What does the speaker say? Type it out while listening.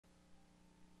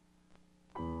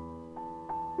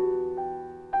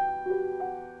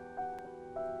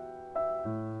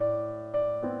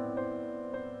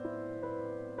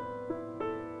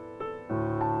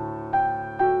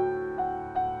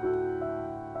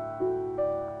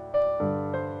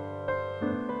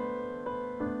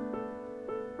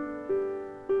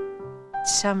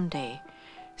someday,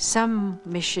 some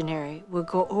missionary will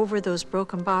go over those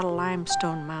Broken Bottle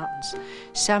Limestone mountains.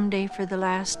 Someday, for the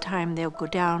last time, they'll go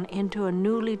down into a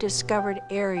newly discovered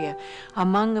area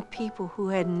among a people who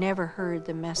had never heard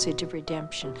the message of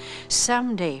redemption.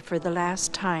 Someday, for the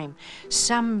last time,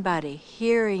 somebody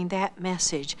hearing that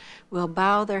message will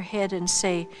bow their head and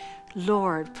say,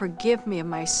 Lord, forgive me of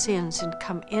my sins and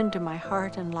come into my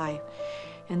heart and life.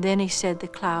 And then he said the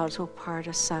clouds will part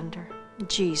asunder.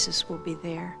 Jesus will be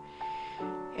there.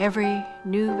 Every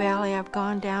new valley I've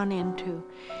gone down into,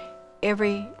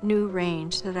 every new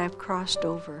range that I've crossed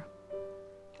over,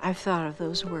 I've thought of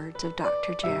those words of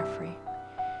Dr. Jaffrey.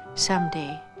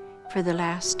 Someday, for the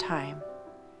last time,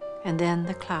 and then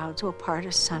the clouds will part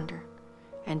asunder,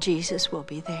 and Jesus will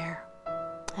be there.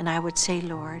 And I would say,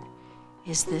 Lord,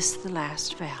 is this the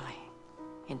last valley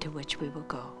into which we will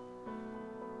go?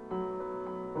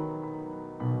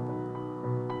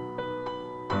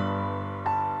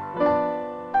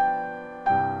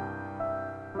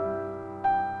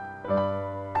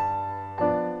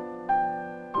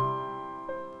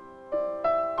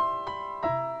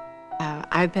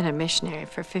 I've been a missionary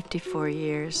for 54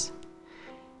 years.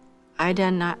 I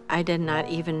did not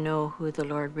even know who the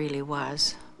Lord really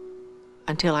was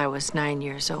until I was 9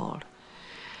 years old.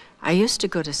 I used to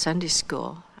go to Sunday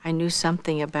school. I knew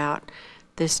something about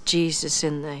this Jesus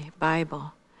in the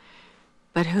Bible,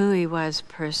 but who he was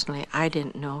personally, I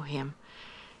didn't know him.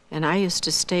 And I used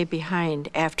to stay behind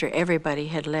after everybody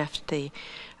had left the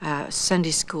Sunday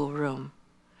school room.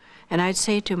 And I'd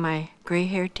say to my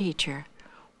gray-haired teacher,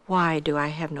 why do I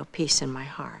have no peace in my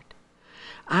heart?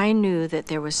 I knew that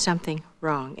there was something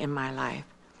wrong in my life.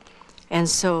 And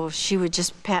so she would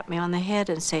just pat me on the head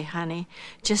and say, honey,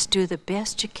 just do the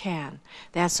best you can.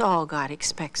 That's all God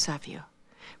expects of you.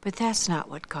 But that's not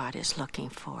what God is looking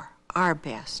for. Our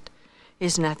best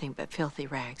is nothing but filthy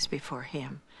rags before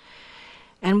him.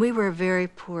 And we were a very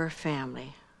poor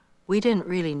family. We didn't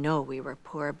really know we were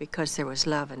poor because there was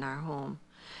love in our home.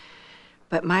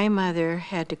 But my mother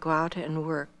had to go out and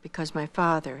work because my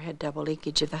father had double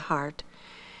leakage of the heart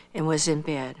and was in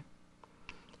bed.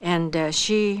 And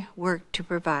she worked to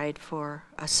provide for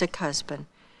a sick husband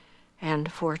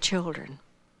and 4 children.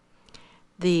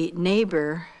 The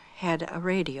neighbor had a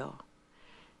radio,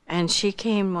 and she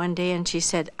came one day and she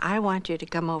said, I want you to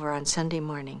come over on Sunday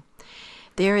morning.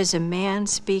 There is a man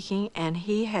speaking, and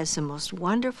he has the most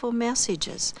wonderful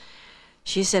messages.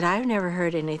 She said, I've never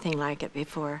heard anything like it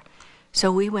before. So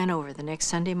we went over the next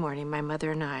Sunday morning, my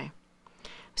mother and I,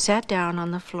 sat down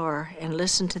on the floor and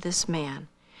listened to this man.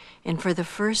 And for the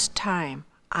first time,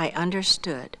 I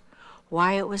understood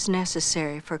why it was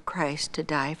necessary for Christ to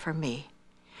die for me.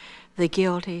 The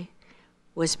guilty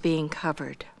was being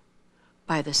covered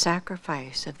by the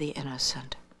sacrifice of the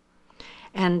innocent.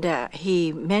 And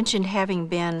he mentioned having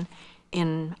been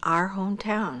in our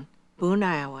hometown, Boone,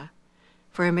 Iowa,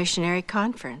 for a missionary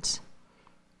conference.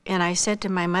 And I said to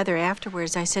my mother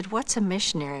afterwards, I said, what's a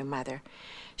missionary, Mother?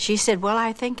 She said, well,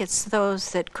 I think it's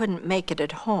those that couldn't make it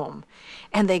at home,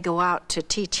 and they go out to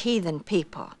teach heathen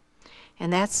people.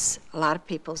 And that's a lot of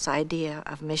people's idea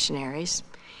of missionaries.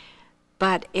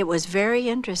 But it was very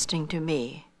interesting to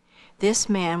me. This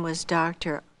man was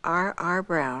Dr. R.R.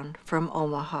 Brown from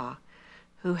Omaha,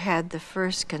 who had the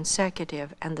first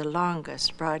consecutive and the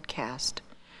longest broadcast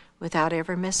without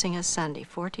ever missing a Sunday,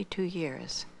 42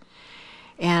 years.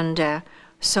 And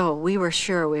so we were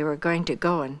sure we were going to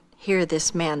go and hear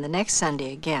this man the next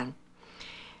Sunday again.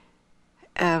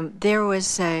 There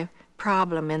was a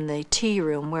problem in the tea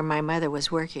room where my mother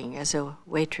was working as a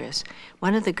waitress.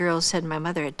 One of the girls said my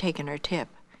mother had taken her tip.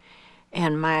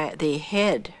 And the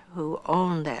head who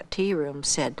owned that tea room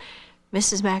said,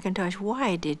 Mrs. McIntosh,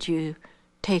 why did you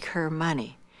take her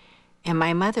money? And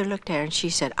my mother looked at her and she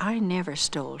said, I never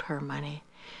stole her money.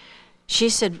 She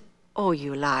said, oh,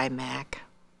 you lie, Mac.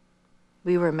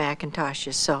 We were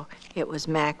Macintoshes, so it was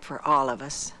Mac for all of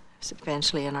us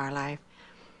eventually in our life.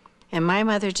 And my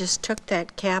mother just took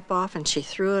that cap off and she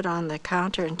threw it on the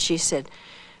counter and she said,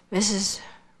 Mrs.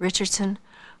 Richardson,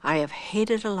 I have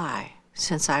hated a lie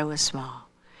since I was small.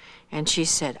 And she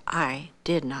said, I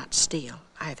did not steal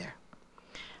either.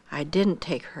 I didn't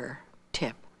take her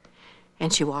tip.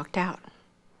 And she walked out.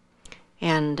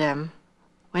 And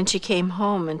when she came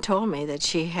home and told me that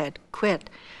she had quit,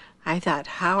 I thought,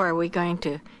 how are we going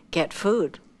to get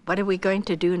food? What are we going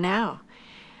to do now?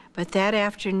 But that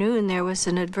afternoon, there was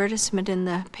an advertisement in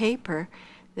the paper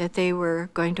that they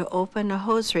were going to open a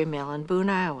hosiery mill in Boone,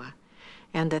 Iowa,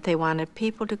 and that they wanted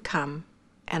people to come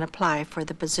and apply for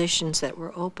the positions that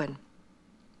were open.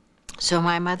 So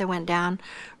my mother went down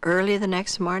early the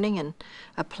next morning and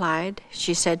applied.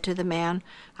 She said to the man,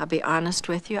 I'll be honest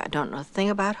with you, I don't know a thing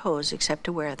about hose except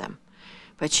to wear them.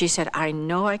 But she said, I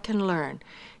know I can learn,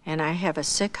 and I have a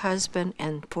sick husband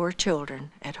and 4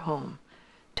 children at home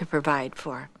to provide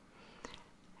for.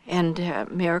 And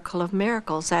miracle of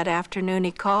miracles, that afternoon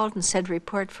he called and said,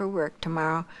 report for work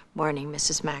tomorrow morning,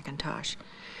 Mrs. McIntosh.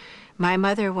 My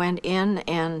mother went in,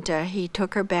 and he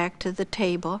took her back to the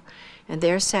table, and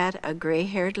there sat a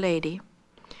gray-haired lady.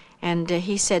 And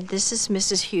he said, this is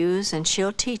Mrs. Hughes, and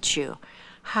she'll teach you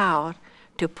how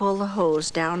to pull the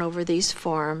hose down over these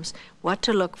forms, what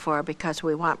to look for, because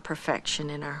we want perfection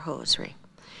in our hosiery.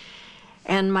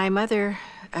 And my mother,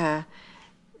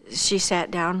 she sat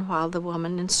down while the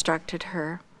woman instructed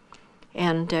her,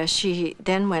 and she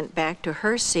then went back to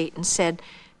her seat and said,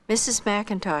 Mrs.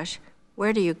 McIntosh,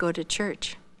 where do you go to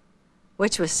church?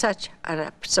 Which was such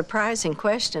a surprising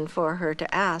question for her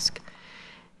to ask.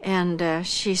 And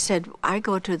she said, I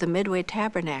go to the Midway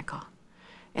Tabernacle.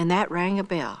 And that rang a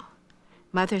bell.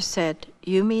 Mother said,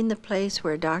 you mean the place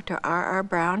where Dr. R.R.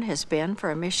 Brown has been for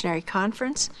a missionary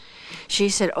conference? She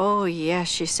said, oh, yes.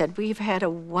 She said, we've had a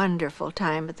wonderful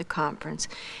time at the conference.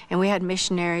 And we had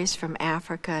missionaries from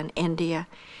Africa and India,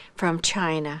 from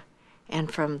China,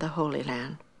 and from the Holy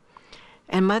Land.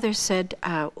 And Mother said,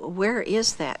 where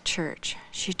is that church?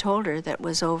 She told her that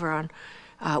was over on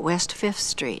West 5th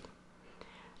Street.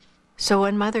 So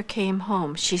when Mother came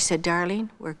home, she said, Darlene,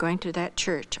 we're going to that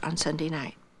church on Sunday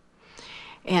night.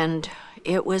 And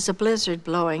it was a blizzard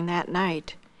blowing that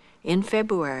night in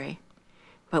February,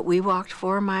 but we walked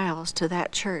 4 miles to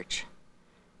that church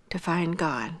to find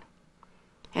God.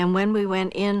 And when we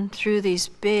went in through these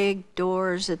big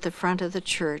doors at the front of the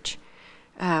church,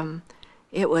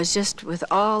 it was just with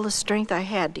all the strength I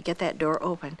had to get that door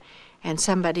open. And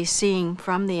somebody, seeing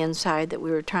from the inside that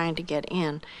we were trying to get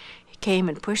in, came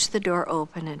and pushed the door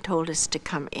open and told us to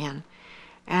come in.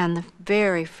 And the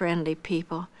very friendly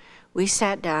people, we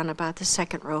sat down about the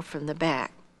 2nd row from the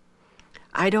back.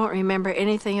 I don't remember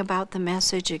anything about the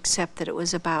message except that it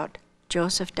was about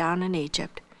Joseph down in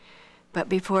Egypt. But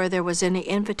before there was any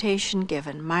invitation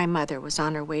given, my mother was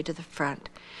on her way to the front.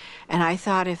 And I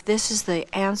thought, if this is the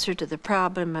answer to the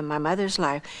problem in my mother's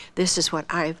life, this is what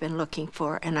I've been looking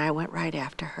for, and I went right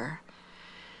after her.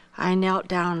 I knelt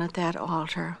down at that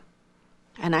altar,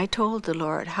 and I told the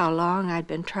Lord how long I'd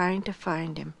been trying to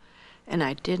find him, and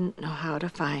I didn't know how to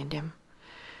find him.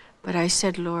 But I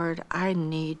said, Lord, I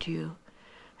need you.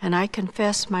 And I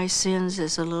confessed my sins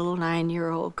as a little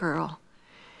 9-year-old girl.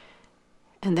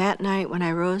 And that night when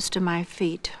I rose to my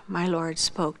feet, my Lord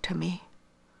spoke to me.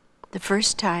 The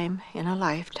first time in a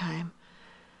lifetime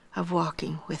of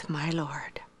walking with my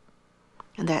Lord.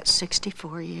 And that's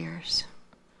 64 years.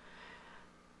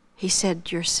 He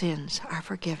said, your sins are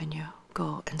forgiven you.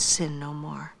 Go and sin no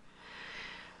more.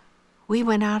 We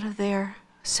went out of there.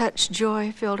 Such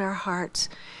joy filled our hearts.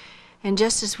 And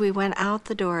just as we went out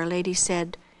the door, a lady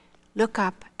said, look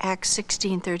up Acts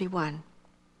 16:31.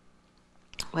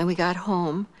 When we got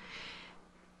home,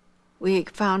 we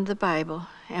found the Bible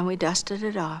and we dusted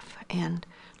it off and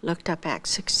looked up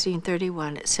Acts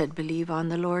 16:31. It said, believe on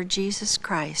the Lord Jesus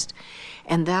Christ,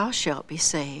 and thou shalt be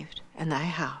saved, and thy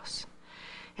house.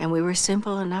 And we were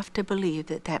simple enough to believe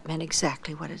that that meant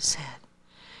exactly what it said.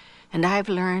 And I've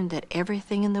learned that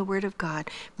everything in the Word of God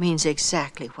means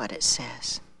exactly what it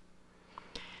says.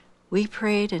 We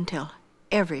prayed until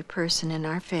every person in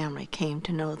our family came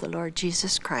to know the Lord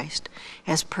Jesus Christ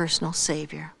as personal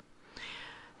Savior.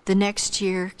 The next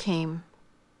year came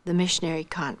the missionary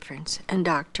conference, and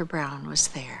Dr. Brown was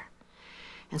there.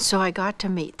 And so I got to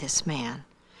meet this man.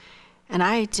 And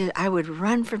I would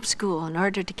run from school in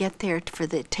order to get there for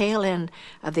the tail end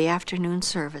of the afternoon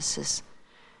services.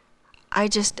 I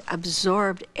just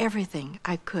absorbed everything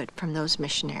I could from those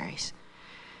missionaries.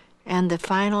 And the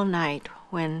final night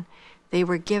when they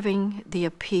were giving the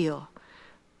appeal,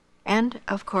 and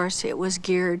of course it was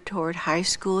geared toward high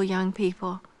school young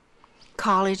people,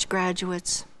 college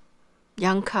graduates,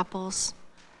 young couples.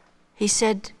 He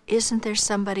said, isn't there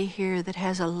somebody here that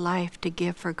has a life to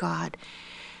give for God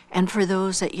and for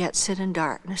those that yet sit in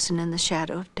darkness and in the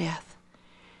shadow of death?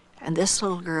 And this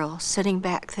little girl sitting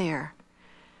back there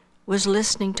was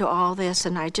listening to all this,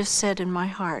 and I just said in my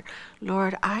heart,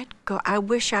 Lord, I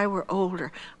wish I were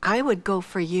older. I would go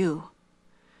for you.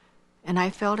 And I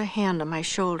felt a hand on my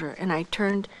shoulder, and I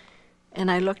turned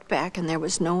and I looked back, and there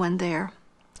was no one there.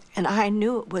 And I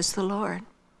knew it was the Lord.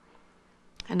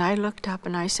 And I looked up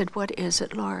and I said, what is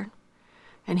it, Lord?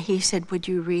 And he said, would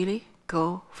you really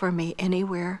go for me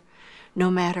anywhere,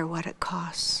 no matter what it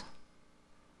costs?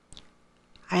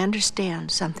 I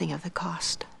understand something of the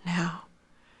cost now.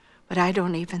 But I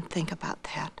don't even think about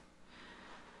that,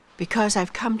 because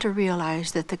I've come to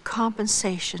realize that the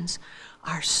compensations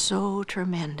are so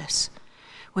tremendous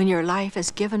when your life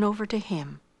is given over to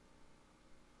Him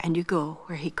and you go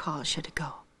where He calls you to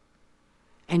go,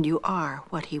 and you are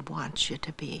what He wants you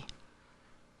to be.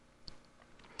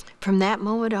 From that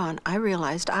moment on, I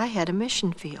realized I had a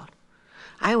mission field.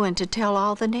 I went to tell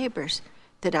all the neighbors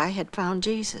that I had found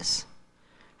Jesus.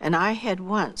 And I had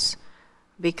once,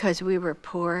 because we were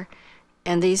poor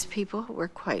and these people were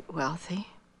quite wealthy,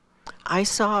 I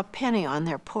saw a penny on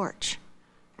their porch,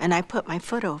 and I put my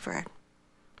foot over it.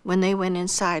 When they went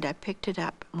inside, I picked it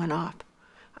up and went off.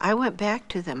 I went back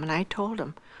to them and I told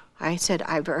them, I said,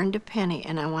 I've earned a penny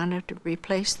and I wanted to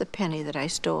replace the penny that I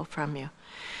stole from you.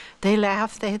 They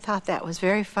laughed. They thought that was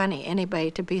very funny, anybody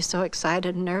to be so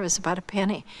excited and nervous about a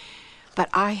penny. But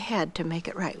I had to make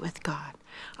it right with God.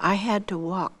 I had to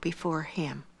walk before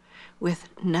Him with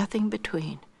nothing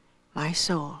between my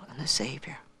soul and the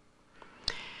Savior.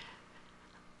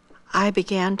 I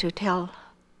began to tell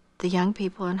the young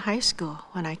people in high school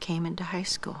when I came into high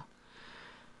school.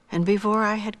 And before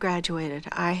I had graduated,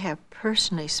 I have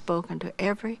personally spoken to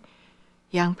every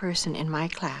young person in my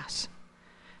class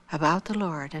about the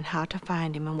Lord and how to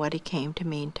find Him and what He came to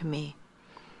mean to me.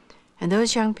 And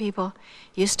those young people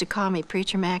used to call me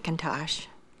Preacher McIntosh,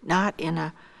 not in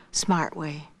a smart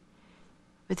way,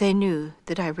 but they knew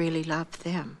that I really loved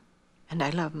them and I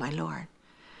loved my Lord.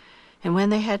 And when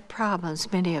they had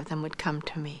problems, many of them would come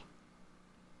to me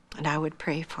and I would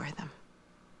pray for them.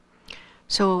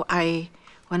 So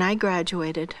when I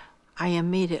graduated, I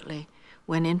immediately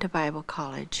went into Bible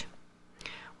college.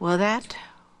 Well, that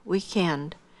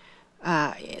weekend,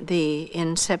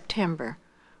 in September,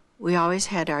 we always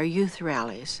had our youth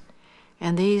rallies,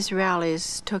 and these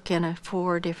rallies took in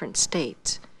 4 different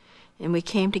states, and we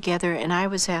came together and I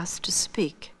was asked to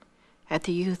speak at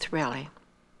the youth rally.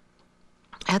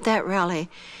 At that rally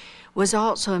was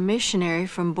also a missionary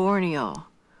from Borneo.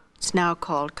 It's now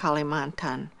called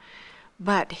Kalimantan,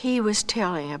 but he was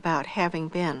telling about having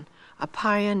been a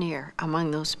pioneer among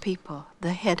those people, the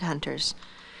headhunters.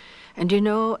 And you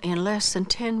know, in less than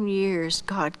 10 years,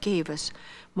 God gave us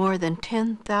more than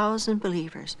 10,000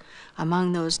 believers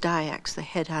among those Dayaks, the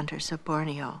headhunters of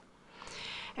Borneo.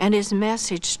 And his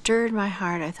message stirred my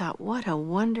heart. I thought, what a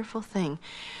wonderful thing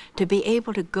to be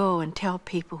able to go and tell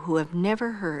people who have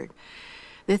never heard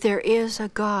that there is a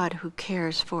God who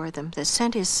cares for them, that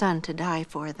sent His Son to die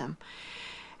for them,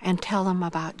 and tell them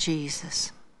about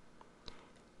Jesus.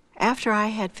 After I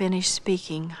had finished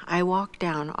speaking, I walked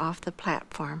down off the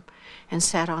platform and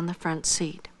sat on the front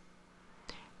seat.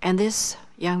 And this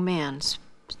young man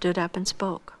stood up and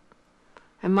spoke.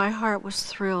 And my heart was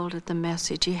thrilled at the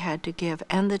message he had to give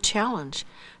and the challenge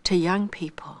to young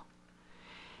people.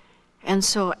 And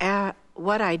so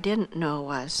what I didn't know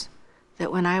was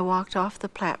that when I walked off the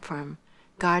platform,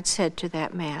 God said to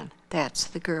that man, "That's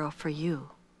the girl for you."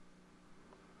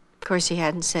 Of course, He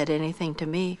hadn't said anything to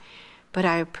me, but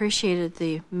I appreciated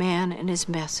the man and his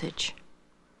message.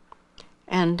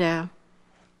 And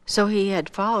so he had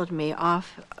followed me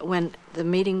off. When the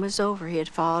meeting was over, he had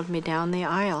followed me down the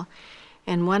aisle,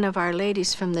 and one of our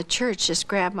ladies from the church just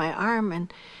grabbed my arm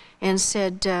and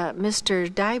said, "Mr.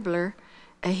 Deibler,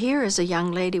 here is a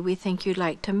young lady we think you'd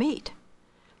like to meet."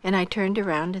 And I turned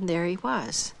around, and there he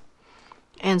was.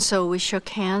 And so we shook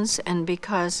hands, and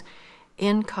because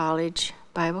in college,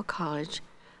 Bible college,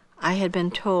 I had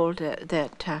been told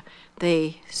that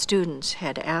the students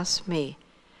had asked me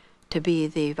to be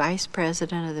the vice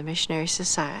president of the Missionary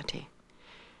Society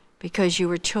because you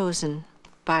were chosen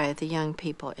by the young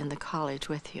people in the college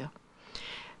with you.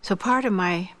 So part of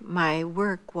my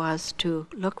work was to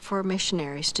look for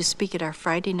missionaries to speak at our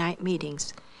Friday night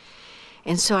meetings.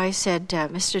 And so I said,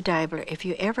 "Mr. Deibler, if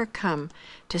you ever come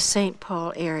to St.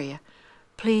 Paul area,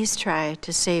 please try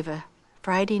to save a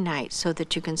Friday night so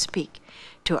that you can speak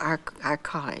to our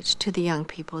college, to the young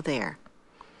people there."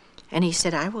 And he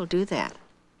said, "I will do that."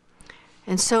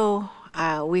 And so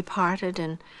we parted,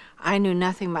 and I knew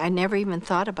nothing. I never even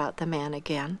thought about the man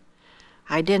again.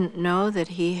 I didn't know that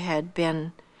he had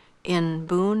been in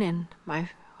Boone, in my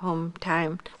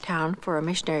hometown, for a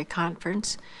missionary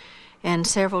conference, and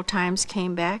several times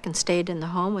came back and stayed in the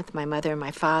home with my mother and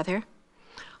my father.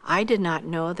 I did not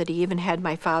know that he even had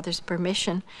my father's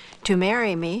permission to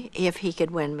marry me if he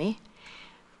could win me.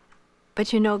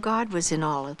 But you know, God was in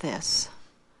all of this.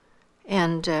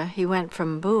 And he went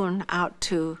from Boone out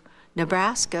to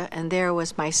Nebraska, and there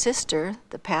was my sister,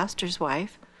 the pastor's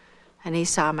wife, and he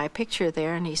saw my picture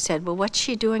there, and he said, "Well, what's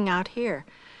she doing out here?"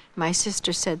 My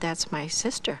sister said, "That's my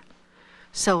sister."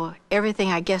 So everything,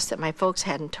 I guess, that my folks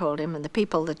hadn't told him and the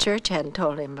people of the church hadn't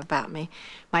told him about me,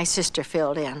 my sister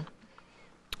filled in.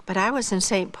 But I was in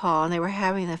St. Paul, and they were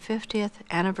having the 50th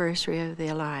anniversary of the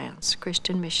Alliance,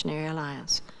 Christian Missionary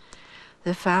Alliance,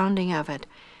 the founding of it.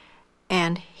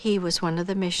 And he was one of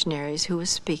the missionaries who was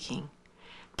speaking,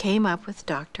 came up with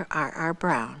Dr. R.R.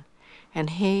 Brown,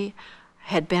 and he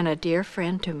had been a dear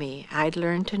friend to me. I'd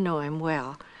learned to know him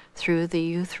well through the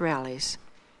youth rallies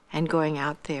and going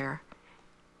out there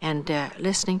and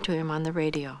listening to him on the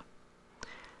radio.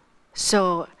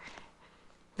 So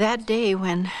that day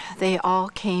when they all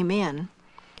came in,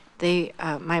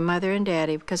 my mother and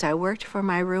daddy, because I worked for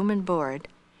my room and board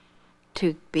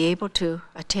to be able to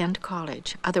attend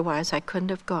college, otherwise I couldn't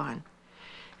have gone.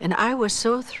 And I was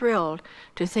so thrilled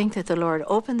to think that the Lord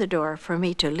opened the door for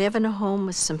me to live in a home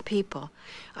with some people.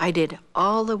 I did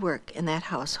all the work in that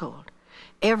household,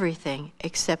 everything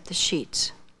except the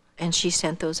sheets, and she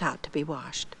sent those out to be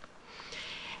washed.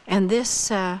 And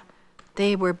this,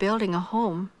 they were building a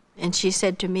home, and she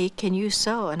said to me, "Can you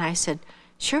sew?" And I said,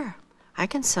 "Sure, I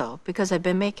can sew, because I've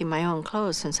been making my own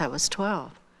clothes since I was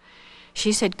 12.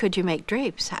 She said, "Could you make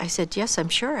drapes?" I said, "Yes, I'm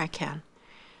sure I can."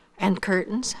 "And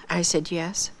curtains?" I said,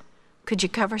 "Yes." "Could you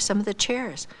cover some of the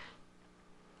chairs?"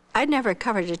 I'd never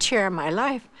covered a chair in my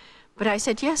life, but I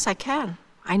said, "Yes, I can.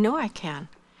 I know I can."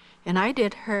 And I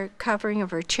did her covering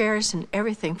of her chairs and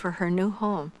everything for her new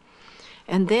home.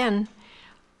 And then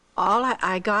all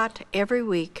I got every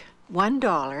week,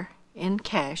 $1 in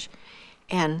cash,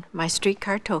 and my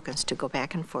streetcar tokens to go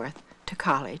back and forth to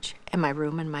college, and my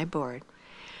room and my board.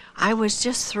 I was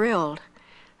just thrilled.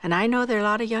 And I know there are a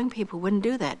lot of young people who wouldn't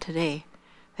do that today.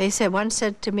 One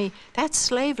said to me, "That's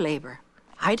slave labor."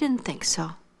 I didn't think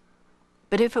so.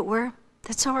 But if it were,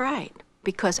 that's all right,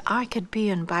 because I could be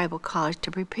in Bible college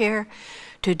to prepare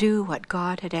to do what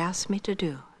God had asked me to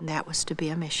do, and that was to be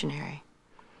a missionary.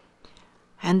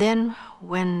 And then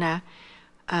when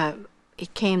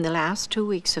it came the last 2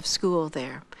 weeks of school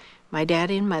there, my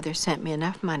daddy and mother sent me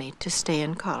enough money to stay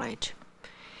in college.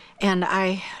 And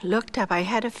I looked up, I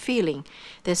had a feeling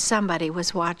that somebody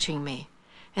was watching me.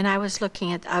 And I was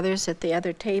looking at others at the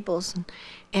other tables,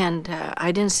 and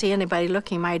I didn't see anybody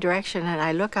looking my direction. And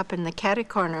I look up in the catty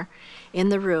corner in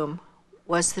the room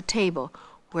was the table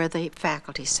where the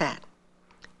faculty sat.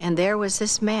 And there was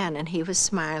this man, and he was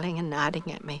smiling and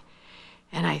nodding at me.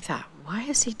 And I thought, why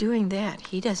is he doing that?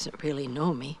 He doesn't really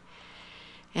know me.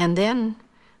 And then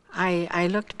I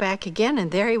looked back again,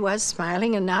 and there he was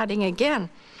smiling and nodding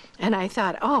again. And I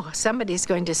thought, oh, somebody's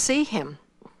going to see him.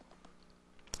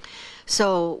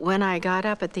 So when I got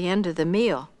up at the end of the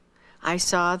meal, I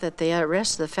saw that the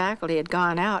rest of the faculty had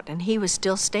gone out, and he was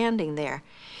still standing there.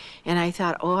 And I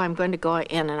thought, oh, I'm going to go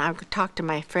in, and I would talk to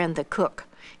my friend, the cook.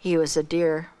 He was a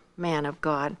dear man of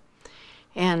God.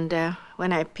 And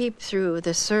when I peeped through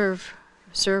the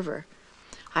server,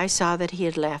 I saw that he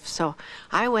had left. So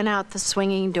I went out the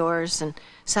swinging doors, and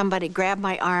somebody grabbed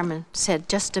my arm and said,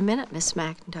 "Just a minute, Miss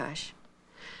McIntosh.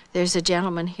 There's a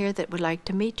gentleman here that would like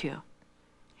to meet you."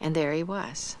 And there he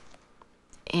was.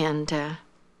 And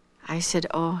I said,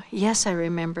 "Oh, yes, I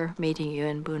remember meeting you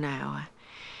in Boone, Iowa."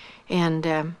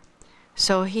 And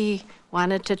so he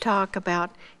wanted to talk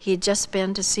about, he'd just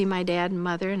been to see my dad and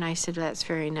mother, and I said, "That's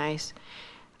very nice."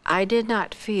 I did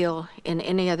not feel in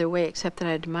any other way except that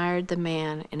I admired the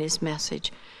man and his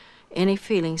message, any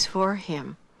feelings for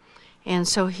him. And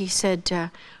so he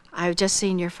said, "I've just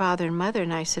seen your father and mother."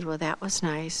 And I said, "Well, that was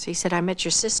nice." He said, "I met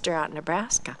your sister out in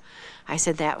Nebraska." I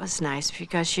said, "That was nice,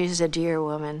 because she's a dear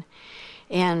woman."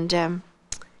 And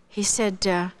he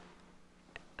said,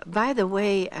 "By the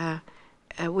way,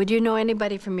 would you know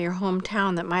anybody from your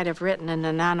hometown that might have written an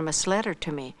anonymous letter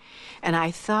to me?" And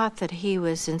I thought that he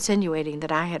was insinuating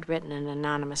that I had written an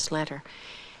anonymous letter.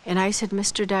 And I said,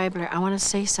 "Mr. Deibler, I want to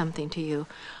say something to you.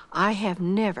 I have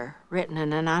never written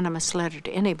an anonymous letter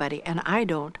to anybody, and I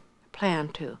don't plan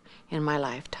to in my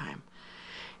lifetime."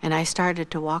 And I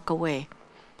started to walk away.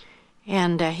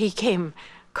 And he came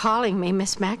calling me,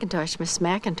 "Miss McIntosh, Miss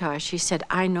McIntosh." He said,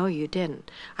 "I know you didn't.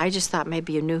 I just thought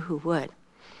maybe you knew who would."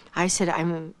 I said,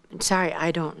 "I'm sorry,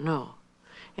 I don't know."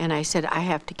 And I said, "I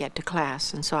have to get to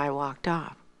class," and so I walked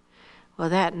off. Well,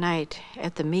 that night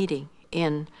at the meeting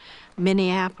in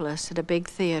Minneapolis at a big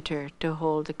theater to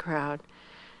hold the crowd,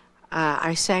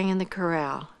 I sang in the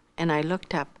chorale, and I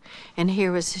looked up, and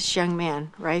here was this young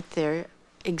man right there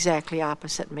exactly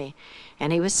opposite me,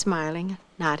 and he was smiling,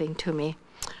 nodding to me.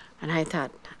 And I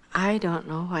thought, I don't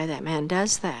know why that man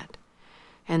does that.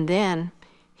 And then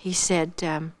he said,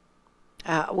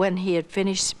 when he had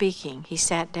finished speaking, he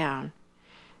sat down.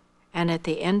 And at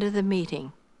the end of the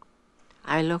meeting,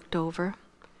 I looked over,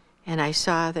 and I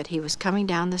saw that he was coming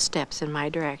down the steps in my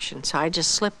direction. So I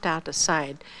just slipped out the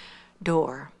side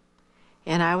door,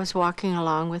 and I was walking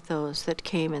along with those that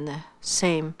came in the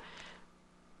same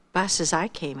bus as I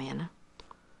came in.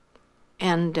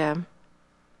 And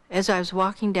as I was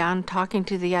walking down, talking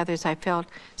to the others, I felt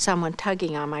someone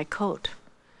tugging on my coat.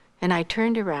 And I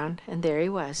turned around, and there he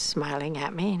was, smiling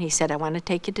at me, and he said, "I want to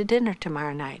take you to dinner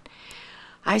tomorrow night."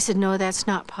 I said, "No, that's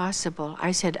not possible."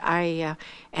 I said, "I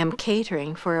am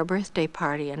catering for a birthday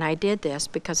party, and I did this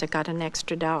because I got an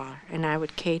extra $1, and I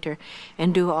would cater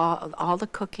and do all the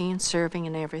cooking and serving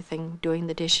and everything, doing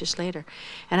the dishes later,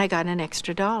 and I got an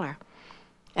extra $1."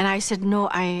 And I said, "No,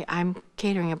 I'm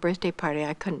catering a birthday party.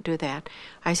 I couldn't do that."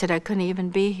 I said, "I couldn't even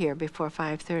be here before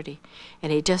 5:30.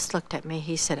 And he just looked at me.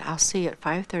 He said, "I'll see you at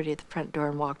 5:30 at the front door,"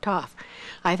 and walked off.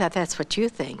 I thought, that's what you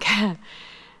think.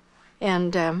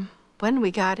 And when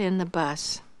we got in the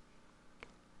bus,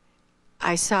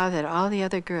 I saw that all the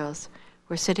other girls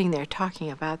were sitting there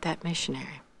talking about that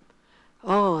missionary.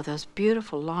 Oh, those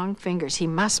beautiful long fingers. He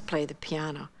must play the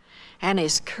piano. And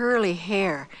his curly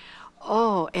hair.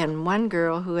 Oh, and one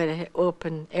girl who had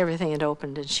opened, everything had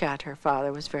opened and shut, her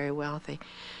father was very wealthy.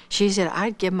 She said,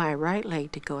 "I'd give my right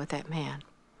leg to go with that man."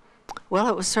 Well,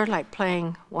 it was sort of like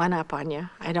playing one up on you.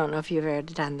 I don't know if you've ever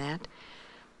done that.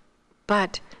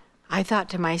 But I thought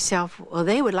to myself, well,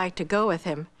 they would like to go with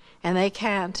him, and they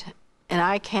can't, and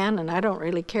I can, and I don't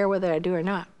really care whether I do or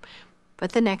not.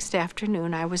 But the next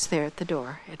afternoon, I was there at the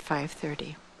door at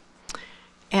 5:30.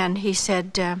 And he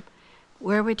said,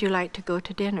 "Where would you like to go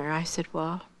to dinner?" I said,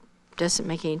 "Well, it doesn't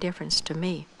make any difference to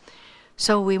me."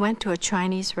 So we went to a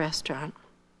Chinese restaurant,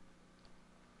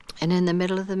 and in the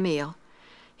middle of the meal,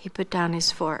 he put down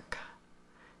his fork.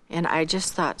 And I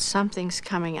just thought, something's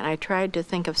coming, and I tried to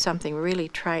think of something really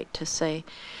trite to say.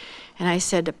 And I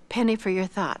said, "A penny for your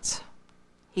thoughts."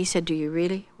 He said, "Do you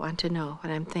really want to know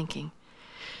what I'm thinking?"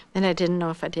 Then I didn't know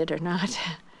if I did or not.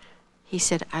 He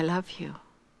said, "I love you,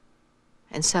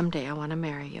 and someday I want to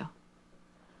marry you."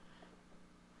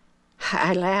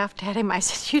 I laughed at him. I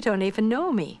said, "You don't even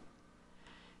know me."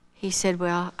 He said,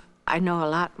 "Well, I know a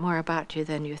lot more about you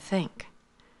than you think."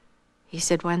 He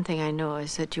said, "One thing I know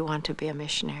is that you want to be a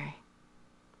missionary."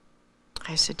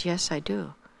 I said, "Yes, I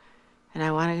do. And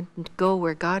I want to go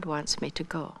where God wants me to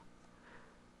go."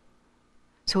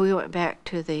 So we went back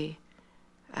to the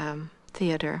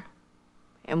theater,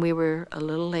 and we were a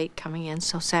little late coming in,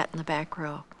 so sat in the back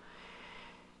row.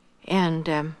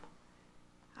 And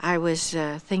I was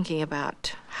thinking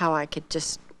about how I could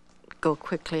just go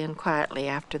quickly and quietly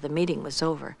after the meeting was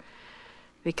over,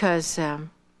 because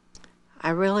I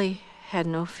really had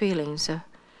no feelings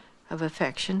of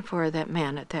affection for that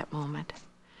man at that moment.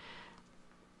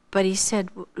 But he said,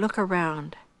 "Look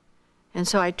around." And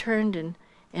so I turned,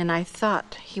 and I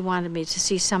thought he wanted me to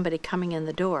see somebody coming in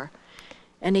the door.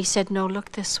 And he said, "No,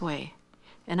 look this way."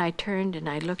 And I turned and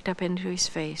I looked up into his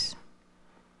face.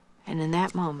 And in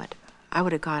that moment, I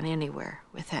would have gone anywhere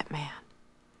with that man.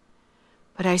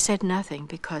 But I said nothing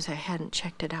because I hadn't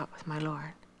checked it out with my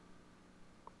Lord.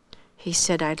 He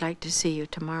said, "I'd like to see you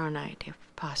tomorrow night, if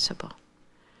possible."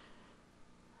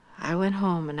 I went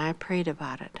home and I prayed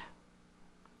about it.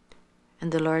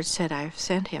 And the Lord said, "I've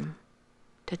sent him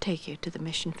to take you to the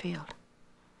mission field."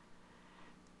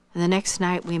 And the next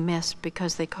night we missed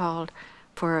because they called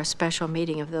for a special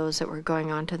meeting of those that were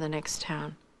going on to the next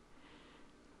town.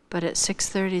 But at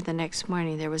 6:30 the next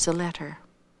morning there was a letter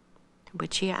in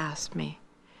which he asked me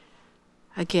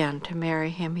again to marry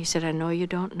him. He said, "I know you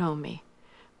don't know me,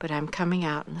 but I'm coming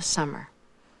out in the summer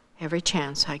every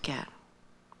chance I get."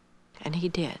 And he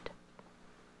did.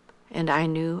 And I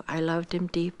knew I loved him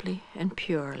deeply and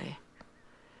purely.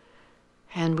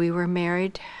 And we were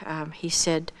married. He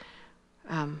said,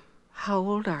 "How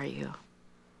old are you?"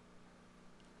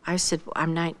 I said, "Well,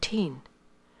 I'm 19.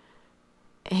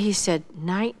 And he said,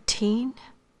 19?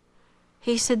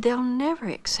 He said, "They'll never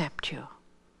accept you."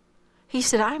 He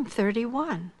said, "I'm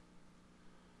 31.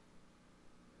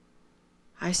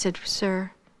 I said,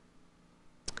 "Sir,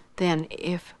 then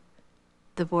if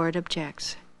the board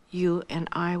objects, you and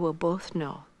I will both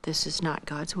know this is not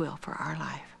God's will for our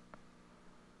life."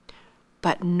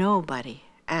 But nobody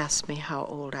asked me how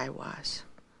old I was.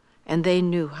 And they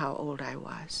knew how old I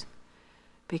was,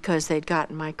 because they'd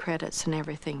gotten my credits and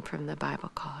everything from the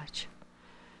Bible college.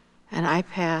 And I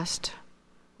passed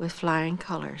with flying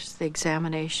colors the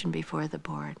examination before the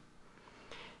board.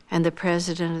 And the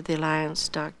president of the alliance,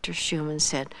 Dr. Schumann,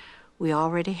 said, "We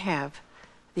already have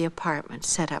the apartment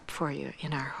set up for you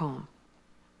in our home.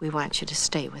 We want you to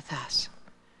stay with us."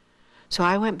 So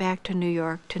I went back to New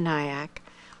York, to Nyack,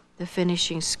 the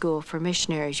finishing school for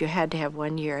missionaries. You had to have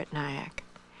 1 year at Nyack.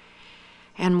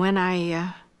 And when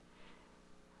I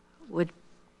would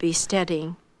be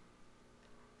studying,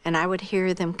 and I would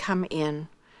hear them come in,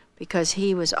 because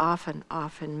he was often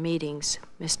meetings,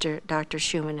 Dr.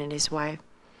 Schumann and his wife.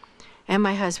 And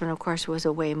my husband, of course, was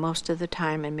away most of the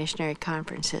time in missionary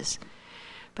conferences.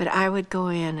 But I would go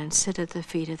in and sit at the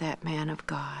feet of that man of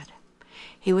God.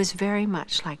 He was very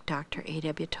much like Dr.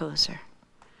 A.W. Tozer.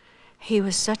 He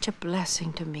was such a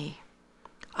blessing to me.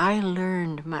 I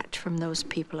learned much from those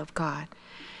people of God.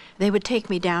 They would take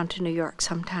me down to New York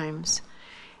sometimes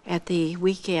at the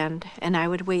weekend, and I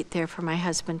would wait there for my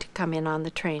husband to come in on the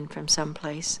train from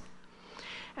someplace.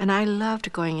 And I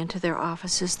loved going into their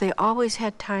offices. They always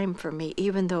had time for me,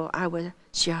 even though I was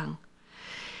young.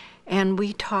 And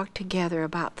we talked together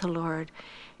about the Lord.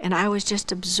 And I was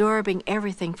just absorbing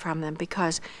everything from them,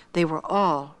 because they were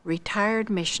all retired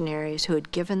missionaries who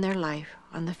had given their life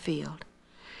on the field.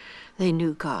 They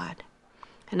knew God.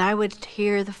 And I would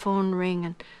hear the phone ring,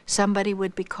 and somebody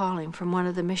would be calling from one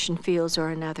of the mission fields or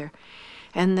another.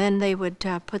 And then they would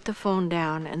put the phone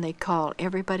down, and they'd call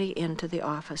everybody into the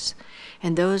office.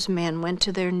 And those men went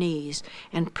to their knees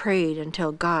and prayed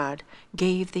until God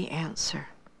gave the answer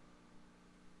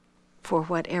for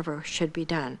whatever should be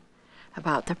done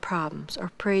about the problems,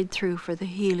 or prayed through for the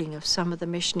healing of some of the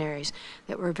missionaries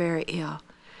that were very ill.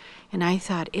 And I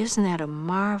thought, isn't that a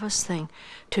marvelous thing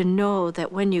to know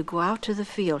that when you go out to the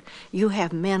field, you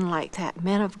have men like that,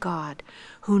 men of God,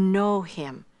 who know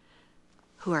Him,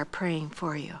 who are praying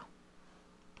for you.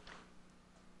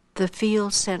 The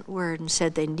field sent word and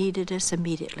said they needed us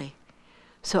immediately.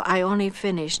 So I only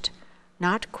finished,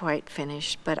 not quite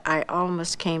finished, but I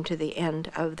almost came to the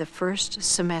end of the first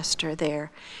semester there,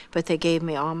 but they gave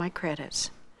me all my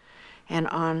credits. And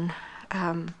on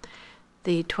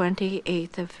the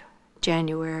 28th of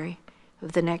January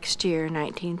of the next year,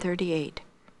 1938,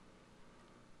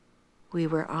 we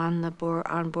were on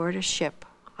board a ship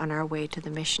on our way to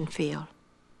the mission field.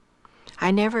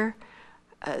 I never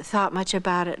thought much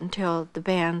about it until the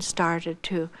band started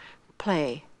to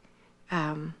play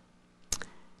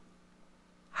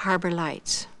Harbor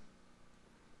Lights.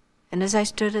 And as I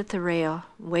stood at the rail,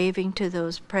 waving to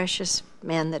those precious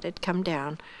men that had come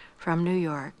down from New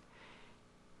York,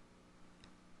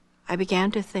 I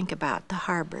began to think about the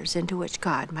harbors into which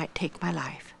God might take my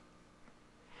life.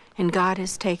 And God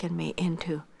has taken me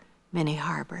into many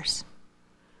harbors.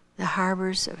 The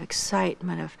harbors of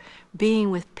excitement, of being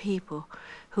with people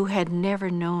who had never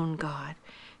known God,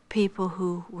 people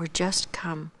who were just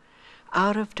come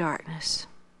out of darkness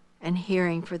and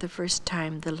hearing for the first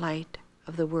time the light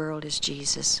of the world is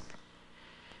Jesus.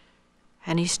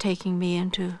 And He's taking me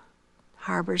into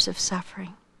harbors of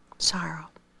suffering, sorrow.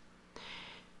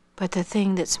 But the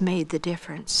thing that's made the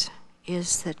difference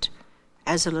is that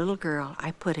as a little girl,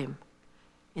 I put Him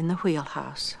in the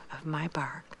wheelhouse of my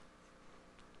bark.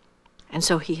 And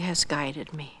so He has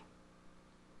guided me.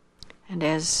 And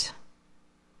as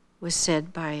was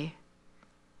said by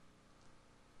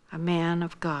a man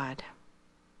of God,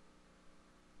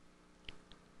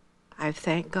 I've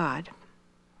thanked God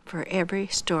for every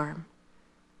storm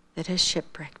that has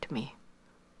shipwrecked me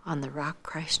on the rock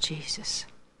Christ Jesus.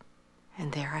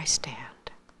 And there I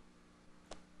stand.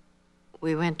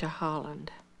 We went to Holland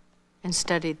and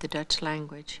studied the Dutch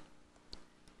language,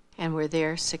 and were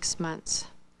there 6 months.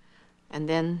 And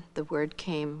then the word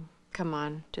came, come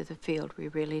on to the field, we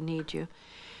really need you.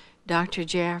 Dr.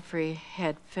 Jaffrey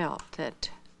had felt that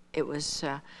it was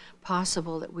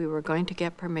possible that we were going to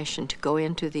get permission to go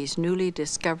into these newly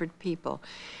discovered people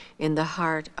in the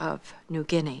heart of New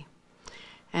Guinea.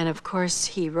 And of course,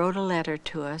 he wrote a letter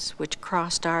to us, which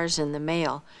crossed ours in the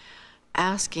mail,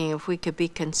 asking if we could be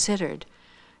considered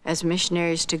as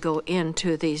missionaries to go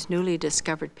into these newly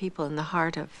discovered people in the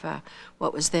heart of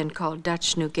what was then called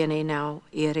Dutch New Guinea, now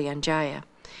Irian Jaya.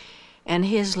 And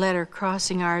his letter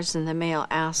crossing ours in the mail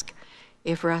asked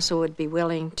if Russell would be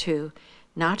willing to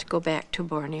not go back to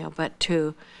Borneo, but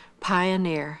to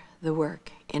pioneer the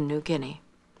work in New Guinea.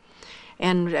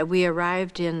 And we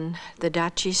arrived in the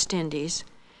Dutch East Indies,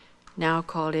 now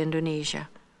called Indonesia,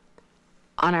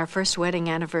 on our first wedding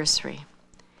anniversary.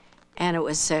 And it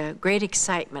was a great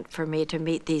excitement for me to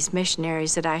meet these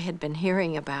missionaries that I had been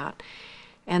hearing about.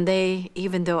 And they,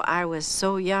 even though I was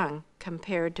so young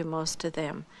compared to most of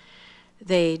them,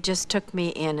 they just took me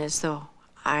in as though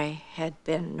I had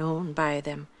been known by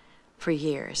them for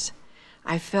years.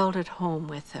 I felt at home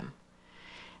with them.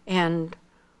 And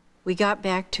we got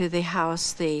back to the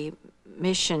house, the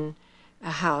mission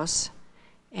house,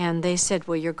 and they said,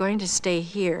 well, you're going to stay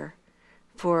here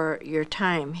for your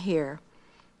time here,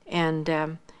 and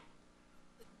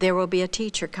there will be a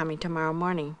teacher coming tomorrow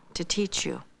morning to teach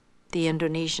you the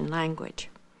Indonesian language.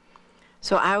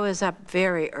 So I was up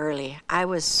very early. I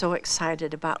was so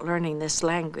excited about learning this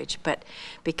language, but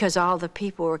because all the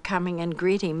people were coming and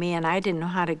greeting me, and I didn't know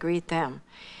how to greet them.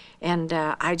 And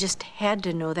I just had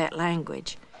to know that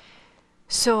language.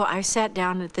 So I sat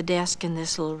down at the desk in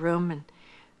this little room, and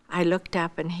I looked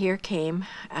up, and here came,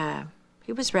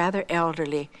 he was rather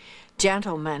elderly,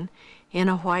 gentleman in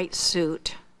a white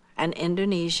suit, an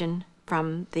Indonesian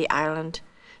from the island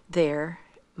there,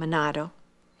 Manado.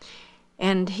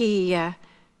 And he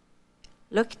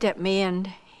looked at me,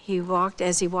 and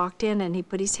as he walked in, and he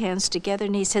put his hands together,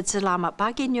 and he said, "Selamat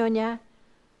pagi, Nyonya."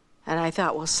 And I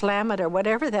thought, well, slam it or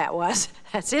whatever that was.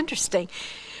 That's interesting.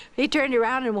 He turned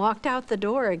around and walked out the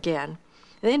door again.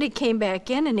 And then he came back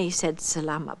in, and he said,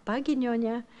 "Selamat pagi,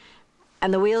 Nyonya."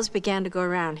 And the wheels began to go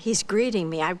around. He's greeting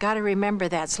me. I've got to remember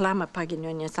that, "Selamat pagi,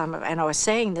 Nyonya." And I was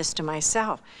saying this to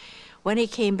myself. When he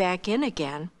came back in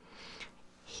again,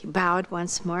 he bowed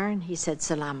once more, and he said,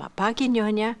 "Selamat pagi,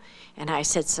 Nyonya." And I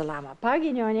said, "Selamat pagi,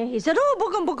 Nyonya." He said, "Oh,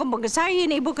 bukan, saya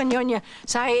ini bukan Nyonya,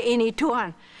 saya ini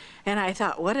Tuan." And I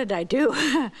thought, what did I do?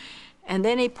 And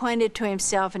then he pointed to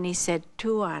himself, and he said,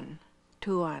 "Tuan,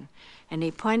 Tuan." And he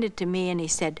pointed to me, and he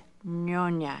said,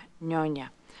 "Nyonya, Nyonya."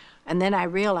 And then I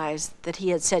realized that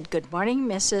he had said, "Good morning,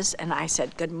 Mrs." And I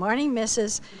said, "Good morning,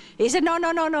 Mrs." He said, "No,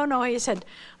 no, no, no, no." He said,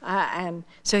 and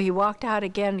so he walked out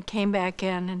again, came back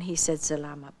in, and he said,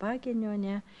 "Selamat pagi,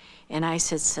 Nyonya." And I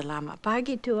said, "Selamat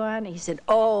pagi, Tuan." He said,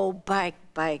 "Oh, bike,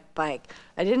 bike, bike."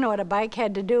 I didn't know what a bike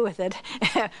had to do with it,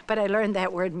 but I learned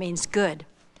that word means good.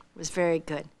 It was very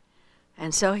good.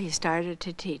 And so he started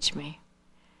to teach me.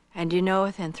 And you know,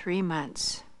 within 3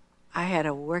 months, I had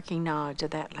a working knowledge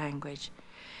of that language.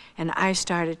 And I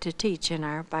started to teach in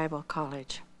our Bible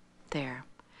college there.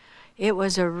 It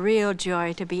was a real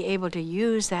joy to be able to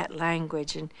use that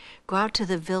language and go out to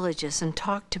the villages and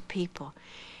talk to people.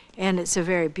 And it's a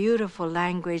very beautiful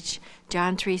language.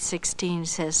 John 3:16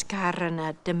 says,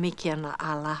 "Karena demikianlah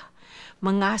Allah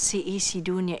mengasihi isi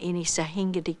dunia ini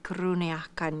sehingga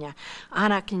dikaruniakannya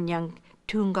anak yang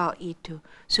tunggal itu,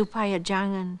 supaya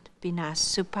jangan binasa,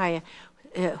 supaya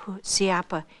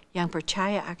siapa yang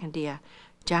percaya akan dia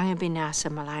jangan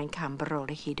binasa melainkan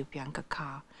beroleh hidup yang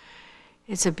kekal."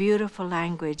 It's a beautiful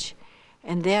language.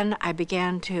 And then I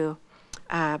began to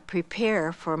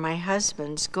prepare for my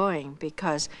husband's going,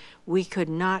 because we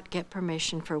could not get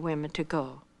permission for women to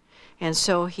go. And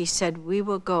so he said, "We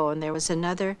will go." And there was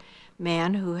another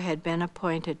man who had been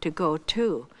appointed to go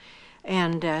too.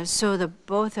 And so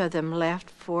both of them left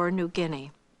for New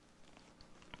Guinea.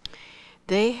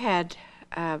 They had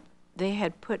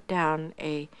put down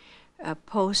a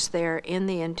post there in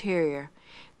the interior.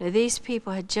 Now, these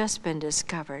people had just been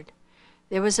discovered.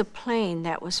 There was a plane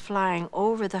that was flying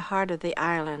over the heart of the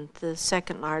island, the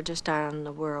second largest island in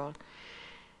the world.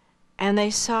 And they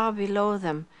saw below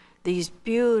them these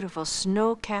beautiful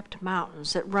snow-capped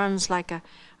mountains that runs like a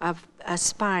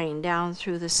spine down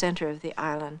through the center of the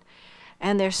island.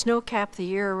 And they're snow-capped the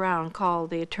year around, called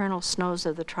the eternal snows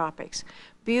of the tropics.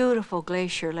 Beautiful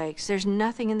glacier lakes. There's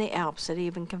nothing in the Alps that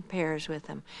even compares with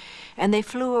them. And they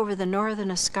flew over the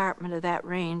northern escarpment of that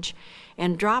range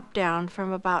and dropped down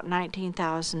from about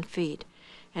 19,000 feet.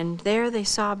 And there they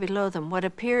saw below them what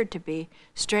appeared to be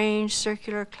strange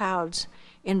circular clouds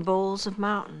in bowls of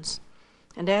mountains.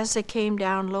 And as they came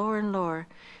down lower and lower,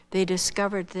 they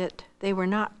discovered that they were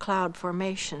not cloud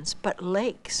formations, but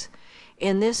lakes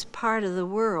in this part of the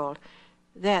world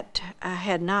that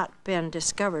had not been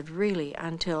discovered really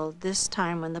until this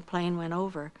time when the plane went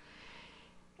over.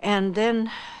 And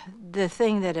then the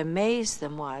thing that amazed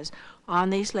them was, on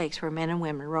these lakes were men and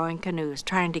women rowing canoes,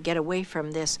 trying to get away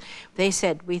from this. They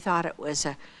said, "We thought it was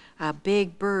a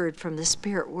big bird from the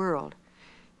spirit world,"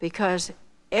 because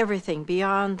everything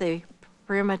beyond the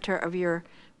perimeter of your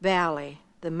valley,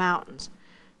 the mountains,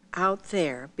 out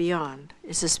there beyond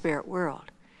is the spirit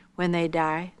world. When they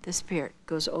die, the spirit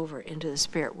goes over into the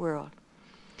spirit world.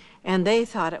 And they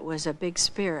thought it was a big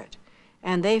spirit.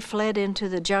 And they fled into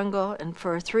the jungle, and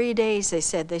for 3 days, they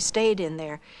said, they stayed in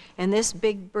there. And this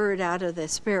big bird out of the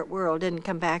spirit world didn't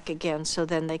come back again, so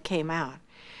then they came out.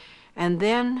 And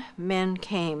then men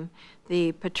came,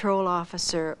 the patrol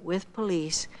officer with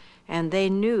police, and they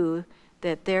knew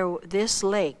that this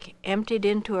lake emptied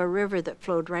into a river that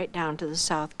flowed right down to the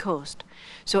south coast.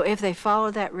 So if they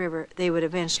followed that river, they would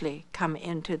eventually come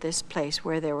into this place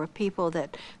where there were people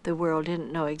that the world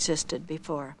didn't know existed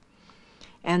before.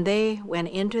 And they went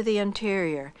into the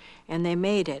interior, and they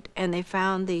made it, and they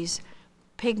found these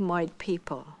pygmoid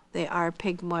people. They are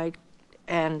pygmoid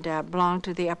and belong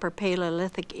to the Upper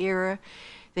Paleolithic era.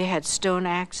 They had stone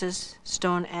axes,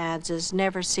 stone adzes,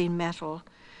 never seen metal,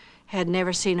 had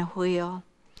never seen a wheel,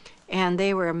 and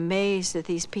they were amazed at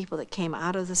these people that came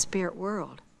out of the spirit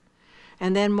world.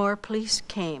 And then more police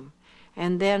came,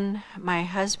 and then my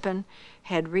husband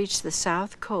had reached the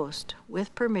south coast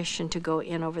with permission to go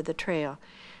in over the trail.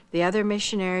 The other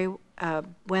missionary,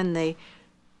 when the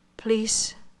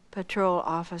police patrol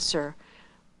officer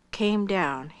came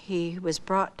down, he was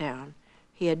brought down.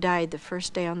 He had died the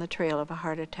first day on the trail of a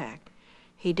heart attack.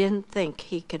 He didn't think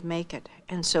he could make it,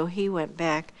 and so he went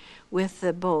back with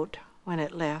the boat when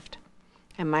it left.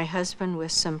 And my husband,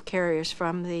 with some carriers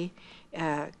from the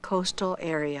coastal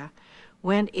area,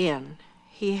 went in.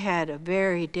 He had a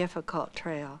very difficult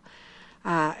trail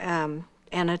and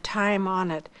a time on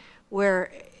it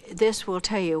where this will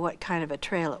tell you what kind of a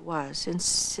trail it was. In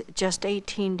just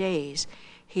 18 days,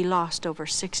 he lost over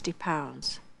 60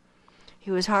 pounds.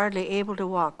 He was hardly able to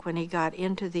walk when he got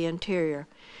into the interior.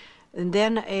 And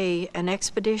then an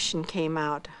expedition came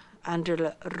out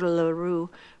under LaRue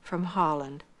from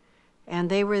Holland. And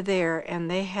they were there, and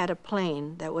they had a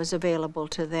plane that was available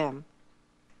to them.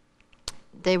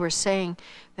 They were saying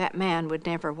that man would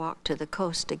never walk to the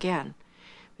coast again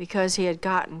because he had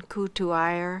gotten kutu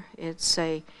ire. It's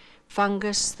a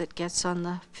fungus that gets on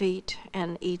the feet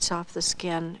and eats off the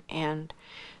skin, and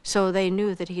so they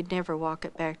knew that he'd never walk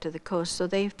it back to the coast. So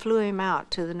they flew him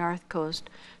out to the north coast,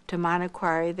 to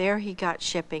Manokwari. There he got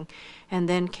shipping, and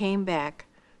then came back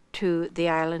to the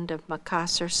island of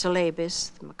Makassar,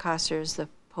 Celebes. Makassar is the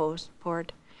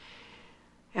port.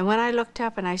 And when I looked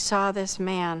up and I saw this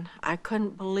man, I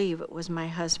couldn't believe it was my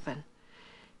husband.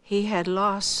 He had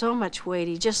lost so much weight.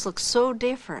 He just looked so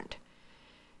different.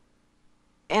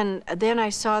 And then I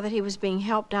saw that he was being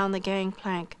helped down the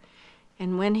gangplank.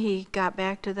 And when he got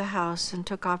back to the house and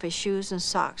took off his shoes and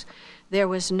socks, there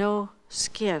was no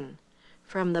skin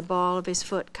from the ball of his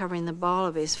foot, covering the ball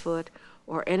of his foot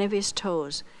or any of his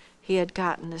toes. He had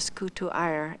gotten this kutu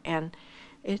ire, and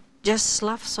it just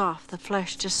sloughs off. The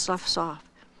flesh just sloughs off.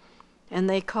 And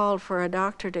they called for a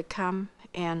doctor to come,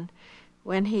 and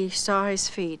when he saw his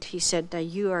feet, he said, "Now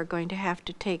you are going to have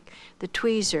to take the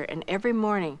tweezer, and every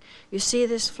morning you see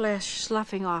this flesh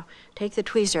sloughing off, take the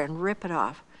tweezer and rip it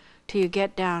off till you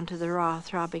get down to the raw,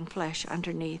 throbbing flesh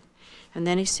underneath." And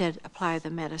then he said, "Apply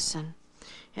the medicine."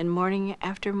 And morning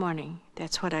after morning,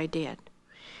 that's what I did.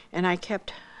 And I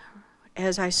kept,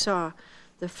 as I saw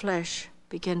the flesh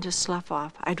begin to slough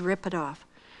off, I'd rip it off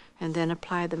and then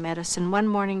apply the medicine. One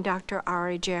morning, Dr.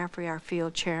 Ari Jaffrey, our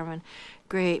field chairman,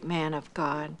 great man of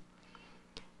God,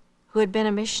 who had been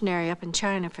a missionary up in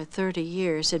China for 30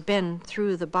 years, had been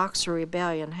through the Boxer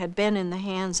Rebellion, had been in the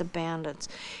hands of bandits.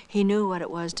 He knew what it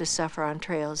was to suffer on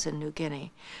trails in New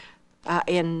Guinea,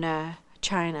 in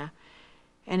China.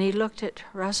 And he looked at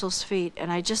Russell's feet,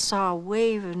 and I just saw a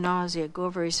wave of nausea go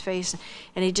over his face,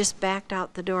 and he just backed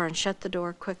out the door and shut the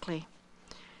door quickly.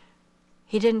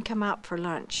 He didn't come out for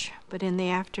lunch, but in the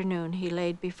afternoon he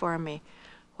laid before me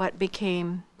what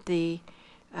became the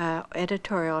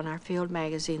editorial in our field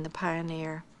magazine, The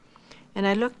Pioneer. And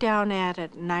I looked down at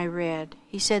it and I read.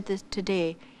 He said that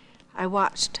today I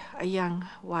watched a young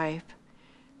wife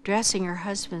dressing her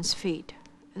husband's feet,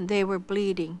 and they were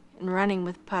bleeding and running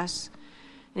with pus.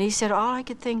 And he said all I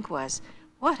could think was,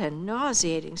 what a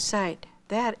nauseating sight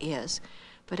that is.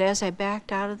 But as I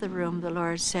backed out of the room, the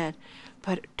Lord said,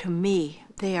 but to me,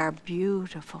 they are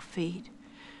beautiful feet.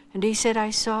 And he said, I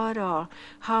saw it all,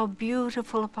 how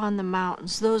beautiful upon the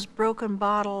mountains, those broken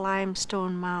bottle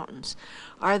limestone mountains,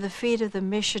 are the feet of the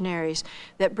missionaries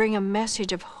that bring a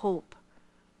message of hope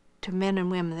to men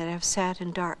and women that have sat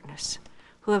in darkness,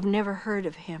 who have never heard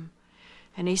of him.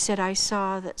 And he said, I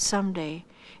saw that someday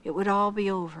it would all be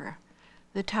over.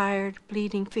 The tired,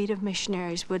 bleeding feet of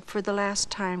missionaries would for the last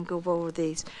time go over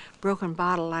these broken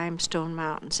bottle limestone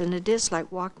mountains. And it is like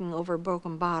walking over a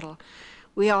broken bottle.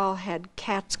 We all had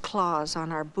cat's claws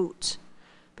on our boots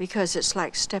because it's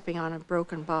like stepping on a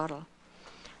broken bottle.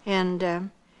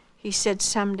 And he said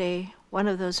someday one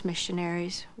of those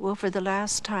missionaries will for the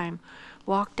last time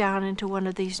walk down into one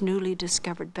of these newly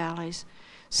discovered valleys.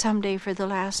 Someday for the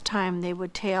last time they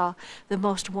would tell the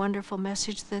most wonderful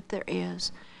message that there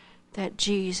is, that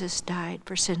Jesus died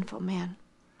for sinful men.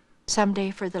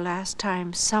 Someday for the last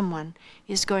time someone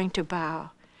is going to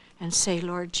bow and say,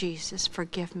 Lord Jesus,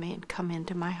 forgive me and come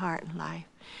into my heart and life.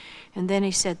 And then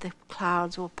he said the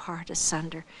clouds will part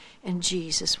asunder and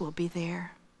Jesus will be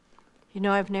there. You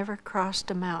know, I've never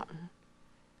crossed a mountain.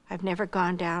 I've never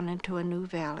gone down into a new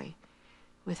valley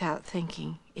without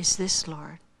thinking, is this,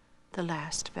 Lord, the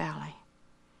last valley?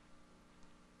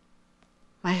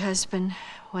 My husband,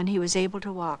 when he was able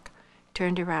to walk,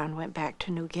 turned around, went back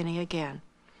to New Guinea again,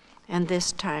 and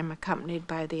this time accompanied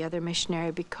by the other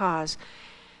missionary, because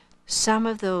Some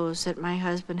of those that my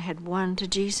husband had won to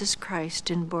Jesus Christ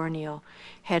in Borneo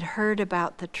had heard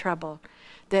about the trouble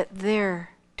that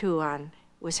their Tuan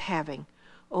was having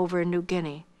over New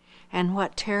Guinea, and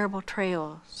what terrible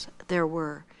trails there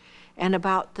were, and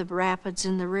about the rapids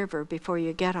in the river before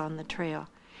you get on the trail.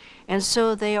 And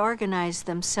so they organized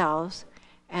themselves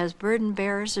as burden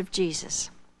bearers of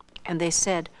Jesus. And they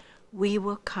said, we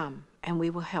will come and we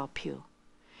will help you.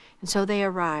 And so they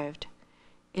arrived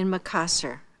in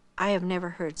Makassar. I have never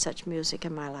heard such music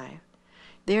in my life.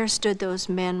 There stood those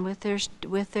men with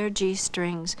their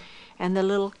G-strings and the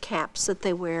little caps that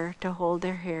they wear to hold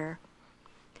their hair.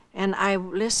 And I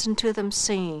listened to them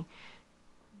singing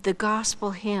the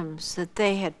gospel hymns that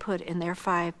they had put in their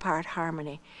 5-part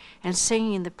harmony and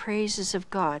singing the praises of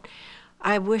God.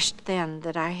 I wished then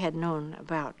that I had known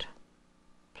about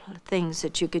things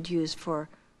that you could use for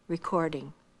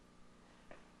recording.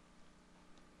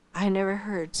 I never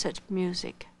heard such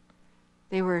music.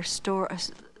 They were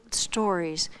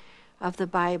stories of the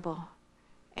Bible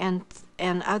and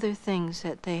other things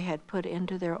that they had put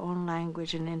into their own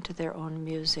language and into their own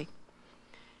music.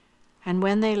 And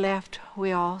when they left,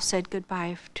 we all said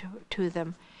goodbye to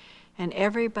them. And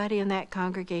everybody in that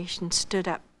congregation stood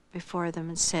up before them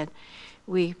and said,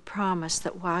 we promise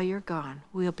that while you're gone,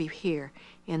 we'll be here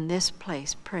in this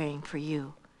place praying for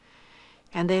you.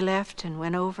 And they left and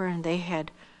went over, and they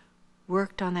had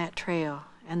worked on that trail,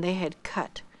 and they had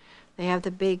cut. They have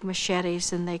the big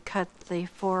machetes, and they cut the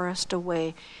forest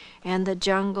away and the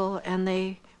jungle, and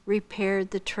they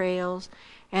repaired the trails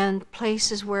and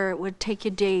places where it would take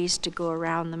you days to go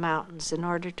around the mountains in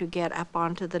order to get up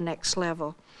onto the next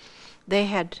level. They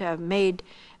had made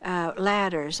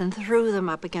ladders and threw them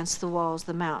up against the walls of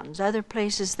the mountains. Other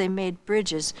places they made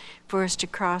bridges for us to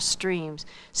cross streams.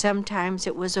 Sometimes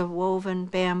it was a woven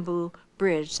bamboo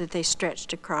bridge that they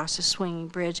stretched across, a swinging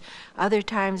bridge. Other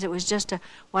times it was just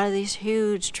one of these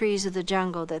huge trees of the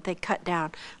jungle that they cut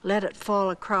down, let it fall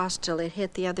across till it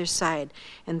hit the other side,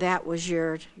 and that was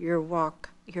your walk,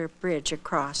 your bridge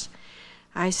across.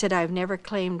 I said, I've never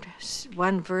claimed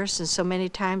one verse and so many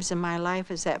times in my life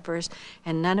as that verse,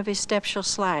 and none of his steps shall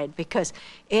slide, because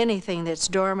anything that's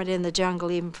dormant in the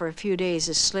jungle, even for a few days,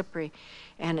 is slippery,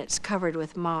 and it's covered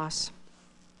with moss.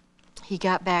 He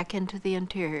got back into the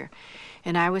interior,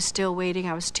 and I was still waiting.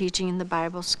 I was teaching in the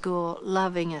Bible school,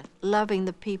 loving it, loving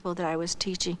the people that I was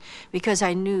teaching, because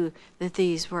I knew that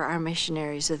these were our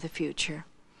missionaries of the future.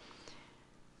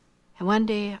 And one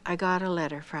day I got a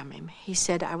letter from him. He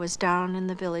said, I was down in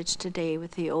the village today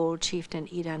with the old chieftain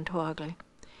Idan Tuagle.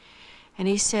 And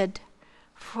he said,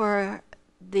 for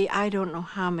the I don't know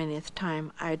how manyth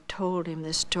time I told him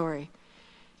this story.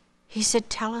 He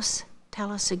said, tell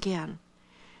us again.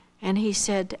 And he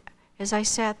said, as I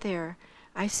sat there,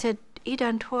 I said,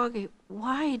 Idan Tuagle,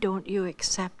 why don't you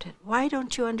accept it? Why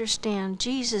don't you understand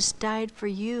Jesus died for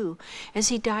you as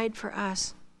he died for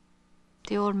us?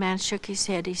 The old man shook his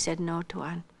head. He said, no,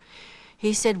 Tuan.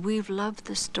 He said, we've loved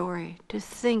the story to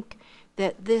think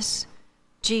that this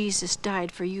Jesus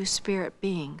died for you spirit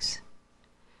beings.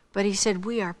 But he said,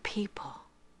 we are people.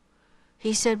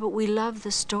 He said, but we love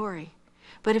the story.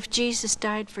 But if Jesus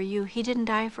died for you, he didn't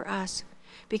die for us,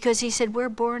 because he said, we're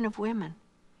born of women.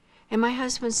 And my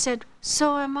husband said,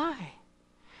 so am I.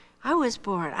 I was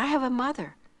born. I have a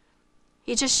mother.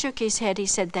 He just shook his head. He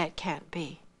said, that can't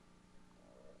be.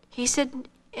 He said,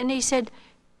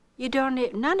 you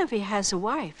don't, none of you has a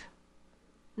wife.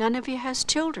 None of you has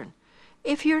children.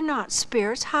 If you're not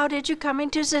spirits, how did you come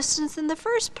into existence in the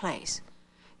first place?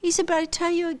 He said, but I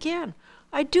tell you again,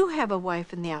 I do have a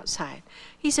wife in the outside.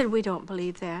 He said, we don't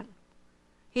believe that.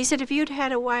 He said, if you'd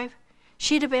had a wife,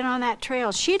 she'd have been on that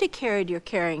trail. She'd have carried your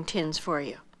carrying tins for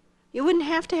you. You wouldn't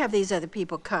have to have these other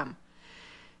people come.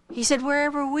 He said,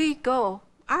 wherever we go,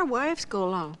 our wives go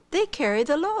along. They carry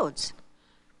the loads.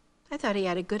 I thought he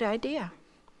had a good idea.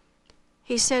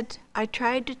 He said, I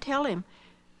tried to tell him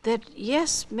that,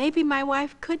 yes, maybe my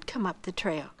wife could come up the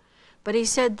trail. But he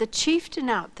said, the chieftain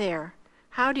out there,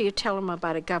 how do you tell him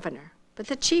about a governor? But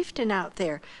the chieftain out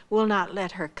there will not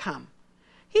let her come.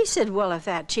 He said, well, if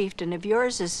that chieftain of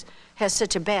yours has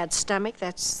such a bad stomach,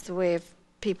 that's the way of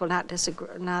people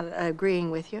not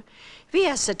agreeing with you. If he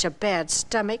has such a bad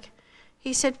stomach,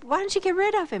 he said, why don't you get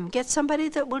rid of him? Get somebody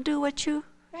that will do what you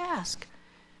ask.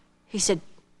 He said,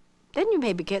 then you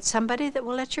maybe get somebody that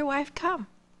will let your wife come,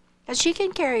 and she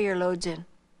can carry your loads in.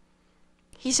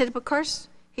 He said, of course,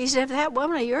 he said, if that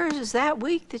woman of yours is that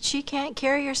weak that she can't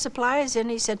carry your supplies in,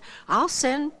 he said, I'll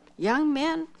send young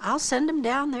men, I'll send them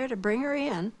down there to bring her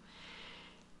in.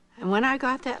 And when I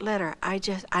got that letter,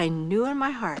 I knew in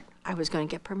my heart I was going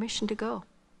to get permission to go.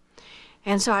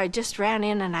 And so I just ran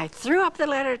in and I threw up the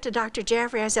letter to Dr.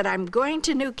 Jeffrey. I said, I'm going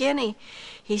to New Guinea.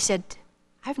 He said,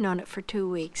 I've known it for 2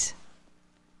 weeks.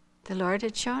 The Lord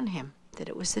had shown him that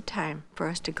it was the time for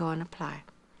us to go and apply.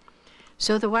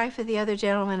 So the wife of the other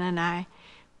gentleman and I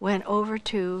went over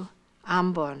to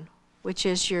Ambon, which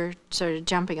is your sort of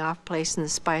jumping off place in the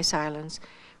Spice Islands.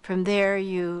 From there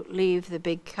you leave the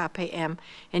big KPM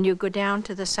and you go down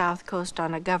to the south coast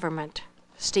on a government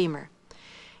steamer.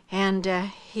 And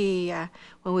when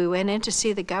we went in to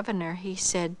see the governor, he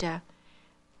said,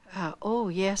 oh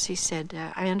yes, he said,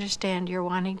 I understand you're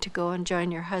wanting to go and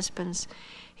join your husbands.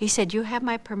 He said, you have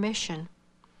my permission.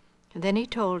 And then he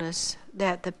told us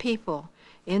that the people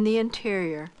in the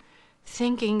interior,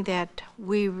 thinking that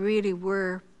we really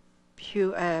were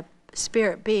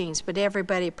spirit beings, but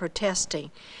everybody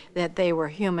protesting that they were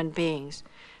human beings,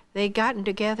 they gotten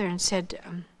together and said,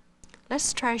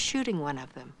 let's try shooting one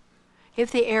of them.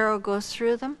 If the arrow goes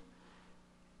through them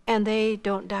and they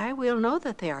don't die, we'll know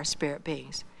that they are spirit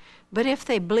beings. But if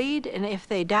they bleed and if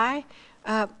they die,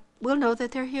 we'll know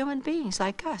that they're human beings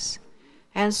like us.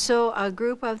 And so a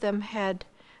group of them had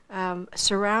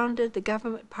surrounded the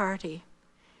government party,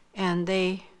 and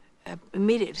they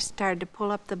immediately started to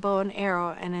pull up the bow and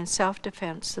arrow, and in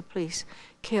self-defense the police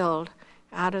killed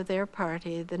out of their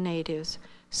party, the natives,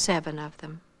 7 of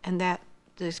them. And that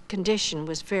the condition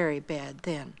was very bad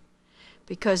then,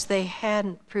 because they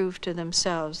hadn't proved to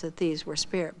themselves that these were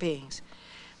spirit beings,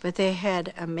 but they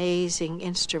had amazing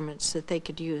instruments that they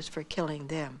could use for killing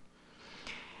them.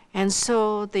 And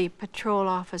so the patrol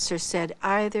officer said,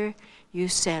 either you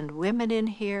send women in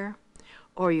here,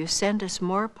 or you send us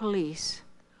more police,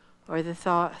 or the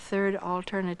third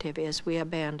alternative is we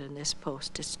abandon this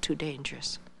post. It's too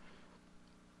dangerous.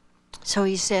 So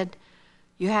he said,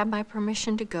 you have my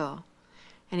permission to go.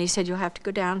 And he said, you'll have to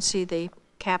go down and see the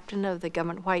captain of the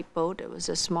government white boat. It was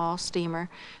a small steamer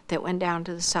that went down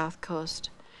to the south coast.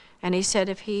 And he said,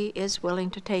 if he is willing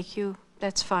to take you,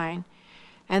 that's fine.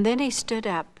 And then he stood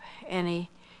up and he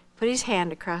put his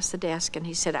hand across the desk and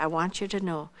he said, I want you to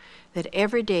know that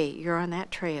every day you're on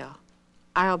that trail,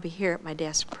 I'll be here at my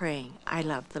desk praying. I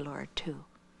love the Lord too.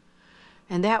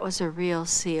 And that was a real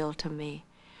seal to me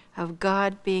of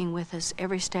God being with us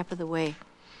every step of the way.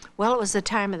 Well, it was the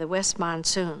time of the west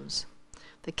monsoons.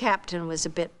 The captain was a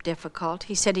bit difficult.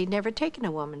 He said he'd never taken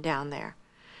a woman down there.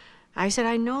 I said,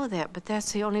 I know that, but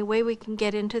that's the only way we can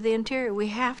get into the interior. We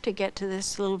have to get to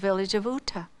this little village of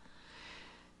Uta.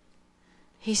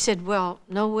 He said, well,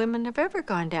 no women have ever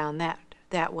gone down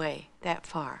that way, that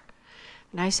far.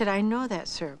 And I said, I know that,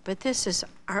 sir, but this is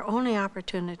our only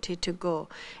opportunity to go,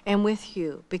 and with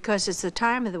you, because it's the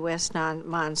time of the west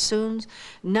monsoons.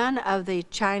 None of the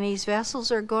Chinese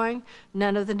vessels are going.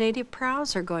 None of the native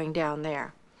prows are going down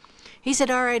there. He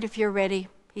said, all right, if you're ready.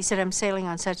 He said, I'm sailing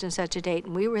on such and such a date.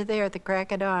 And we were there at the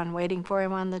crack of dawn waiting for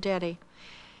him on the jetty.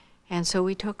 And so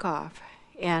we took off.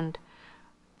 And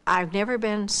I've never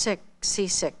been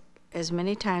seasick as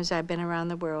many times I've been around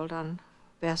the world on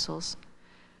vessels.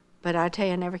 But I tell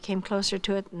you, I never came closer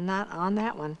to it, not on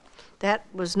that one. That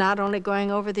was not only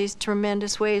going over these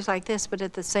tremendous waves like this, but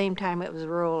at the same time it was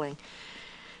rolling.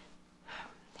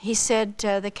 He said,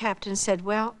 the captain said,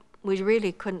 well, we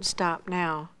really couldn't stop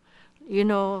now. You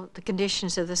know the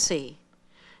conditions of the sea.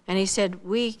 And he said,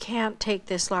 we can't take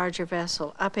this larger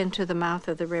vessel up into the mouth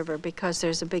of the river because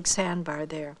there's a big sandbar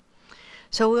there.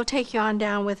 So we'll take you on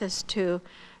down with us to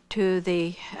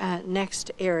the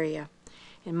next area.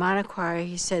 In Manokwari,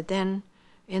 he said, then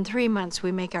in 3 months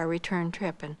we make our return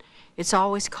trip, and it's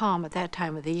always calm at that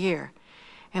time of the year.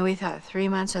 And we thought, 3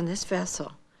 months on this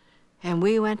vessel. And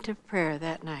we went to prayer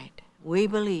that night. We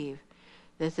believe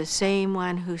that the same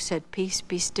one who said, peace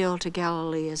be still to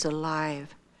Galilee is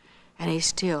alive, and he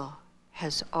still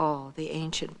has all the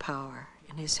ancient power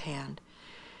in his hand.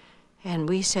 And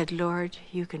we said, Lord,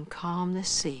 you can calm the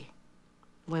sea.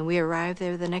 When we arrived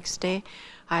there the next day,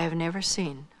 I have never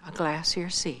seen a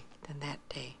glassier sea than that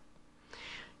day.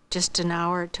 Just an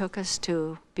hour it took us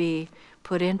to be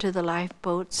put into the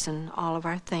lifeboats and all of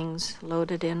our things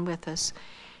loaded in with us.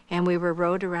 And we were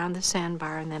rowed around the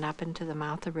sandbar and then up into the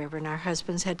mouth of the river, and our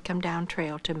husbands had come down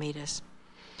trail to meet us.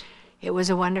 It was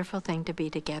a wonderful thing to be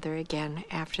together again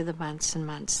after the months and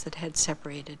months that had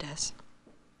separated us.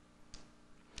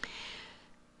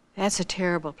 That's a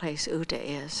terrible place Uta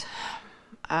is.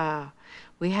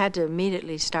 We had to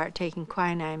immediately start taking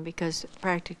quinine because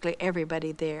practically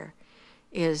everybody there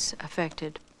is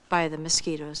affected by the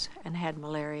mosquitoes and had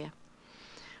malaria.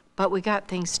 But we got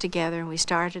things together and we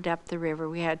started up the river.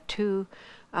 We had 2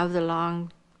 of the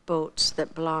long boats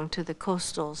that belonged to the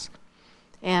coastals,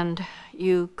 and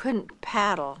you couldn't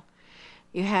paddle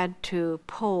you had to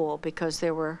pole because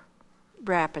there were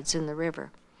rapids in the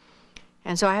river.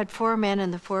 And so I had 4 men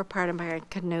in the fore part of my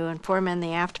canoe and 4 men in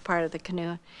the aft part of the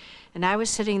canoe. And I was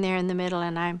sitting there in the middle,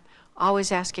 and I'm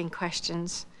always asking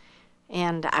questions.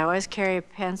 And I always carry a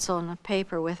pencil and a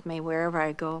paper with me wherever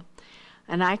I go.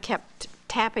 And I kept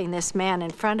tapping this man in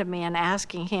front of me and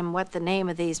asking him what the name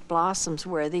of these blossoms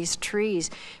were, these trees,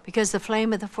 because the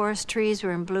flame of the forest trees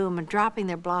were in bloom and dropping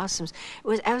their blossoms. It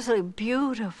was absolutely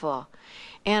beautiful.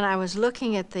 And I was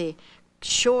looking at the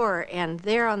shore, and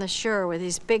there on the shore were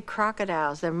these big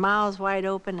crocodiles, their mouths wide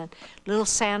open, and little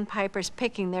sandpipers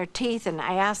picking their teeth. And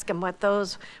I asked them what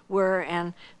those were,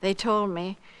 and they told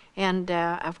me. And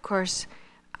of course,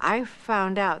 I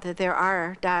found out that there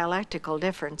are dialectical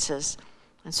differences.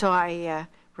 And so I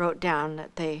wrote down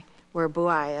that they were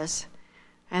buayas.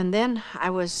 And then I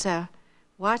was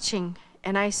watching,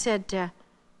 and I said, do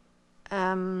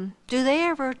they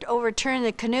ever overturn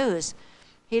the canoes?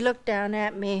 He looked down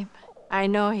at me. I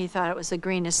know he thought it was the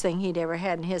greenest thing he'd ever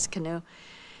had in his canoe.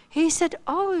 He said,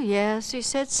 oh, yes. He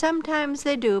said, sometimes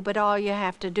they do, but all you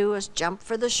have to do is jump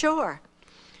for the shore.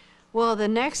 Well, the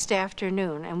next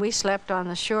afternoon, and we slept on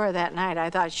the shore that night. I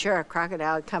thought, sure, a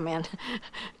crocodile would come in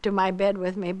to my bed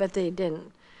with me, but they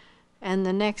didn't. And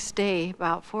the next day,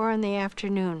 about 4 in the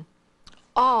afternoon,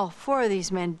 all 4 of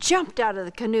these men jumped out of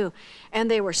the canoe,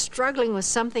 and they were struggling with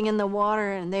something in the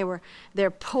water, and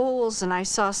their poles, and I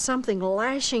saw something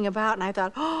lashing about, and I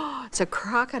thought, oh, it's a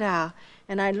crocodile.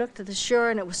 And I looked at the shore,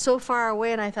 and it was so far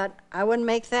away, and I thought, I wouldn't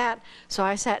make that. So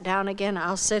I sat down again.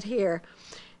 I'll sit here.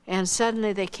 And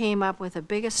suddenly they came up with the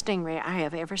biggest stingray I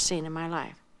have ever seen in my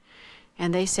life.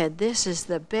 And they said, this is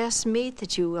the best meat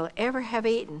that you will ever have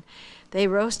eaten. They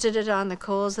roasted it on the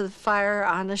coals of the fire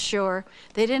on the shore.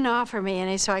 They didn't offer me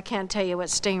any, so I can't tell you what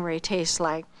stingray tastes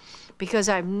like, because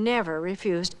I've never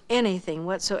refused anything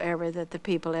whatsoever that the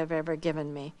people have ever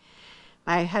given me.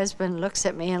 My husband looks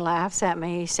at me and laughs at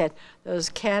me. He said, those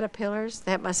caterpillars,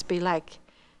 that must be like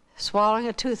swallowing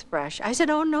a toothbrush. I said,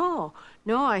 oh, no.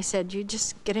 No, I said, you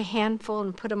just get a handful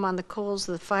and put them on the coals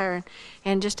of the fire,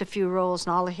 and just a few rolls,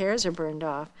 and all the hairs are burned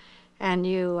off. And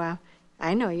you,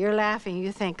 I know, you're laughing.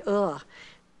 You think, ugh.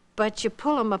 But you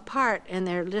pull them apart, and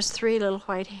there are just 3 little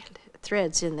white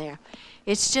threads in there.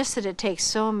 It's just that it takes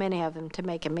so many of them to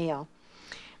make a meal.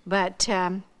 But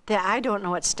I don't know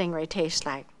what stingray tastes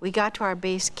like. We got to our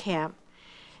base camp,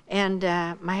 and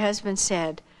my husband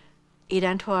said,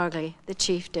 Idantuagli, the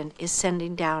chieftain, is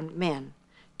sending down men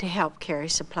to help carry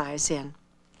supplies in.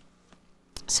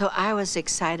 So I was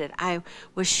excited. I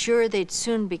was sure they'd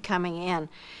soon be coming in.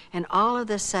 And all of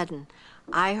a sudden,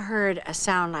 I heard a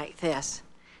sound like this,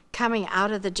 coming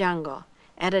out of the jungle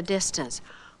at a distance.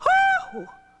 Hoo!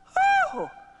 Hoo!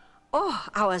 Oh,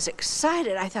 I was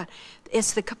excited. I thought,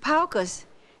 it's the Kapaukas.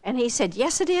 And he said,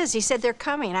 yes, it is. He said, they're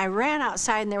coming. I ran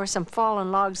outside, and there were some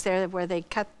fallen logs there where they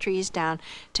cut trees down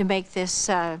to make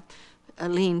this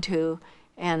lean-to.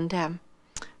 And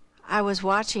I was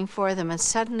watching for them, and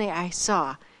suddenly I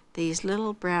saw these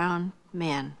little brown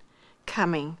men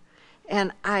coming.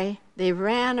 And they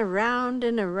ran around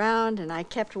and around, and I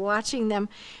kept watching them,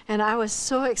 and I was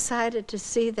so excited to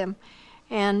see them.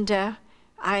 And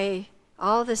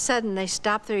all of a sudden, they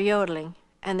stopped their yodeling,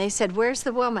 and they said, where's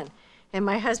the woman? And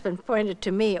my husband pointed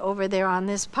to me over there on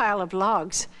this pile of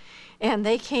logs. And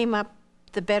they came up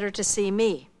the better to see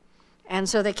me. And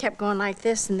so they kept going like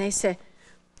this, and they said,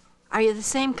 are you the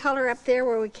same color up there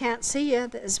where we can't see you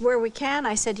as where we can?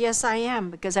 I said, yes, I am,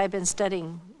 because I've been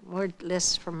studying word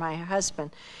lists from my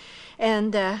husband.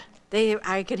 And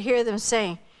I could hear them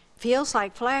saying, feels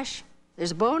like flesh.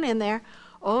 There's a bone in there.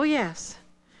 Oh, yes.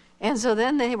 And so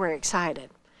then they were excited.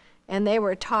 And they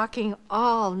were talking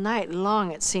all night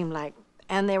long, it seemed like.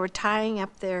 And they were tying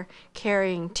up their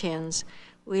carrying tins.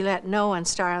 We let no one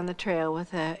start on the trail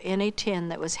with any tin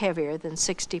that was heavier than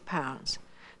 60 pounds.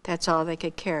 That's all they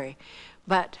could carry.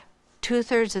 But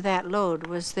 2/3 of that load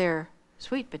was their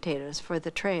sweet potatoes for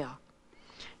the trail.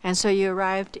 And so you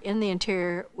arrived in the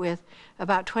interior with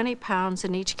about 20 pounds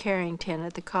in each carrying tin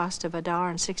at the cost of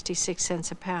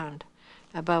 $1.66 a pound,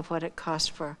 above what it cost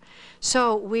for.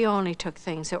 So we only took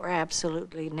things that were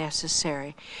absolutely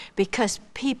necessary, because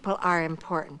people are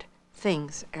important,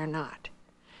 things are not.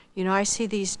 You know, I see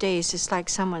these days, it's like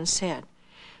someone said,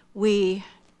 we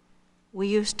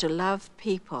used to love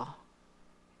people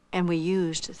and we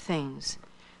used things,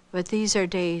 but these are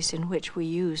days in which we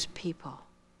use people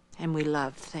and we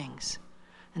love things,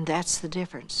 and that's the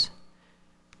difference.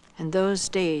 In those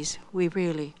days, we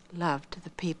really loved the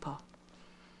people.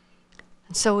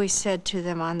 And so we said to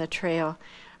them on the trail,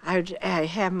 I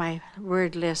have my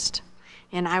word list,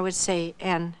 and I would say,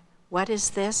 and what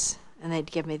is this? and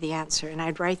they'd give me the answer. And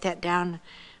I'd write that down.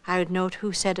 I would note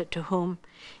who said it to whom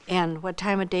and what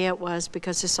time of day it was,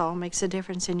 because this all makes a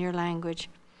difference in your language,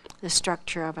 the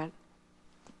structure of it.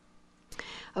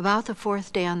 About the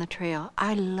 4th day on the trail,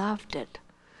 I loved it.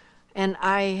 And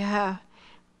I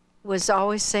was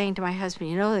always saying to my husband,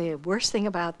 you know, the worst thing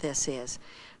about this is,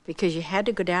 because you had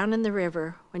to go down in the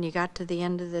river when you got to the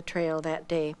end of the trail that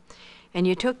day, and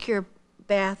you took your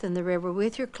bath in the river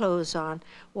with your clothes on,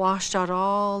 washed out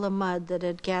all the mud that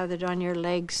had gathered on your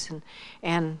legs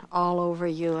and all over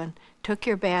you, and took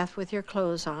your bath with your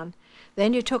clothes on.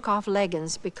 Then you took off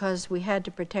leggings, because we had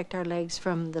to protect our legs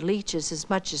from the leeches as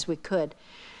much as we could.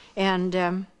 And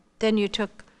then you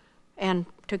took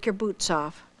your boots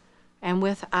off, and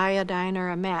with iodine or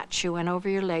a match you went over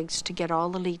your legs to get all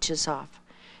the leeches off,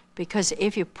 because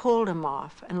if you pulled them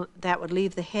off, and that would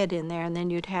leave the head in there, and then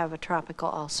you'd have a tropical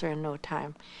ulcer in no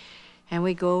time. And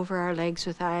we go over our legs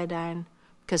with iodine,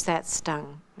 because that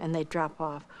stung and they'd drop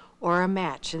off, or a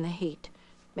match in the heat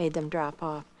made them drop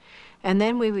off. And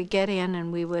then we would get in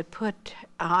and we would put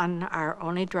on our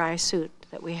only dry suit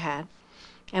that we had,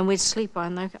 and we'd sleep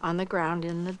on the ground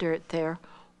in the dirt there.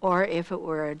 Or if it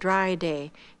were a dry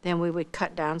day, then we would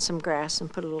cut down some grass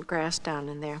and put a little grass down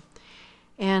in there.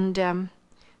 And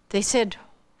they said,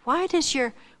 why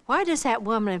does that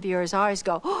woman of yours always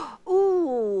go,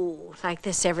 ooh, like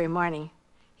this every morning?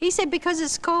 He said, because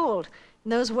it's cold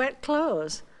and those wet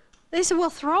clothes. They said, well,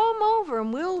 throw them over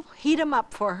and we'll heat them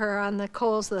up for her on the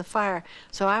coals of the fire.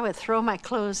 So I would throw my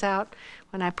clothes out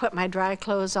when I put my dry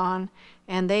clothes on,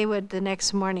 and they would the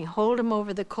next morning hold them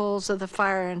over the coals of the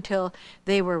fire until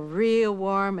they were real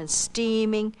warm and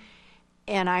steaming,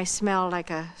 and I smelled like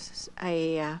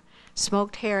a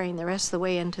smoked herring the rest of the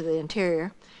way into the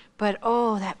interior. But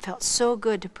oh, that felt so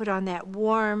good to put on that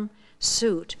warm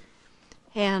suit.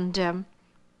 And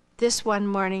this one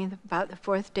morning, about the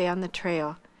 4th day on the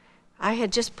trail, I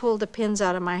had just pulled the pins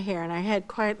out of my hair, and I had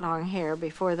quite long hair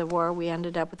before the war. We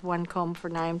ended up with one comb for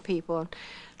 9 people. And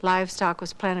livestock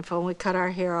was plentiful, and we cut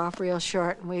our hair off real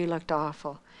short, and we looked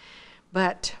awful.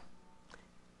 But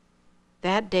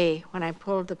that day, when I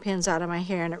pulled the pins out of my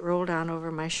hair and it rolled down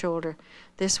over my shoulder,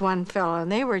 this one fellow,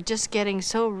 and they were just getting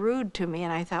so rude to me,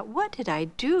 and I thought, what did I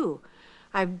do?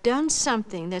 I've done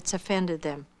something that's offended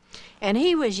them. And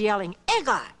he was yelling,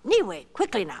 Ega, Niwe,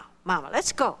 quickly now, Mama,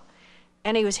 let's go.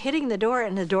 And he was hitting the door,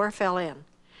 and the door fell in.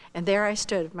 And there I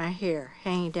stood, my hair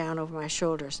hanging down over my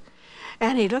shoulders.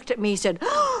 And he looked at me, he said,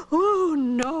 oh,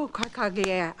 no, he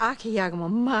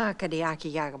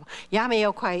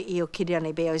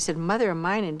said, mother of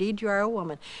mine, indeed you are a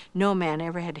woman. No man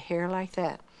ever had hair like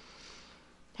that.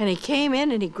 And he came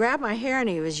in and he grabbed my hair and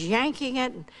he was yanking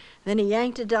it, and then he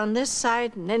yanked it on this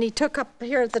side, and then he took up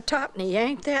here at the top and he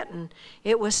yanked that, and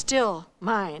it was still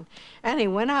mine. And he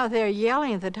went out there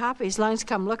yelling at the top of his lungs,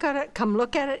 come look at it, come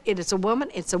look at it, it is a woman,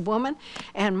 it's a woman.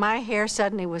 And my hair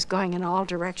suddenly was going in all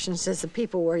directions as the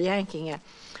people were yanking it.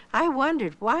 I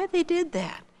wondered why they did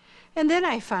that. And then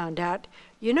I found out,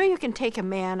 you know, you can take a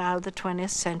man out of the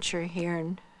 20th century here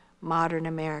in modern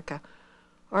America,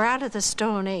 or out of the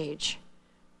Stone Age.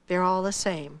 They're all the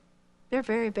same. They're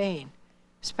very vain,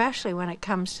 especially when it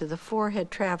comes to the forehead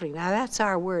traveling. Now, that's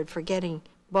our word for getting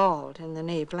bald in the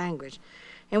native language.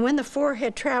 And when the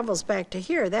forehead travels back to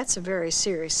here, that's a very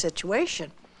serious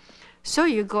situation. So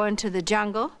you go into the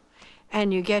jungle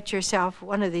and you get yourself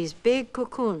one of these big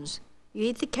cocoons. You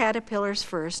eat the caterpillars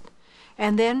first,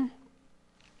 and then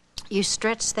you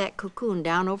stretch that cocoon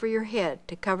down over your head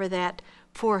to cover that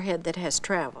forehead that has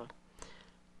traveled.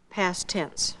 Past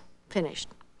tense, finished.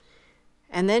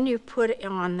 And then you put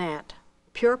on that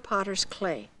pure potter's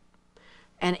clay.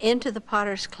 And into the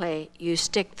potter's clay, you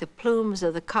stick the plumes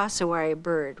of the cassowary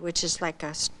bird, which is like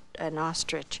an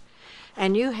ostrich.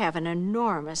 And you have an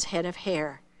enormous head of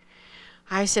hair.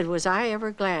 I said, was I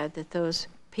ever glad that those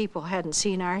people hadn't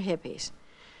seen our hippies?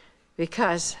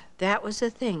 Because that was the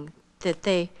thing that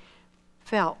they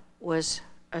felt was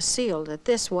a seal, that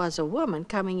this was a woman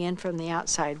coming in from the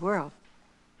outside world.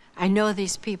 I know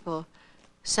these people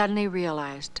suddenly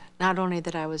realized not only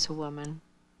that I was a woman,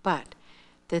 but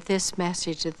that this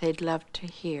message that they'd love to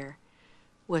hear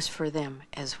was for them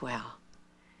as well.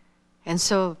 And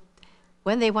so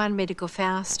when they wanted me to go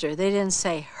faster, they didn't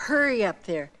say, hurry up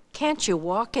there, can't you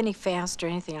walk any faster,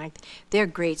 or anything like that. They're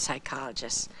great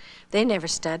psychologists. They never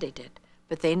studied it,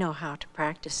 but they know how to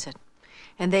practice it.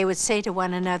 And they would say to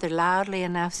one another loudly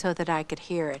enough so that I could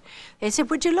hear it. They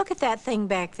said, would you look at that thing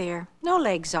back there? No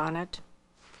legs on it.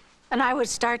 And I would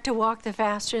start to walk the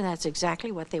faster, and that's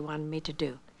exactly what they wanted me to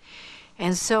do.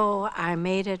 And so I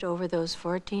made it over those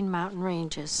 14 mountain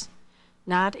ranges,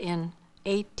 not in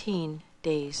 18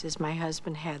 days as my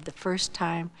husband had the first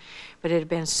time, but it had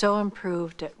been so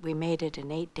improved that we made it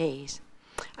in 8 days.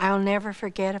 I'll never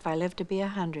forget, if I live to be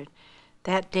 100,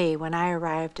 that day when I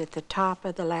arrived at the top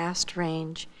of the last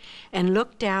range and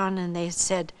looked down and they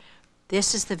said,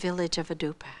 "This is the village of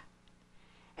Adupa,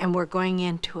 and we're going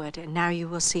into it, and now you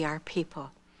will see our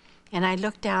people." And I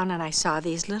looked down and I saw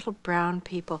these little brown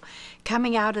people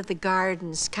coming out of the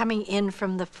gardens, coming in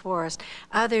from the forest,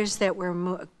 others that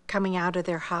were coming out of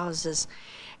their houses.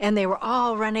 And they were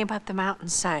all running up the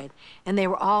mountainside, and they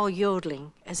were all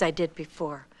yodeling as I did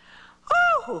before.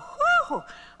 Oh, oh,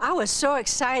 I was so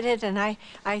excited, and I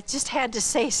just had to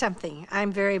say something.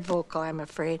 I'm very vocal, I'm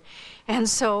afraid. And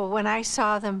so when I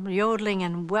saw them yodeling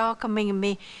and welcoming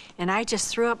me, and I just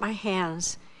threw up my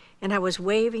hands, and I was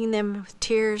waving them with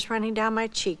tears running down my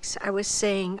cheeks. I was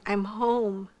saying, "I'm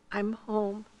home, I'm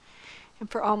home." And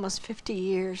for almost 50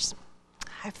 years,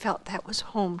 I felt that was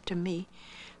home to me,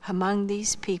 among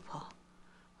these people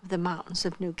of the mountains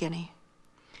of New Guinea.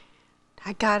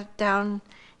 I got down,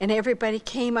 and everybody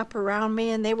came up around me,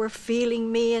 and they were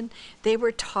feeling me, and they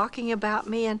were talking about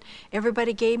me, and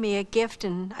everybody gave me a gift,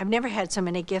 and I've never had so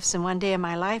many gifts in one day in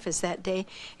my life as that day.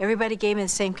 Everybody gave me the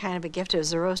same kind of a gift. It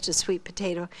was a roasted sweet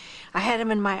potato. I had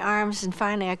them in my arms, and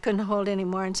finally I couldn't hold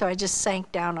anymore, and so I just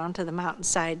sank down onto the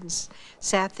mountainside and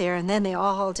sat there, and then they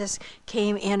all just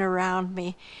came in around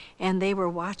me, and they were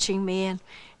watching me,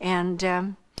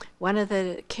 and one of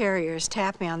the carriers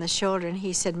tapped me on the shoulder, and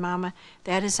he said, "Mama,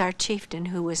 that is our chieftain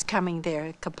who was coming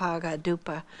there, Kapaga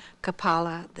Adupa,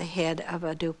 Kapala, the head of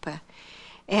Adupa."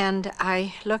 And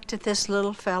I looked at this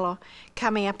little fellow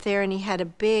coming up there, and he had a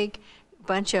big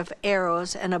bunch of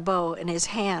arrows and a bow in his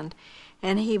hand.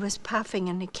 And he was puffing,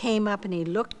 and he came up, and he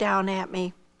looked down at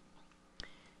me.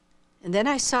 And then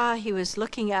I saw he was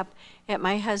looking up at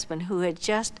my husband, who had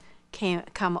just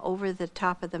come over the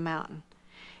top of the mountain.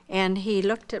 And he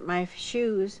looked at my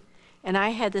shoes, and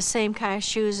I had the same kind of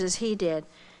shoes as he did.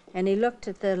 And he looked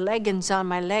at the leggings on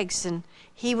my legs, and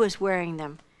he was wearing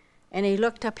them. And he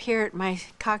looked up here at my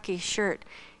khaki shirt,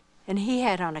 and he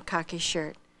had on a khaki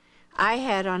shirt. I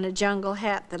had on a jungle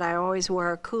hat that I always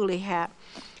wore, a coolie hat,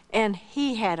 and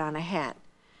he had on a hat.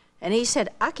 And he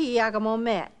said, "Aki Yagamo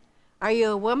Met, are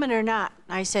you a woman or not?"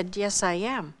 I said, "Yes, I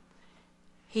am."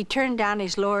 He turned down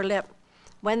his lower lip.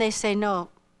 When they say no,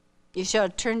 you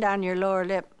should turn down your lower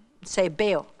lip and say,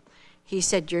 "Bail." He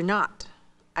said, "You're not."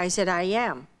 I said, "I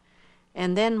am."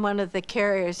 And then one of the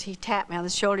carriers, he tapped me on the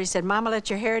shoulder. He said, "Mama, let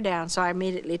your hair down." So I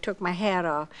immediately took my hat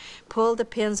off, pulled the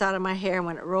pins out of my hair, and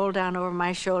when it rolled down over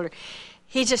my shoulder,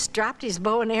 he just dropped his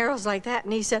bow and arrows like that,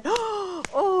 and he said,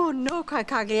 "Oh, no,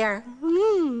 kakagiar.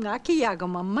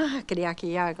 Akiyagamo, mahakari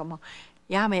akiyagamo.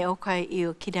 Yame okai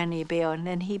iu kidani beo." And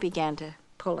then he began to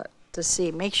pull it to see,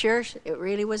 make sure it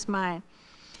really was mine.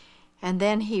 And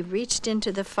then he reached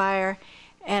into the fire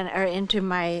or into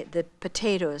the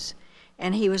potatoes,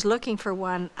 and he was looking for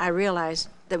one, I realized,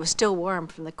 that was still warm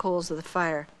from the coals of the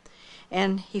fire.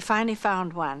 And he finally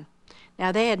found one.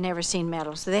 Now, they had never seen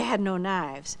metal, so they had no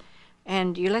knives.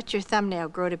 And you let your thumbnail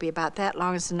grow to be about that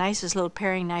long. It's the nicest little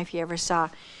paring knife you ever saw.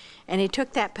 And he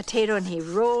took that potato and he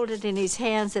rolled it in his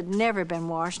hands that had never been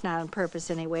washed, not on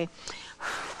purpose anyway,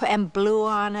 and blew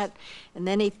on it. And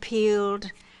then he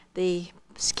peeled the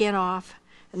skin off,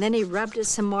 and then he rubbed it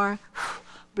some more,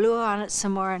 blew on it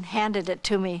some more, and handed it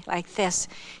to me like this.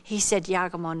 He said,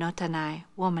 "Yagamo no tanai,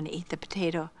 woman, eat the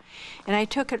potato." And I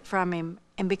took it from him,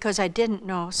 and because I didn't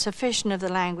know sufficient of the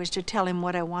language to tell him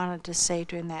what I wanted to say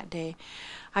to him that day,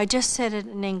 I just said it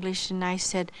in English, and I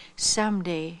said,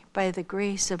 "Someday, by the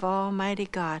grace of Almighty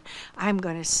God, I'm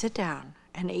going to sit down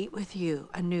and eat with you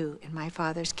anew in my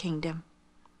Father's kingdom."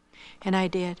 And I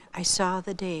did. I saw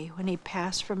the day when he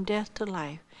passed from death to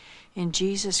life in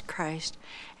Jesus Christ.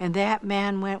 And that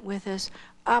man went with us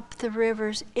up the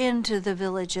rivers, into the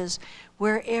villages,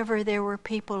 wherever there were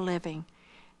people living.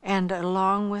 And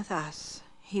along with us,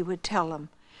 he would tell them,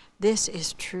 "This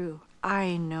is true.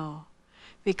 I know,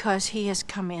 because he has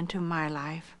come into my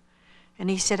life." And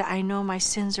he said, "I know my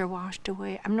sins are washed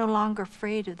away. I'm no longer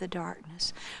afraid of the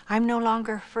darkness. I'm no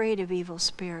longer afraid of evil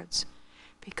spirits,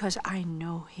 because I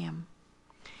know him."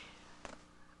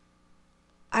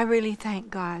 I really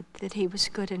thank God that he was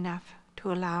good enough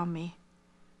to allow me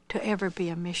to ever be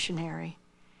a missionary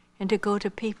and to go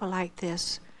to people like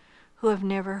this who have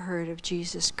never heard of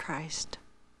Jesus Christ.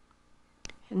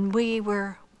 And we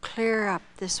were clear up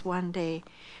this one day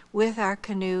with our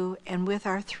canoe and with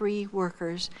our 3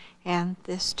 workers and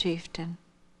this chieftain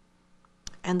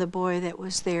and the boy that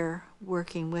was there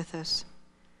working with us.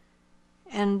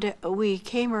 And we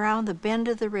came around the bend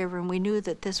of the river, and we knew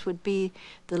that this would be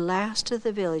the last of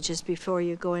the villages before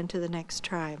you go into the next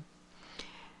tribe.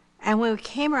 And when we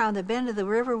came around the bend of the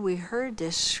river, we heard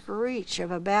this screech of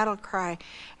a battle cry,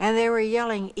 and they were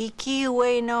yelling,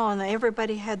 "Ikiwe no," and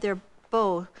everybody had their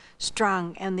bow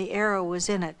strung, and the arrow was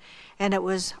in it, and it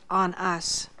was on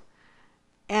us.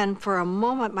 And for a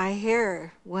moment, my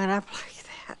hair went up like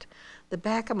that, the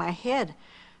back of my head,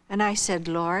 and I said,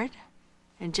 "Lord,"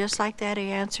 and just like that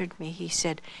he answered me. He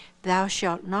said, "Thou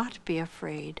shalt not be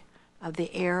afraid of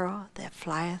the arrow that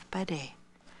flieth by day."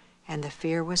 And the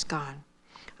fear was gone.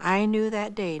 I knew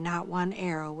that day not one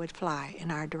arrow would fly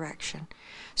in our direction.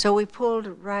 So we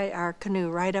pulled our canoe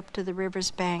right up to the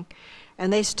river's bank,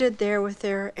 and they stood there with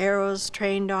their arrows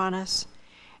trained on us.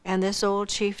 And this old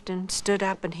chieftain stood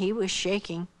up, and he was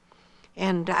shaking.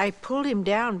 And I pulled him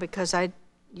down because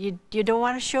you don't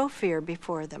want to show fear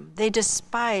before them. They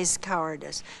despise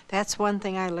cowardice. That's one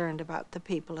thing I learned about the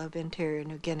people of Interior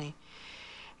New Guinea.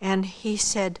 And he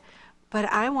said, "But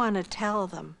I want to tell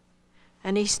them."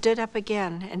 And he stood up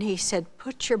again, and he said,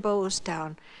 "Put your bows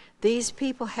down. These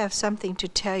people have something to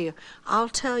tell you. I'll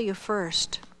tell you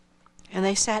first." And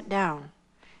they sat down,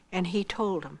 and he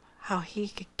told them how he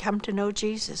could come to know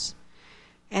Jesus.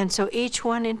 And so each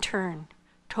one in turn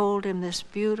told him this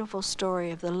beautiful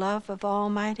story of the love of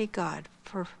Almighty God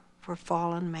for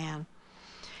fallen man.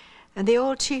 And the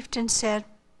old chieftain said,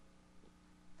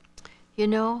 "You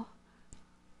know,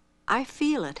 I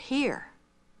feel it here,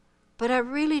 but I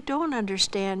really don't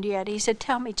understand yet." He said,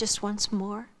 "Tell me just once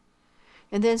more."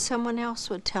 And then someone else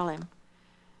would tell him.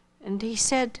 And he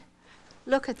said,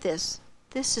 "Look at this.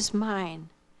 This is mine."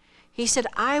 He said,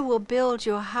 "I will build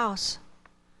you a house."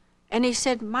 And he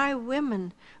said, "My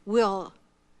women will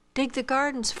dig the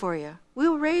gardens for you.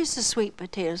 We'll raise the sweet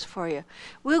potatoes for you.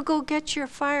 We'll go get your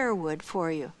firewood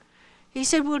for you." He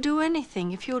said, "We'll do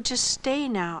anything if you'll just stay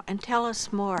now and tell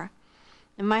us more."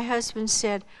 And my husband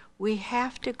said, "We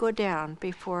have to go down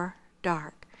before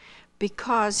dark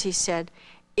because," he said,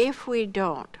 "if we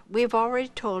don't, we've already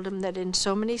told them that in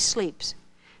so many sleeps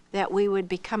that we would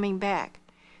be coming back."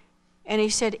 And he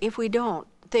said, "If we don't,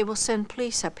 they will send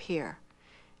police up here."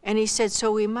 And he said,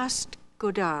 "So we must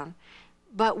go down.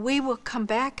 But we will come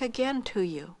back again to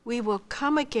you. We will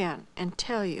come again and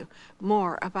tell you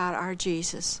more about our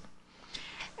Jesus."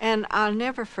 And I'll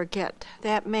never forget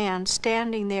that man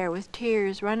standing there with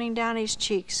tears running down his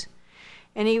cheeks.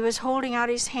 And he was holding out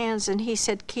his hands, and he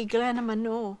said, "Ki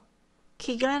Glenamano,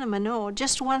 Ki Glenamano,"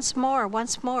 just once more,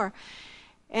 once more.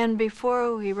 And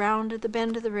before we rounded the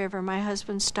bend of the river, my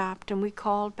husband stopped, and we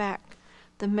called back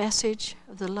the message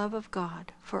of the love of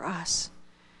God for us.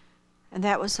 And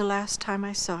that was the last time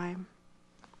I saw him.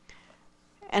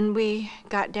 And we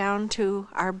got down to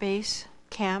our base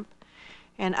camp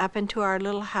and up into our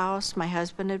little house. My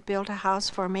husband had built a house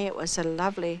for me. It was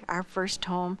our first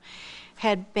home.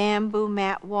 Had bamboo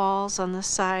mat walls on the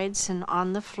sides and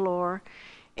on the floor,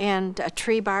 and a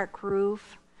tree bark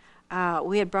roof.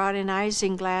 We had brought in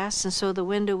isinglass, and so the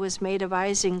window was made of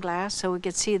isinglass so we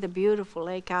could see the beautiful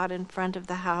lake out in front of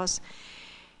the house.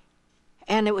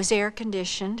 And it was air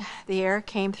conditioned. The air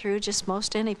came through just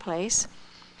most any place.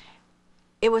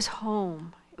 It was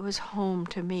home. It was home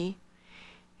to me.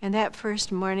 And that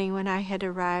first morning when I had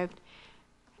arrived,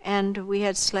 and we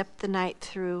had slept the night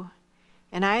through,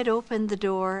 and I had opened the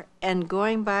door, and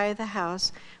going by the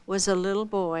house was a little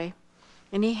boy,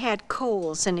 and he had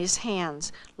coals in his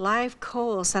hands, live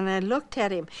coals, and I looked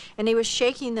at him, and he was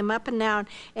shaking them up and down,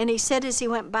 and he said as he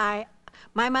went by,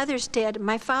 "My mother's dead,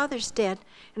 my father's dead,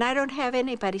 and I don't have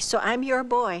anybody, so I'm your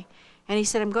boy." And he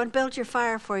said, "I'm going to build your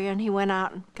fire for you." And he went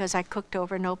out, because I cooked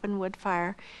over an open wood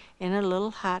fire in a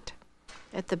little hut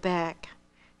at the back.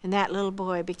 And that little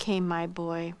boy became my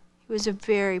boy. He was a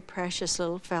very precious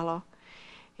little fellow.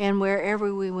 And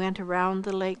wherever we went around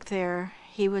the lake there,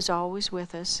 he was always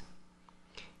with us.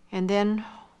 And then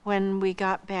when we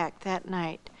got back that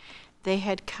night, they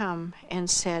had come and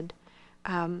said,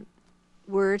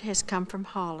 "Word has come from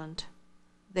Holland.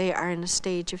 They are in a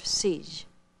state of siege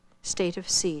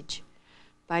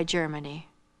by Germany."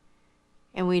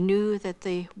 And we knew that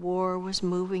the war was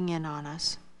moving in on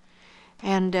us.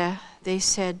 And they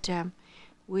said,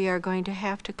 "We are going to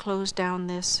have to close down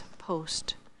this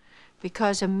post,"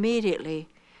 because immediately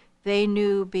they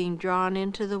knew being drawn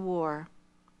into the war,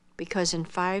 because in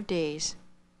 5 days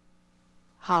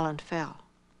Holland fell.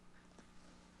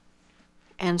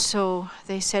 And so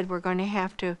they said, "We're going to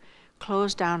have to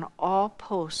close down all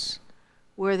posts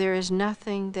where there is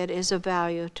nothing that is of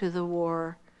value to the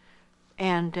war,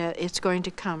 and it's going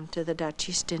to come to the Dutch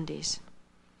East Indies."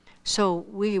 So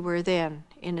we were then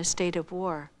in a state of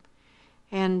war.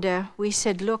 And we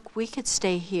said, "Look, we could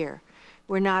stay here.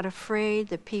 We're not afraid.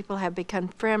 The people have become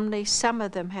friendly. Some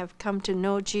of them have come to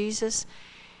know Jesus.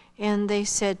 And they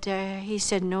said, he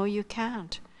said, no, you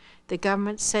can't. The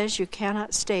government says you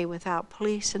cannot stay without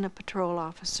police and a patrol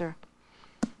officer.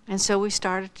 And so we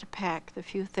started to pack the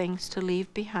few things to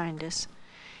leave behind us.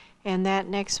 And that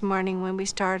next morning when we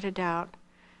started out,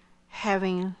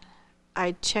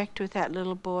 I checked with that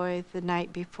little boy the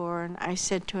night before, and I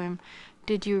said to him,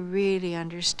 did you really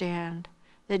understand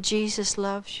that Jesus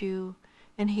loves you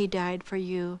and he died for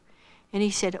you? And he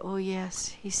said, oh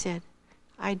yes. He said,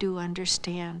 I do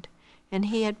understand. And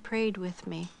he had prayed with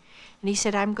me. And he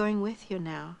said, I'm going with you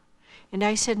now. And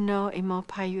I said, no,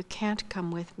 Imopai, you can't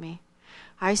come with me.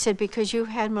 I said, because you've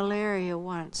had malaria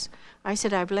once. I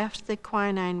said, I've left the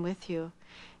quinine with you.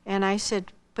 And I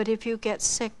said, but if you get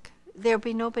sick, there'll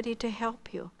be nobody to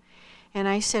help you. And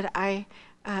I said,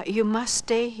 you must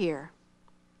stay here.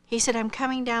 He said, I'm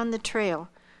coming down the trail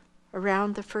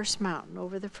around the first mountain,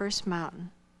 over the first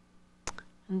mountain.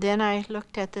 And then I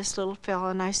looked at this little fellow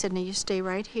and I said, now you stay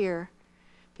right here.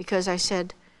 Because I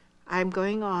said, I'm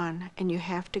going on and you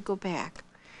have to go back.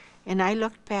 And I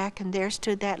looked back and there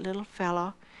stood that little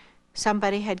fellow.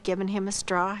 Somebody had given him a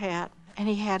straw hat and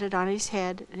he had it on his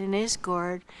head and in his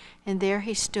gourd. And there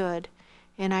he stood.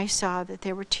 And I saw that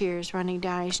there were tears running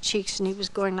down his cheeks and he was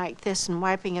going like this and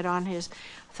wiping it on his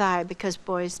thigh because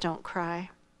boys don't cry.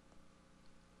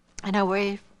 And I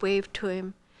waved to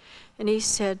him and he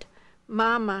said,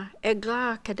 Mama,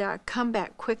 egla kada, come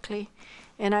back quickly.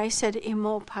 And I said,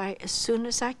 Imopai, as soon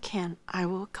as I can, I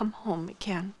will come home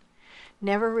again.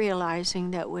 Never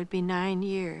realizing that it would be 9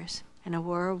 years and a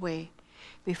war away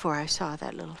before I saw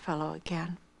that little fellow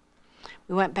again.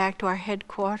 We went back to our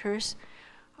headquarters.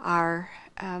 Our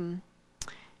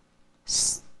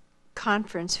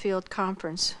field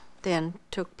conference then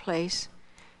took place.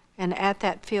 And at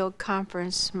that field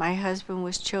conference, my husband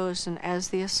was chosen as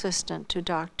the assistant to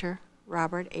Dr.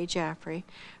 Robert A. Jaffrey,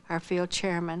 our field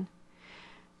chairman.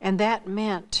 And that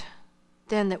meant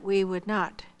then that we would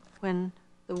not, when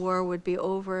the war would be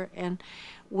over and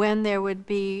when there would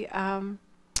be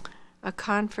a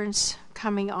conference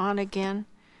coming on again,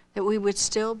 that we would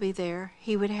still be there.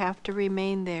 He would have to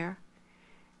remain there.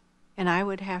 And I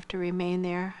would have to remain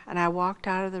there. And I walked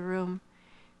out of the room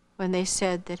when they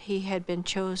said that he had been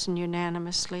chosen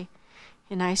unanimously.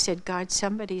 And I said, God,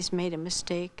 somebody's made a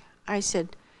mistake. I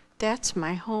said, that's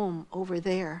my home over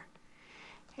there.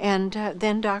 And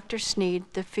then Dr. Sneed,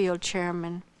 the field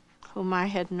chairman, whom I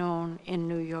had known in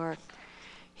New York,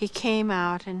 he came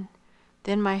out, and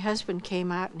then my husband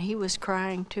came out, and he was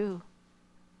crying too.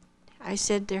 I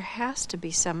said, there has to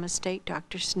be some mistake,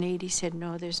 Dr. Sneed. He said,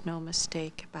 no, there's no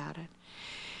mistake about it.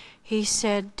 He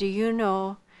said, do you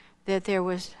know that there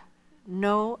was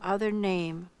no other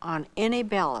name on any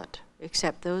ballot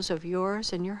except those of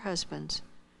yours and your husband's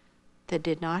that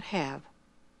did not have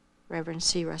Reverend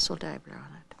C. Russell Deibler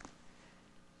on it?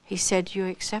 He said, you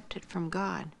accept it from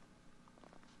God.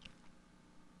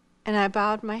 And I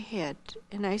bowed my head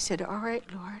and I said, all right,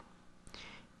 Lord,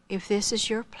 if this is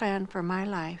your plan for my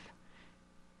life,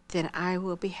 then I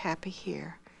will be happy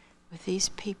here with these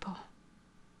people.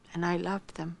 And I love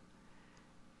them.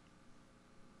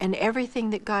 And everything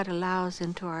that God allows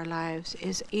into our lives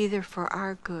is either for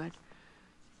our good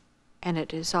and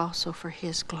it is also for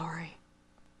His glory.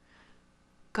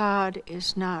 God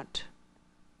is not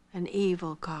an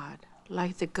evil God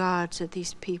like the gods that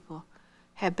these people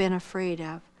have been afraid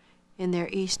of in their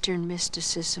Eastern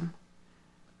mysticism.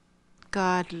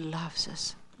 God loves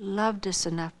us, loved us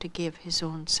enough to give His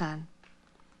own Son.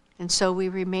 And so we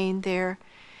remained there.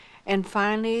 And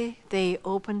finally, they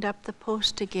opened up the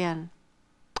post again.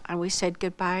 And we said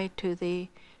goodbye to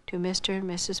Mr. and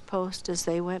Mrs. Post as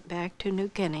they went back to New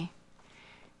Guinea.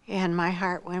 And my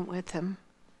heart went with them.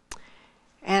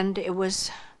 And it was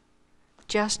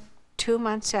just 2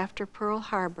 months after Pearl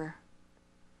Harbor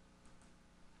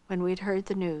when we'd heard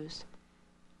the news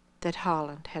that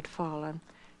Holland had fallen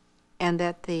and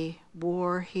that the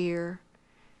war here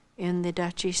in the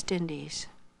Dutch East Indies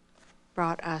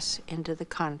brought us into the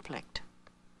conflict.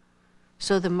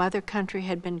 So the mother country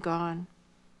had been gone,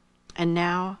 and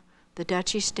now the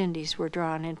Dutch East Indies were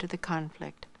drawn into the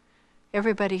conflict.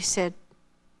 Everybody said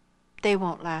they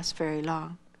won't last very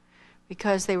long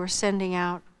because they were sending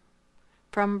out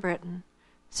from Britain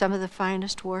some of the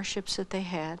finest warships that they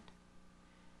had.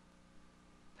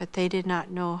 But they did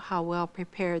not know how well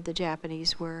prepared the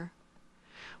Japanese were.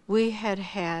 We had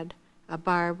had a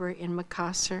barber in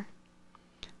Makassar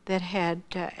that had,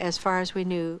 as far as we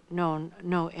knew, known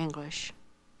no English.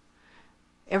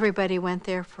 Everybody went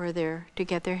there to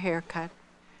get their hair cut,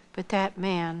 but that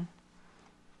man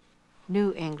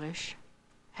knew English,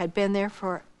 had been there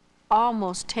for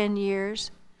almost 10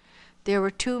 years. There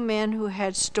were two men who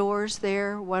had stores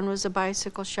there. One was a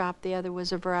bicycle shop, the other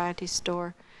was a variety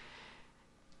store.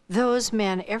 Those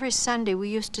men, every Sunday we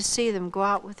used to see them go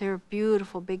out with their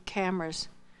beautiful big cameras.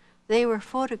 They were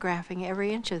photographing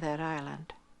every inch of that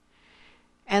island.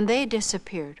 And they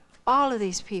disappeared. All of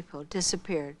these people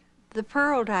disappeared. The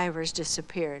pearl divers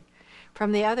disappeared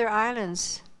from the other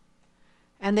islands,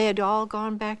 and they had all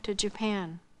gone back to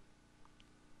Japan.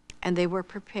 And they were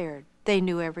prepared. They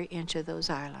knew every inch of those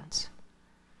islands.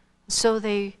 So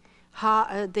the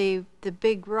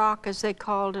big rock, as they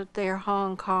called it there,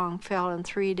 Hong Kong, fell in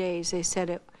 3 days. They said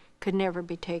it could never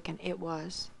be taken. It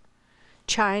was.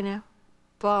 China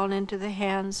fallen into the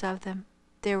hands of them.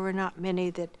 There were not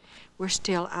many that were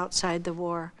still outside the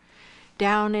war.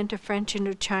 Down into French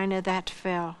Indochina, that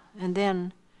fell. And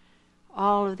then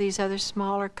all of these other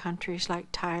smaller countries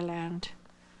like Thailand.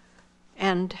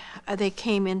 And they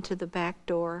came into the back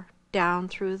door, down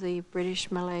through the British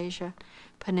Malaysia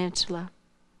Peninsula,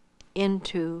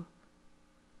 into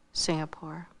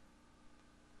Singapore.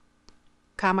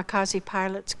 Kamikaze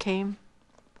pilots came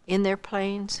in their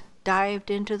planes,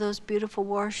 dived into those beautiful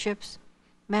warships.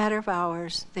 Matter of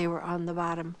hours, they were on the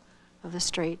bottom of the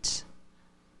straits.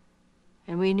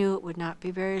 And we knew it would not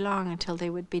be very long until they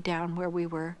would be down where we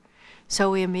were.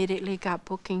 So we immediately got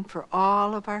booking for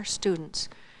all of our students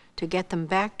to get them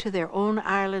back to their own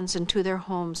islands and to their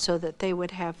homes so that they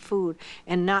would have food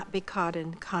and not be caught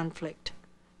in conflict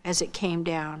as it came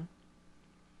down.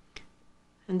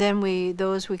 And then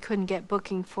those we couldn't get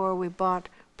booking for, we bought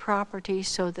property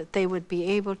so that they would be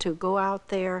able to go out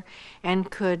there and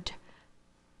could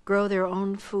grow their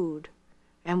own food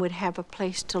and would have a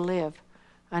place to live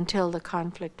until the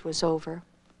conflict was over.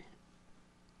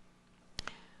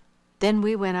 Then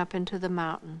we went up into the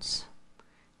mountains.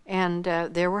 And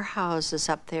there were houses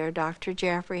up there. Dr.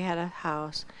 Jaffrey had a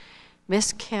house.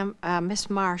 Miss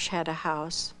Marsh had a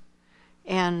house.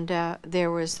 And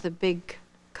there was the big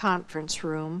conference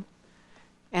room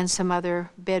and some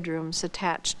other bedrooms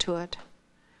attached to it.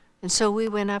 And so we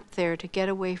went up there to get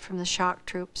away from the shock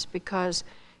troops because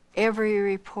every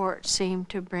report seemed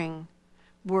to bring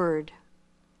word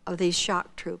of these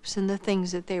shock troops and the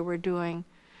things that they were doing,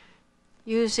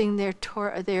 using their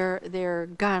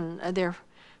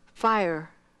fire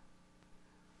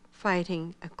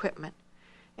fighting equipment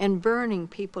and burning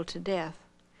people to death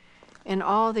and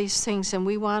all these things. And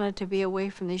we wanted to be away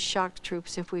from these shock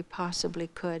troops if we possibly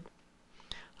could.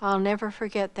 I'll never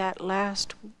forget that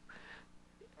last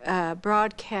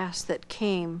broadcast that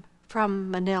came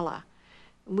from Manila.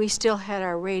 We still had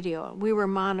our radio. We were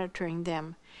monitoring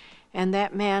them. And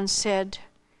that man said,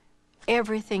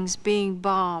 everything's being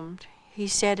bombed. He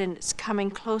said, and it's coming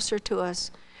closer to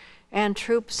us. And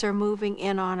troops are moving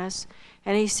in on us.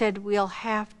 And he said, we'll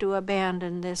have to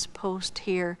abandon this post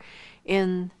here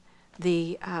in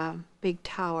the big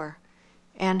tower.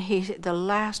 And the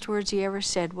last words he ever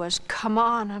said was, come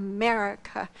on,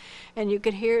 America. And you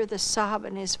could hear the sob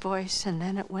in his voice, and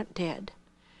then it went dead.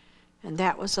 And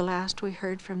that was the last we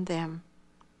heard from them.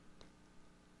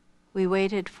 We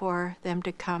waited for them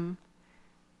to come.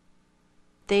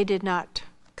 They did not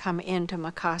come into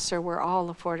Makassar where all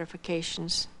the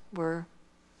fortifications were.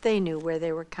 They knew where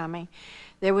they were coming.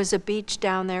 There was a beach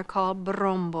down there called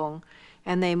Brombong,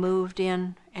 and they moved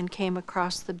in and came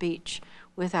across the beach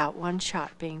without one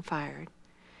shot being fired.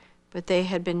 But they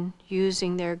had been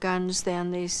using their guns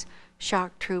then, these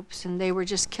shock troops, and they were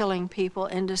just killing people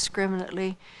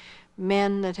indiscriminately.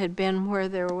 Men that had been where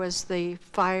there was the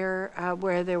fire,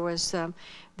 where there was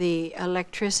the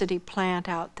electricity plant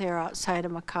out there outside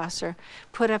of Makassar,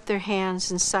 put up their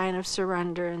hands in sign of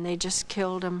surrender, and they just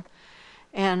killed them.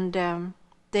 And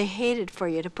they hated for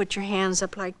you to put your hands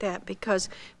up like that because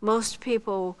most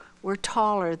people were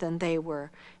taller than they were,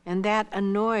 and that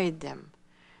annoyed them.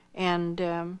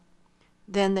 And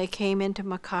then they came into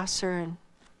Makassar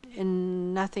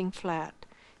and nothing flat.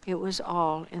 It was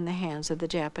all in the hands of the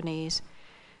Japanese.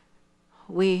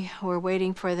 We were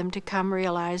waiting for them to come,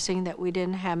 realizing that we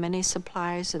didn't have many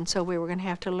supplies, and so we were going to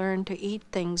have to learn to eat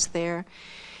things there.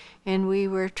 And we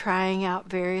were trying out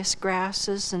various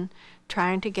grasses and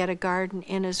trying to get a garden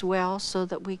in as well so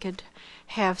that we could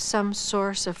have some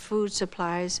source of food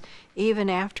supplies even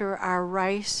after our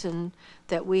rice and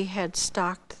that we had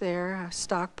stocked there, a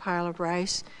stockpile of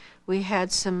rice. We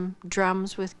had some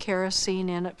drums with kerosene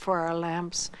in it for our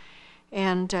lamps,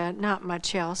 and not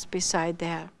much else beside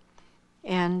that.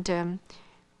 And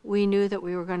we knew that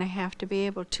we were going to have to be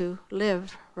able to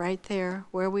live right there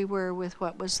where we were with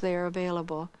what was there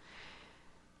available.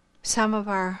 Some of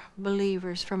our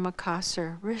believers from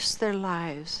Makassar risked their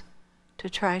lives to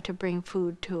try to bring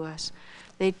food to us.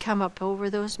 They'd come up over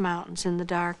those mountains in the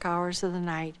dark hours of the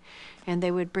night, and they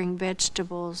would bring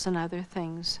vegetables and other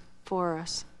things for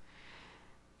us.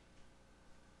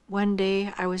 One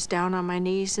day I was down on my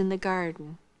knees in the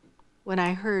garden when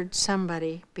I heard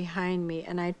somebody behind me,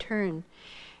 and I turned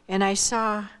and I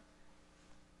saw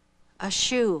a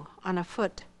shoe on a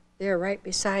foot there right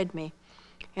beside me.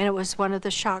 And it was one of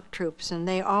the shock troops, and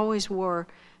they always wore,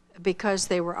 because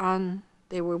they were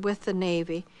with the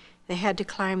Navy, they had to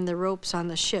climb the ropes on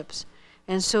the ships.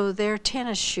 And so their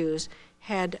tennis shoes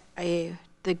had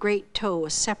the great toe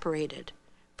was separated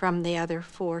from the other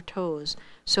 4 toes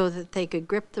so that they could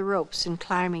grip the ropes in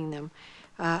climbing them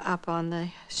up on the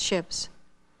ships.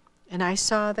 And I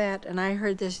saw that, and I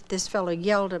heard this fellow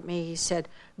yelled at me. He said,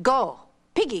 "Go,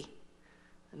 piggy!"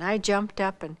 And I jumped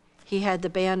up, and he had the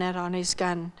bayonet on his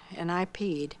gun, and I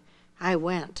peed. I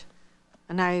went.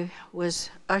 And I was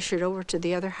ushered over to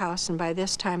the other house, and by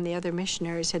this time the other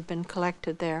missionaries had been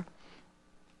collected there.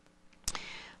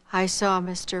 I saw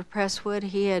Mr. Presswood.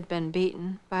 He had been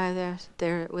beaten by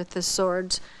with the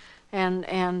swords, and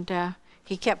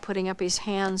he kept putting up his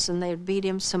hands, and they'd beat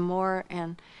him some more,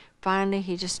 and finally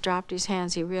he just dropped his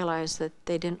hands. He realized that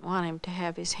they didn't want him to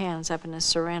have his hands up in a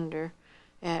surrender,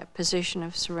 position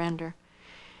of surrender.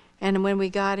 And when we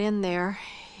got in there,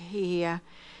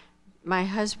 my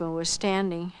husband was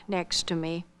standing next to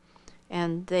me,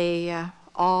 and they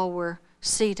all were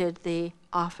seated, the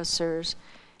officers,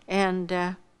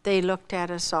 and they looked at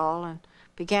us all and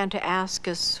began to ask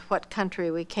us what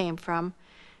country we came from.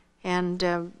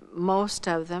 And most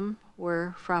of them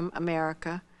were from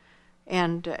America,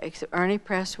 and Ernie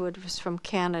Presswood was from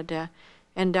Canada,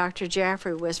 and Dr.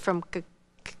 Jaffrey was from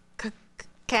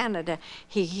Canada.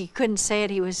 He couldn't say it.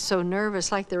 He was so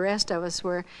nervous, like the rest of us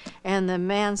were. And the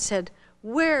man said,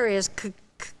 "Where is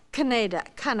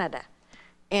Canada?"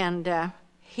 And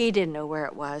he didn't know where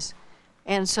it was.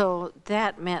 And so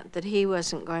that meant that he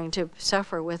wasn't going to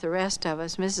suffer with the rest of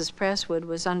us. Mrs. Presswood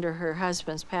was under her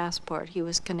husband's passport. He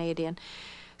was Canadian.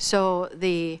 So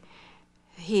they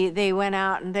went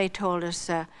out and they told us,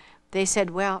 they said,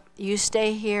 "Well, you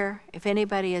stay here. If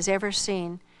anybody has ever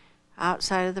seen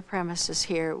outside of the premises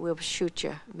here, we'll shoot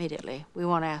you immediately. We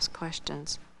won't ask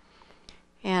questions.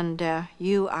 And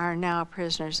you are now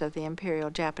prisoners of the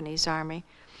Imperial Japanese Army."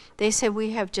 They said,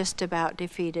 "We have just about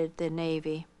defeated the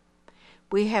Navy.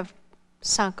 We have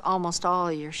sunk almost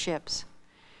all your ships."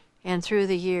 And through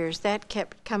the years, that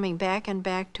kept coming back and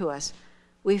back to us.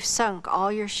 "We've sunk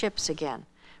all your ships again."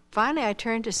 Finally, I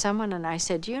turned to someone and I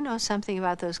said, "Do you know something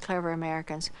about those clever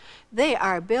Americans? They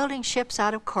are building ships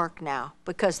out of cork now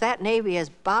because that Navy is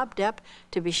bobbed up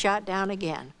to be shot down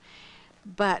again."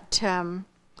 But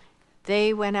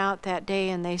they went out that day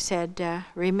and they said,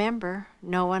 "Remember,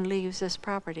 no one leaves this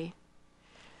property."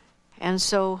 And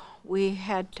so we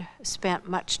had spent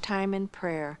much time in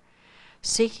prayer,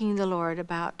 seeking the Lord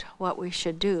about what we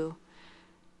should do,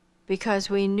 because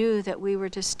we knew that we were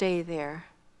to stay there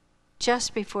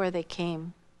just before they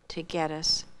came to get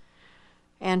us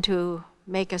and to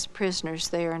make us prisoners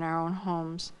there in our own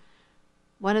homes.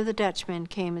 One of the Dutchmen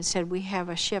came and said, "We have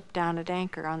a ship down at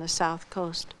anchor on the south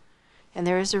coast, and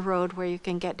there is a road where you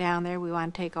can get down there. We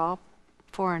want to take all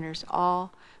foreigners,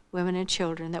 all women and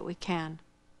children that we can."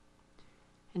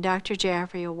 And Dr.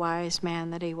 Jaffrey, a wise man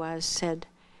that he was, said,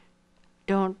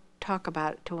 "Don't talk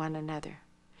about it to one another.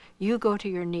 You go to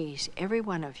your knees, every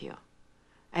one of you."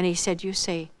 And he said, "You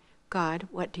say, 'God,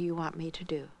 what do you want me to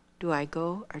do? Do I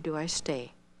go or do I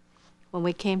stay?'" When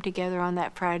we came together on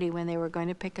that Friday when they were going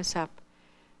to pick us up,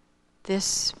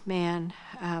 this man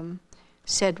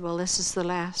said, "Well, this is the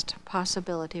last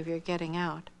possibility of your getting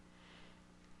out."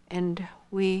 And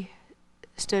we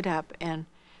stood up, and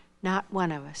not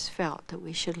one of us felt that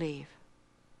we should leave.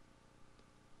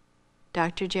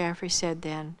 Dr. Jaffrey said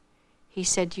then, he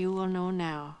said, "You will know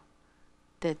now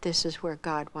that this is where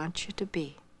God wants you to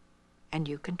be, and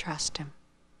you can trust him."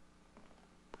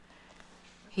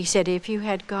 He said, "If you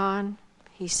had gone,"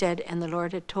 he said, "and the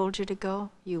Lord had told you to go,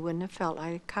 you wouldn't have felt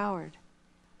like a coward.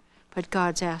 But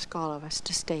God's asked all of us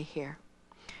to stay here."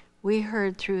 We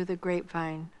heard through the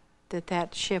grapevine that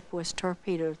that ship was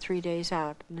torpedoed 3 days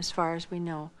out, and as far as we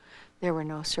know, there were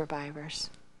no survivors.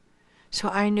 So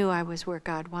I knew I was where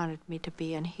God wanted me to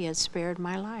be, and he had spared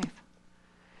my life.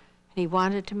 And he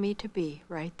wanted me to be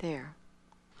right there.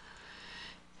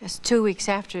 It's 2 weeks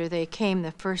after they came,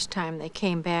 the first time they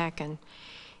came back, and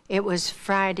it was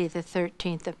Friday the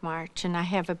 13th of March, and I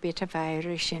have a bit of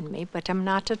Irish in me, but I'm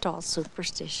not at all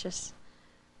superstitious,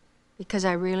 because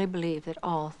I really believe that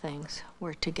all things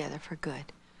work together for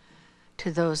good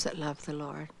to those that love the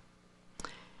Lord.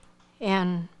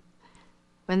 And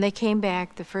When they came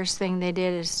back, the first thing they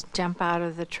did is jump out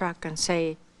of the truck and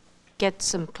say, get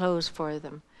some clothes for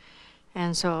them.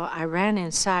 And so I ran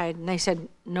inside, and they said,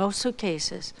 no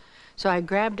suitcases. So I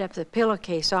grabbed up the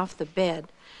pillowcase off the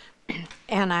bed,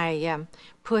 and I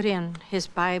put in his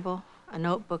Bible, a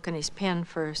notebook, and his pen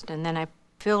first, and then I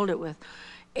filled it with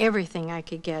everything I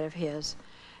could get of his,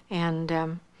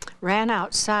 and ran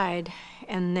outside,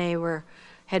 and they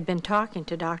had been talking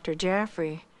to Dr.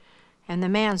 Jaffrey, and the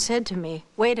man said to me,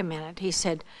 wait a minute. He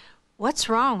said, what's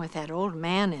wrong with that old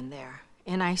man in there?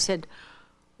 And I said,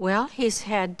 well, he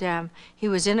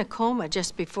was in a coma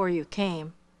just before you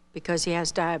came because he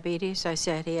has diabetes. I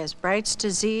said, he has Bright's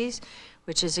disease,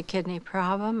 which is a kidney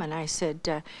problem. And I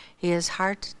said, he has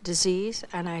heart disease.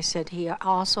 And I said, he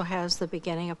also has the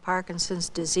beginning of Parkinson's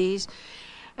disease.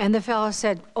 And the fellow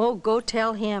said, oh, go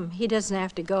tell him he doesn't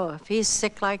have to go. If he's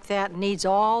sick like that and needs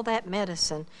all that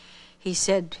medicine, he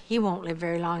said he won't live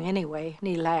very long anyway. And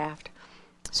he laughed.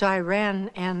 So I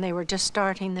ran, and they were just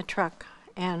starting the truck,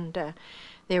 and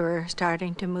they were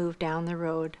starting to move down the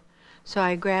road. So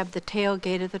I grabbed the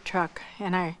tailgate of the truck,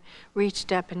 and I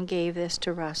reached up and gave this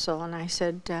to Russell, and I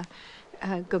said,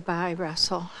 goodbye,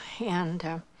 Russell.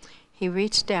 And he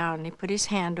reached down, and he put his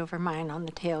hand over mine on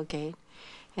the tailgate,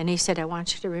 and he said, I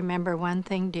want you to remember one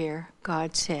thing, dear.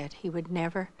 God said he would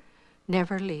never,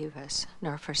 never leave us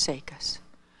nor forsake us.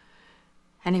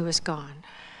 And he was gone.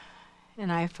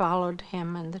 And I followed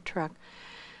him in the truck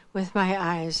with my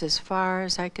eyes as far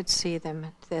as I could see them.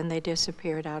 Then they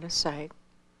disappeared out of sight.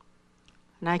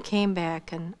 And I came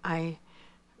back, and I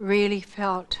really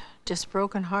felt just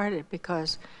brokenhearted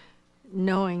because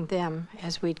knowing them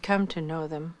as we'd come to know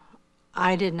them,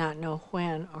 I did not know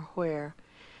when or where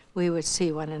we would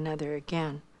see one another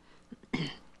again.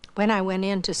 When I went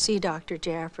in to see Dr.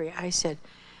 Jaffrey, I said,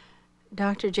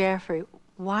 Dr. Jaffrey,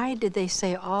 why did they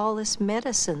say all this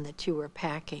medicine that you were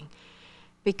packing?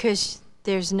 Because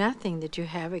there's nothing that you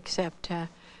have except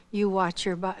you watch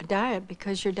your diet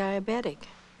because you're diabetic.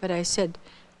 But I said,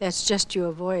 that's just you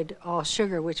avoid all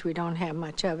sugar, which we don't have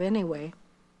much of anyway.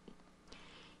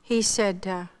 He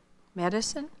said,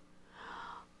 medicine?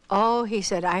 Oh, he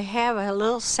said, I have a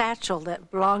little satchel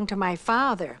that belonged to my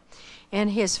father.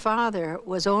 And his father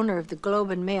was owner of the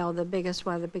Globe and Mail,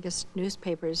 one of the biggest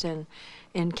newspapers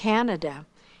in Canada.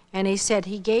 And he said,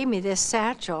 he gave me this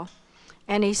satchel,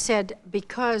 and he said,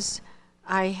 because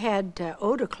I had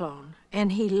Odoclone,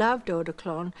 and he loved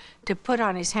Odoclone, to put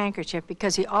on his handkerchief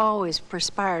because he always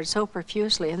perspired so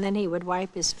profusely, and then he would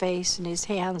wipe his face and his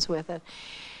hands with it.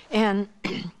 And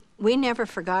we never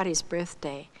forgot his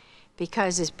birthday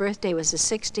because his birthday was the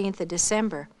 16th of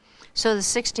December. So the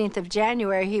 16th of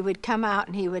January, he would come out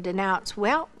and he would announce,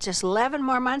 well, just 11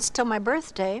 more months till my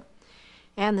birthday.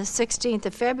 And the 16th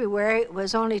of February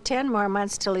was only 10 more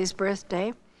months till his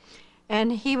birthday.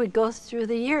 And he would go through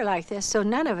the year like this. So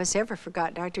none of us ever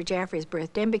forgot Dr. Jaffrey's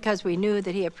birthday. And because we knew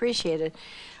that he appreciated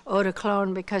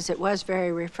Odoclone because it was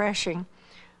very refreshing,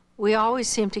 we always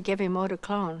seemed to give him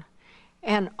Odoclone.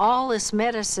 And all this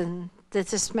medicine that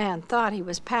this man thought he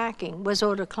was packing was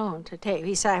Odoclone to take.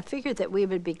 He said, I figured that we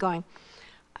would be going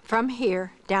from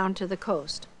here down to the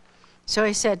coast. So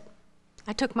he said,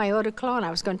 I took my Odoclone.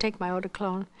 I was going to take my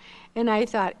Odoclone. And I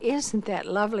thought, isn't that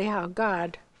lovely how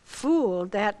God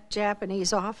fooled that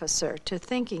Japanese officer to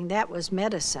thinking that was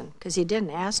medicine, because he didn't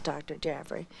ask Dr.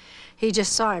 Jaffrey. He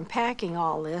just saw him packing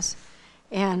all this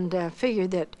and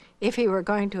figured that if he were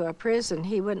going to a prison,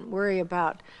 he wouldn't worry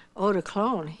about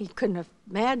Odoclone. He couldn't have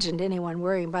imagined anyone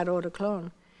worrying about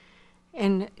Odoclone.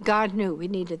 And God knew we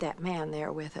needed that man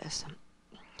there with us.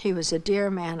 He was a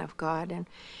dear man of God, and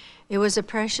it was a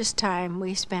precious time.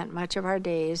 We spent much of our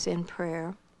days in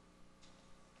prayer.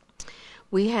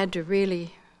 We had to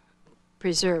really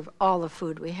preserve all the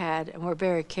food we had, and we're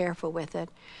very careful with it.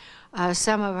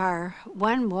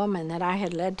 One woman that I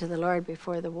had led to the Lord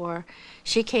before the war,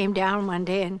 she came down one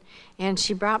day and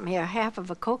she brought me a half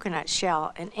of a coconut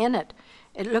shell, and in it,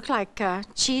 it looked like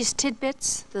cheese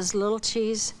tidbits, those little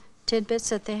cheese tidbits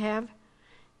that they have.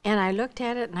 And I looked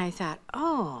at it and I thought,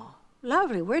 oh,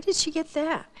 lovely, where did she get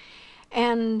that?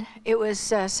 And it was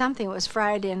something that was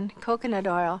fried in coconut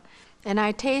oil, and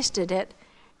I tasted it,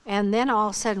 and then all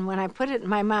of a sudden when I put it in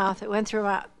my mouth, it went through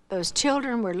my Those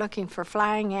children were looking for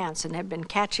flying ants and had been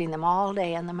catching them all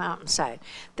day on the mountainside.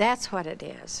 That's what it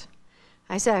is.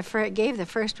 I said I gave the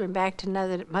first one back to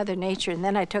Mother Nature, and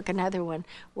then I took another one.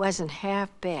 Wasn't half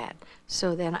bad.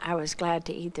 So then I was glad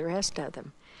to eat the rest of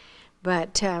them.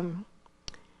 But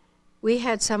we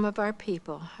had some of our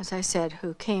people, as I said,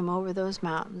 who came over those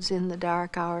mountains in the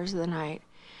dark hours of the night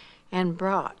and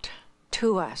brought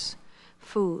to us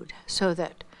food so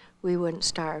that we wouldn't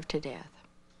starve to death.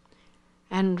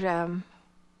 And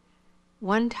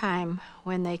one time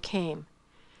when they came,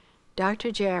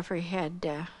 Dr. Jaffrey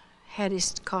had had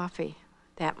his coffee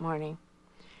that morning,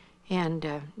 and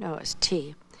no, it was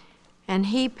tea, and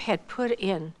he had put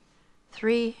in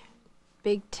 3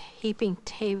 big heaping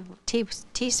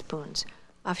teaspoons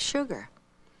of sugar.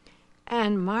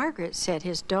 And Margaret said,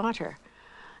 his daughter,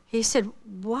 he said,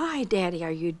 "Why, Daddy,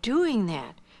 are you doing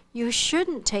that? You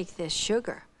shouldn't take this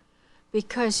sugar,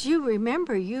 because you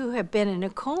remember you have been in a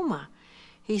coma."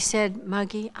 He said,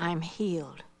 "Muggy, I'm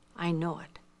healed. I know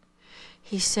it."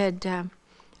 He said,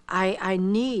 I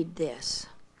need this.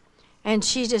 And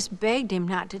she just begged him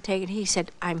not to take it. He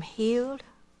said, "I'm healed.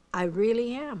 I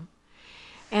really am."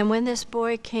 And when this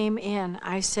boy came in,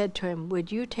 I said to him,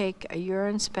 "Would you take a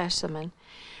urine specimen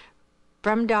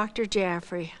from Dr.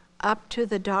 Jaffrey up to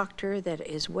the doctor that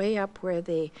is way up where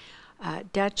the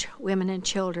Dutch women and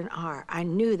children are?" I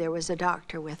knew there was a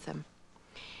doctor with them.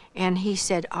 And he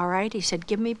said, "All right." He said,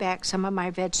 "Give me back some of my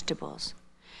vegetables,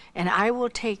 and I will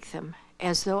take them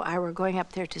as though I were going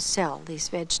up there to sell these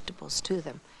vegetables to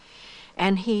them."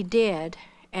 And he did,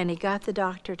 and he got the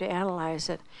doctor to analyze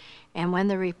it. And when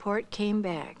the report came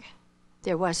back,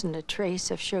 there wasn't a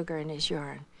trace of sugar in his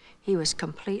urine. He was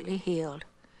completely healed.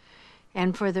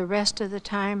 And for the rest of the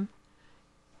time,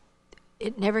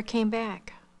 it never came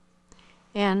back.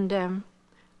 And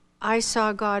I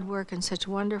saw God work in such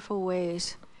wonderful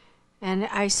ways. And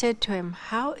I said to him,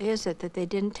 "How is it that they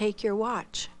didn't take your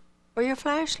watch or your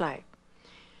flashlight?"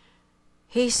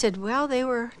 He said, "Well, they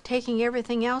were taking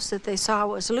everything else that they saw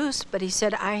was loose," but he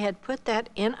said, "I had put that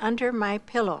in under my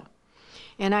pillow."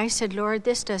 And I said, "Lord,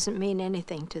 this doesn't mean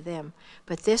anything to them,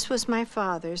 but this was my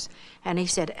father's." And he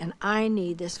said, "And I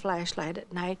need this flashlight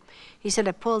at night." He said,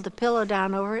 "I pulled the pillow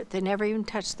down over it. They never even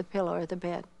touched the pillow or the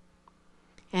bed."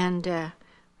 And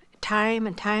time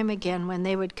and time again, when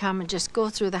they would come and just go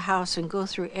through the house and go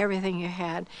through everything you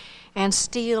had and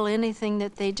steal anything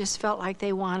that they just felt like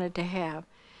they wanted to have,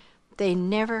 they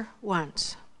never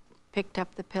once picked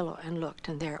up the pillow and looked,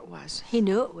 and there it was. He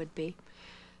knew it would be.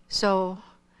 So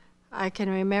I can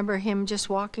remember him just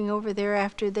walking over there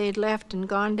after they'd left and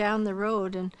gone down the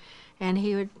road, and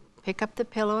he would pick up the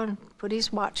pillow and put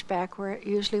his watch back where it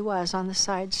usually was, on the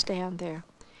side stand there.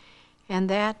 And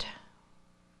that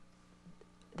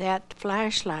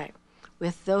flashlight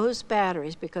with those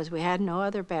batteries, because we had no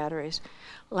other batteries,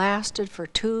 lasted for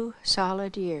 2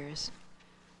 solid years.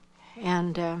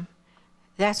 And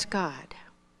that's God.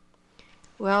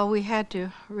 Well, we had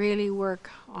to really work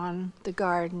on the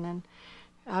garden, and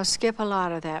I'll skip a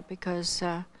lot of that because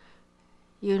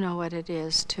you know what it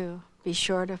is to be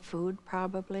short of food,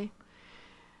 probably.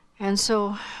 And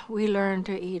so we learned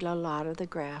to eat a lot of the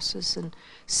grasses and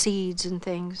seeds and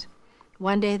things.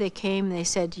 One day they came, they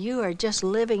said, "You are just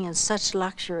living in such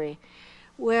luxury."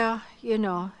 Well, you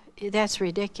know, that's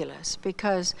ridiculous,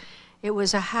 because it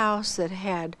was a house that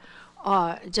had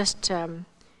just a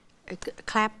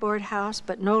clapboard house,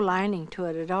 but no lining to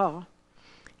it at all.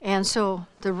 And so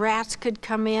the rats could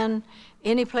come in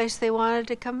any place they wanted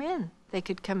to come in. They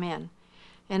could come in.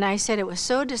 And I said it was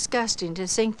so disgusting to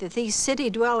think that these city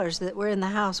dwellers that were in the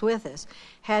house with us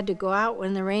had to go out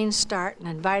when the rains start and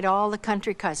invite all the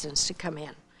country cousins to come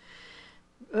in.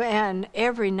 And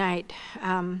every night,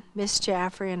 Miss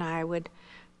Jaffrey and I would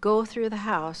go through the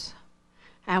house,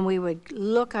 and we would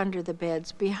look under the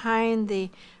beds, behind the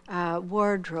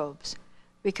wardrobes,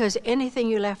 because anything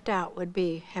you left out would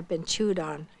have been chewed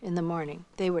on in the morning.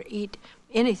 They would eat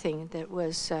anything that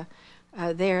was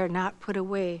there, not put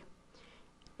away.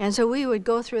 And so we would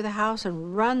go through the house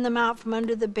and run them out from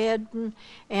under the bed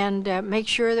and make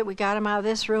sure that we got them out of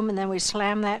this room, and then we'd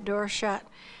slam that door shut,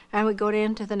 and we'd go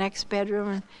into the next bedroom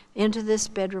and into this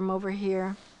bedroom over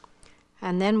here.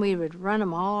 And then we would run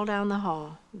them all down the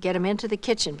hall, get them into the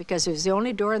kitchen, because it was the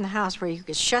only door in the house where you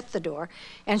could shut the door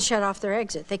and shut off their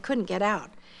exit. They couldn't get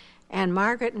out. And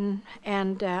Margaret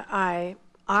and I,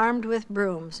 armed with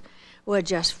brooms, would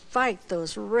just fight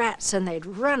those rats, and they'd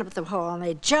run up the hall, and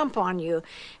they'd jump on you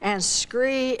and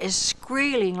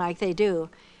squealing like they do.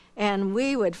 And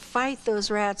we would fight those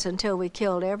rats until we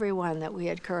killed every one that we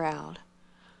had corralled.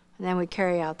 And then we'd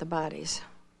carry out the bodies.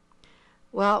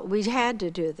 Well, we had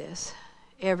to do this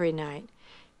every night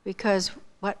because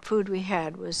what food we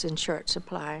had was in short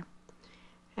supply.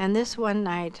 And this one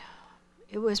night,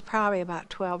 it was probably about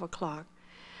 12 o'clock,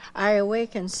 I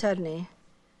awakened suddenly,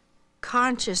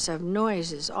 conscious of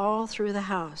noises all through the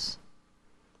house.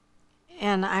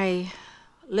 And I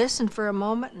listened for a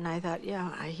moment, and I thought,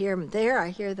 yeah, I hear them there, I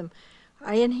hear them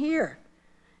in here.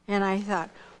 And I thought,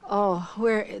 oh,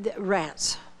 where the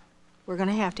rats. We're going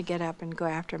to have to get up and go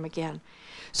after him again.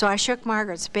 So I shook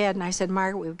Margaret's bed, and I said,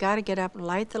 Margaret, we've got to get up and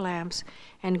light the lamps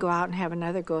and go out and have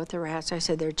another go at the rats. I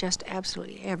said, they're just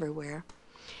absolutely everywhere.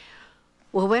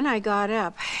 Well, when I got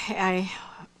up, I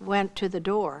went to the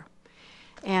door.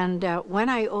 And when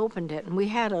I opened it, and we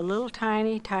had a little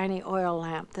tiny, tiny oil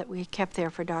lamp that we kept there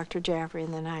for Dr. Jaffrey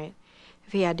in the night,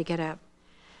 if he had to get up.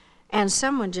 And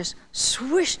someone just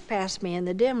swished past me in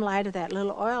the dim light of that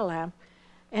little oil lamp.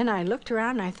 And I looked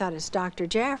around and I thought, it's Dr.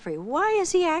 Jaffrey. Why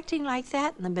is he acting like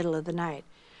that in the middle of the night?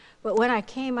 But when I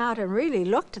came out and really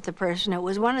looked at the person, it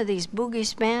was one of these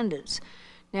boogie bandits.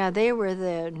 Now, they were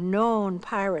the known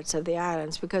pirates of the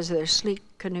islands because of their sleek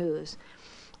canoes,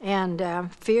 and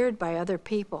feared by other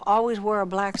people, always wore a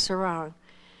black sarong.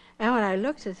 And when I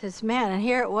looked at this man, and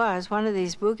here it was, one of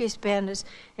these boogie bandits,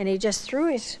 and he just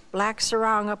threw his black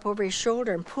sarong up over his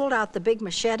shoulder and pulled out the big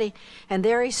machete, and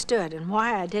there he stood. And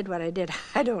why I did what I did,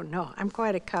 I don't know. I'm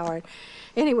quite a coward.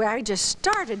 Anyway, I just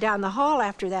started down the hall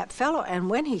after that fellow,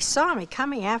 and when he saw me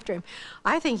coming after him,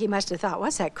 I think he must have thought,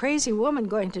 what's that crazy woman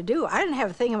going to do? I didn't have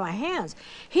a thing in my hands.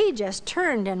 He just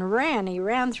turned and ran. He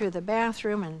ran through the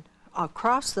bathroom and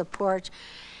across the porch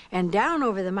and down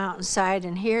over the mountainside,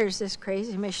 and here's this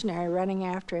crazy missionary running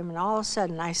after him, and all of a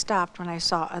sudden I stopped when I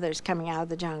saw others coming out of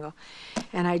the jungle.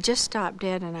 And I just stopped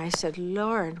dead, and I said,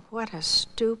 Lord, what a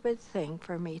stupid thing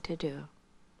for me to do.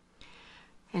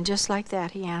 And just like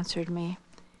that, he answered me.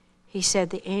 He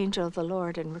said, the angel of the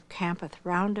Lord encampeth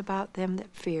round about them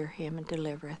that fear him and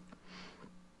delivereth.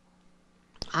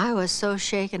 I was so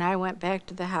shaken, I went back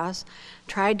to the house,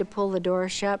 tried to pull the door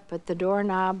shut, but the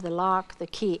doorknob, the lock, the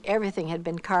key, everything had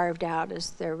been carved out,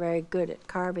 as they're very good at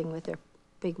carving with their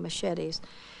big machetes.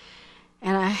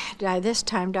 And by this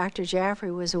time, Dr. Jaffrey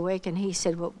was awake, and he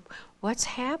said, well, what's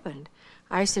happened?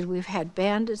 I said, we've had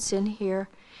bandits in here.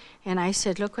 And I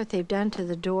said, look what they've done to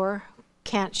the door.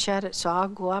 Can't shut it, so I'll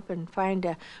go up and find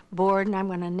a board, and I'm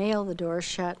going to nail the door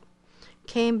shut.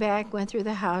 Came back, went through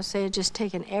the house. They had just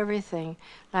taken everything,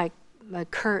 like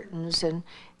curtains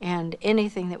and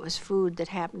anything that was food that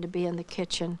happened to be in the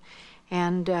kitchen,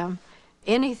 and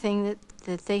anything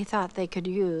that they thought they could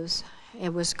use,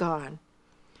 it was gone.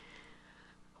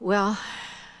 Well,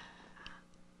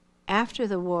 after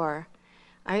the war,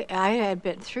 I had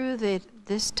been through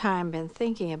this time been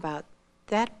thinking about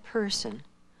that person.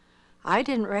 I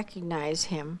didn't recognize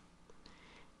him,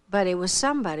 but it was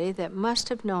somebody that must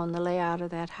have known the layout of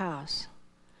that house.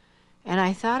 And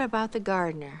I thought about the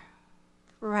gardener.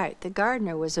 Right, the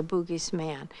gardener was a Boogie's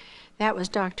man. That was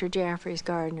Dr. Jaffrey's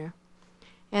gardener.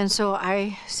 And so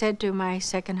I said to my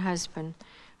second husband,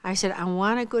 I said, I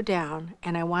want to go down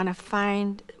and I want to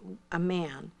find a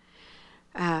man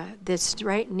that's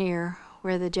right near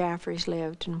where the Jaffreys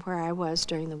lived and where I was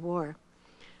during the war.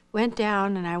 Went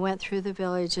down and I went through the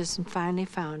villages and finally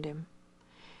found him.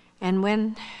 And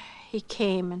when he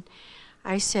came, and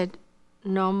I said,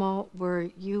 Nomo, were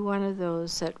you one of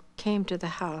those that came to the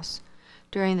house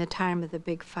during the time of the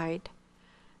big fight?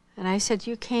 And I said,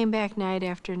 you came back night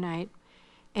after night,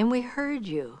 and we heard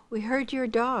you. We heard your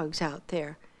dogs out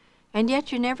there, and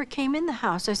yet you never came in the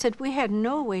house. I said, we had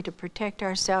no way to protect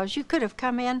ourselves. You could have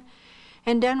come in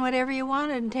and done whatever you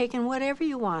wanted and taken whatever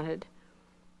you wanted.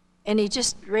 And he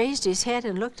just raised his head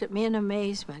and looked at me in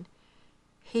amazement.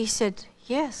 He said,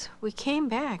 yes, we came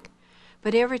back.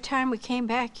 But every time we came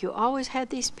back, you always had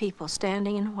these people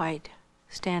standing in white,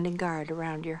 standing guard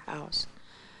around your house.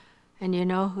 And you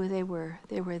know who they were?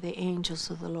 They were the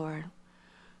angels of the Lord.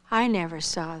 I never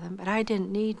saw them, but I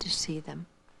didn't need to see them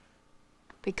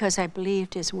because I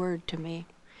believed his word to me.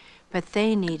 But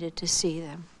they needed to see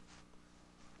them.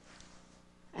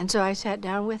 And so I sat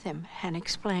down with him and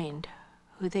explained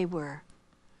who they were.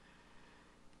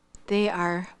 They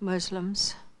are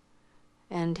Muslims,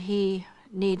 and he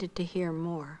needed to hear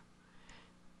more.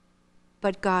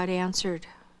 But God answered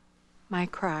my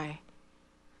cry.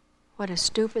 What a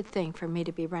stupid thing for me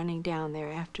to be running down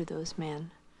there after those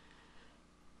men.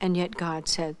 And yet God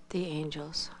said, the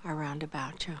angels are round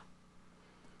about you.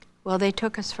 Well, they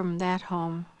took us from that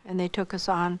home, and they took us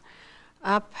on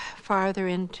up farther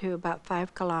into, about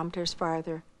 5 kilometers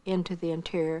farther into the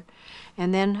interior,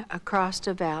 and then across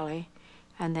a valley,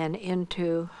 and then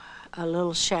into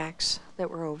little shacks that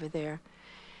were over there.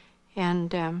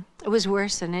 And it was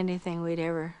worse than anything we'd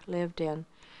ever lived in.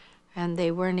 And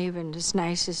they weren't even as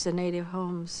nice as the native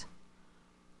homes.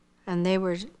 And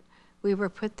we were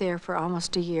put there for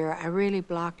almost a year. I really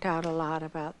blocked out a lot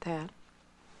about that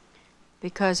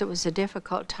because it was a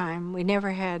difficult time. We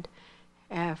never had,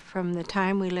 from the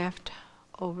time we left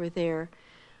over there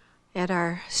at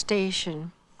our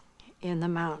station in the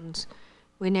mountains,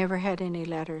 We never had any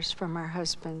letters from our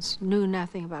husbands, knew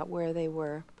nothing about where they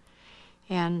were.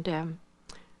 And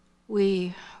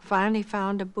we finally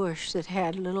found a bush that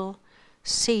had little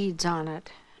seeds on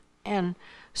it. And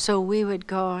so we would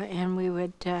go and we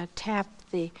would tap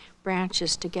the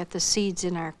branches to get the seeds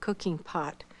in our cooking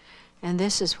pot. And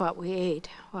this is what we ate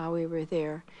while we were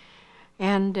there.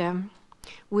 And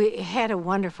we had a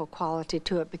wonderful quality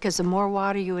to it because the more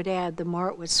water you would add, the more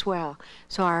it would swell.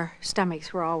 So our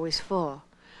stomachs were always full.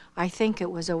 I think it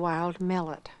was a wild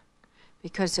millet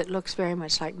because it looks very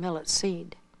much like millet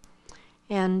seed.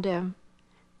 And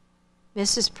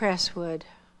Mrs. Presswood,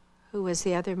 who was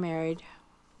the other married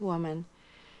woman,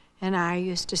 and I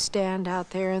used to stand out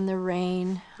there in the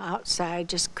rain outside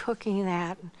just cooking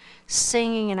that and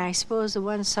singing. And I suppose the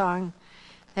one song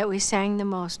that we sang the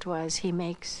most was, "He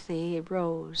makes the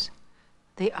rose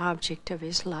the object of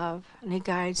his love, and he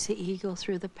guides the eagle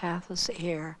through the pathless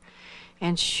air,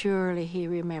 and surely he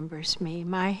remembers me.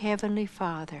 My heavenly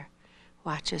Father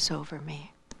watches over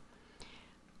me."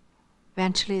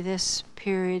 Eventually this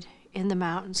period in the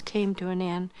mountains came to an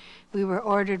end. We were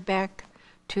ordered back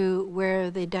to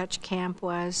where the Dutch camp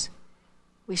was.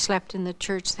 We slept in the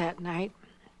church that night,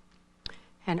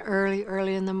 and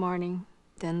early in the morning,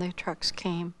 then the trucks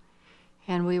came,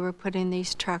 and we were put in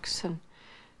these trucks and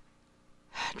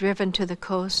driven to the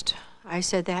coast. I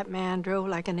said that man drove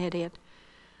like an idiot.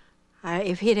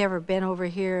 If he'd ever been over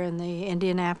here in the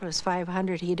Indianapolis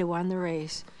 500, he'd have won the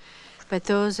race. But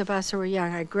those of us who were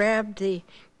young, I grabbed the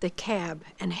cab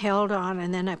and held on,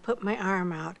 and then I put my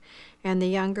arm out, and the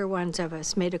younger ones of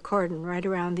us made a cordon right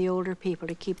around the older people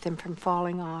to keep them from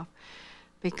falling off,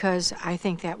 because I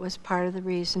think that was part of the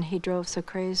reason he drove so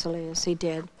crazily as he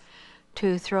did,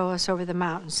 to throw us over the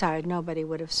mountainside. Nobody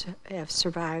would have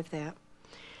survived that.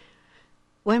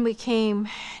 When we came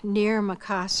near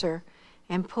Macassar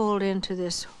and pulled into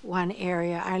this one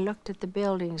area, I looked at the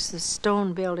buildings, the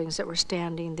stone buildings that were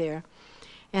standing there,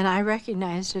 and I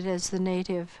recognized it as the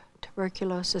native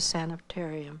tuberculosis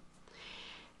sanitarium.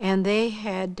 And they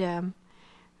had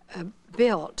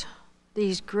built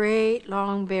these great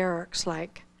long barracks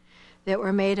that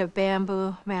were made of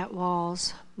bamboo mat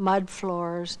walls, mud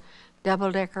floors,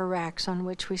 double-decker racks on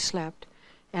which we slept,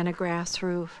 and a grass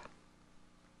roof.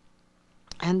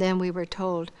 And then we were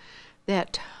told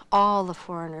that all the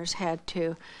foreigners had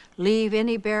to leave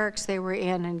any barracks they were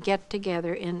in and get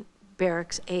together in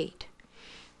Barracks 8.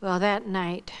 Well, that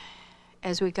night,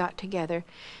 as we got together,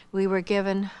 we were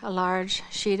given a large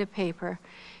sheet of paper,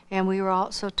 and we were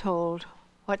also told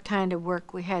what kind of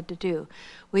work we had to do.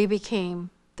 We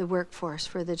became the workforce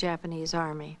for the Japanese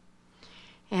Army.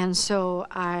 And so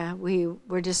we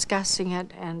were discussing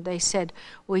it, and they said,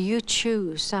 "Will you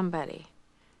choose somebody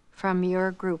from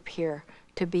your group here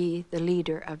to be the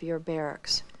leader of your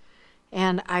barracks?"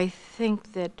 And I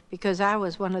think that because I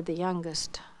was one of the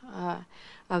youngest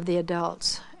of the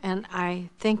adults, and I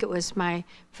think it was my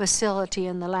facility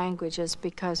in the languages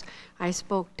because I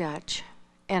spoke Dutch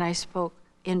and I spoke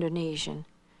Indonesian,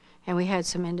 and we had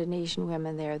some Indonesian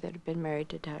women there that had been married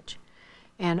to Dutch,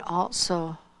 and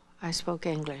also I spoke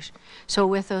English. So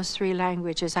with those three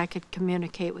languages I could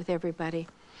communicate with everybody.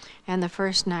 And the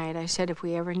first night I said, if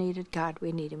we ever needed God,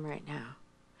 we need him right now.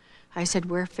 I said,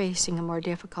 we're facing a more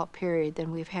difficult period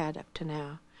than we've had up to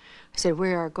now. I said,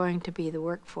 we are going to be the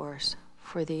workforce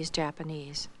for these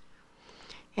Japanese.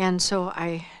 And so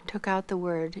I took out the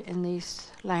word in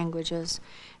these languages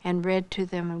and read to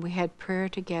them, and we had prayer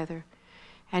together.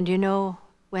 And you know,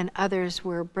 when others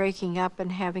were breaking up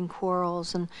and having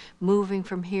quarrels and moving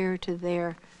from here to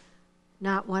there,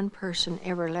 not one person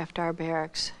ever left our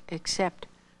barracks except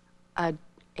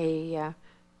a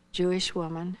Jewish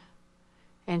woman,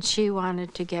 and she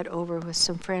wanted to get over with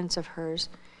some friends of hers,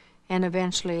 and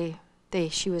eventually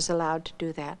she was allowed to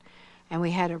do that. And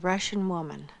we had a Russian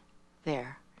woman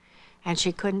there, and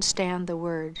she couldn't stand the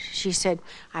word. She said,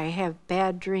 I have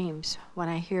bad dreams when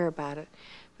I hear about it.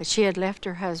 But she had left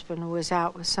her husband and was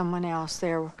out with someone else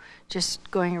there, just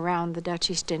going around the Dutch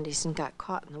East Indies, and got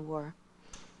caught in the war.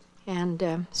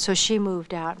 And so she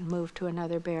moved out and moved to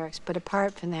another barracks. But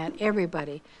apart from that,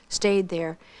 everybody stayed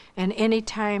there. And any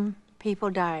time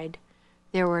people died,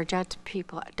 there were Dutch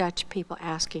people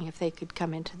asking if they could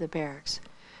come into the barracks.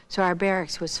 So our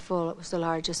barracks was full. It was the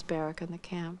largest barrack in the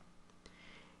camp.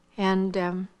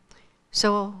 And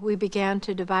so we began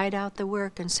to divide out the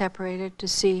work and separate it to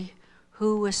see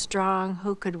who was strong,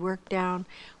 who could work down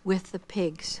with the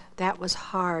pigs. That was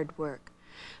hard work.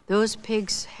 Those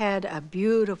pigs had a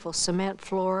beautiful cement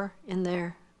floor in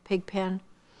their pig pen,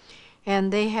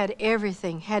 and they had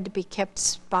everything had to be kept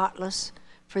spotless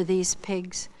for these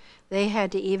pigs. They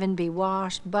had to even be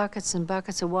washed. Buckets and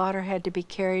buckets of water had to be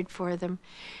carried for them.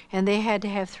 And they had to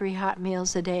have 3 hot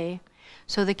meals a day.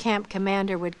 So the camp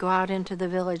commander would go out into the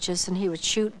villages and he would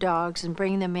shoot dogs and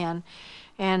bring them in.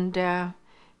 And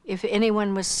if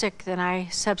anyone was sick, then I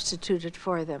substituted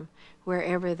for them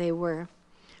wherever they were.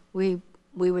 We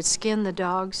would skin the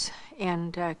dogs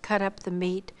and cut up the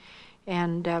meat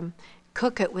and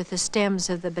cook it with the stems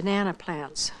of the banana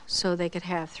plants so they could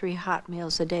have 3 hot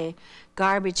meals a day.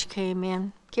 Garbage came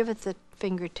in. Give it the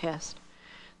finger test.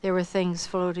 There were things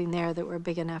floating there that were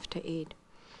big enough to eat.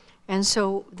 And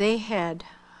so they had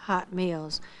hot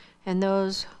meals. And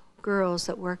those girls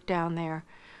that worked down there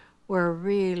were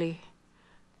really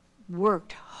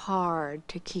worked hard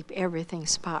to keep everything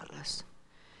spotless.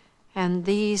 And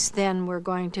these then were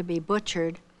going to be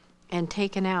butchered and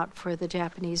taken out for the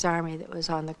Japanese army that was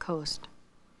on the coast.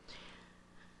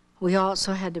 We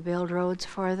also had to build roads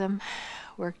for them,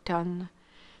 worked on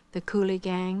the coolie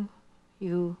gang.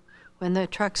 When the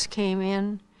trucks came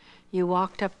in, you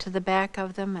walked up to the back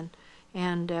of them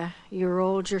and you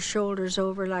rolled your shoulders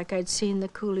over like I'd seen the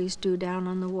coolies do down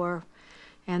on the wharf.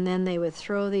 And then they would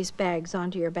throw these bags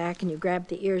onto your back and you grabbed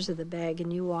the ears of the bag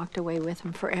and you walked away with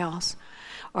them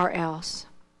or else.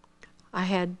 I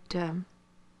had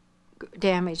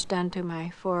damage done to my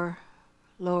 4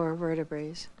 lower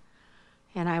vertebrae,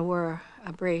 and I wore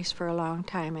a brace for a long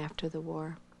time after the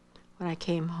war when I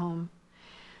came home.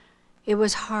 It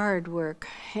was hard work,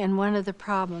 and one of the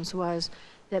problems was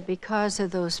that because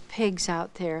of those pigs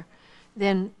out there,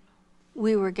 then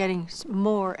we were getting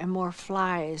more and more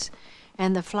flies,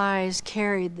 and the flies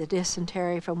carried the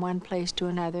dysentery from one place to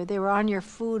another. They were on your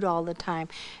food all the time,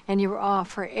 and you were all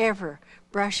forever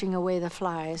brushing away the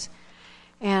flies.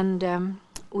 And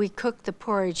we cooked the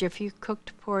porridge. If you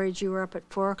cooked porridge, you were up at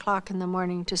 4 o'clock in the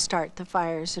morning to start the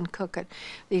fires and cook it.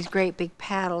 These great big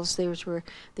paddles, those were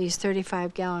these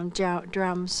 35-gallon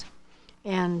drums.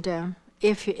 And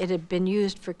if it had been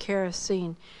used for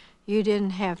kerosene, you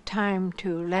didn't have time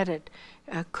to let it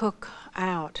cook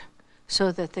out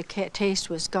so that the taste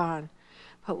was gone.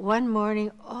 But one morning,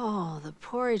 oh, the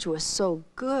porridge was so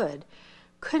good.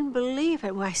 Couldn't believe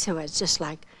it. Well, I said, well,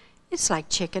 it's like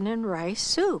chicken and rice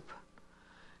soup.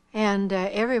 And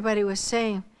everybody was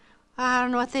saying, I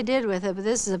don't know what they did with it, but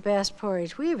this is the best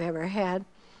porridge we've ever had.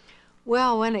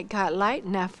 Well, when it got light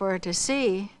enough for it to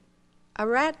see, a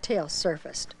rat tail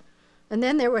surfaced. And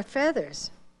then there were feathers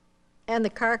and the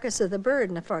carcass of the bird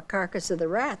and the carcass of the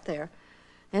rat there.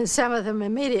 And some of them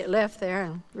immediately left there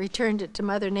and returned it to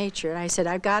Mother Nature. And I said,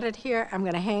 I've got it here. I'm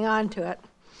going to hang on to it.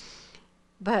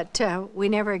 But we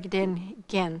never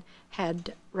again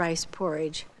had rice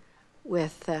porridge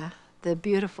with the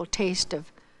beautiful taste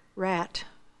of rat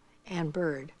and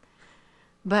bird.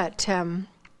 But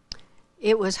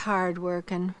it was hard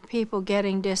work, and people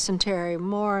getting dysentery,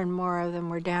 more and more of them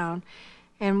were down.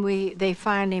 And they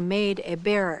finally made a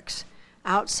barracks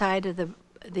outside of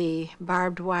the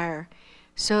barbed wire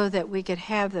so that we could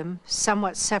have them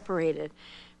somewhat separated,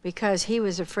 because he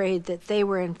was afraid that they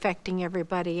were infecting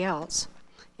everybody else.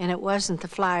 And it wasn't the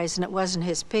flies and it wasn't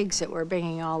his pigs that were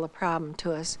bringing all the problem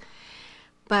to us.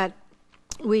 But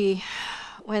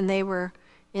when they were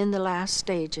in the last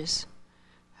stages,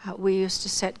 we used to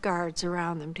set guards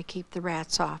around them to keep the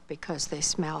rats off because they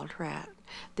smelled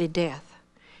the death.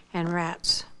 And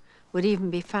rats would even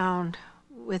be found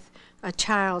with a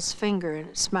child's finger in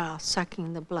its mouth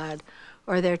sucking the blood,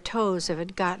 or their toes if it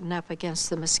had gotten up against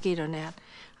the mosquito net.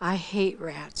 I hate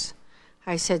rats.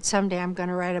 I said, someday I'm going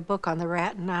to write a book on the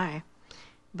rat and I.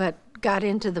 But got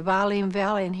into the Balim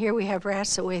Valley, and here we have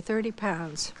rats that weigh 30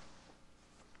 pounds.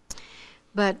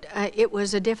 But it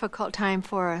was a difficult time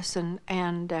for us,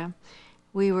 and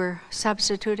we were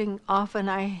substituting. Often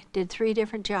I did 3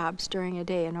 different jobs during a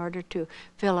day in order to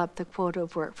fill up the quota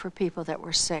of work for people that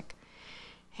were sick.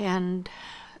 And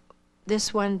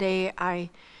this one day I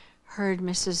heard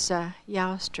Mrs.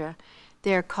 Joustra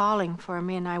there calling for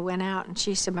me, and I went out, and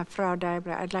she said, Frau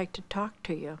Deibler, I'd like to talk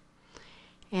to you.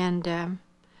 And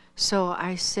so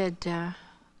I said,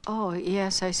 oh,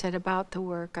 yes, I said, about the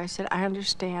work. I said, I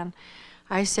understand.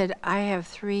 I said, I have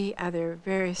 3 other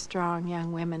very strong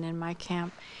young women in my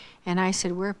camp, and I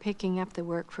said, we're picking up the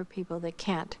work for people that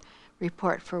can't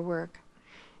report for work.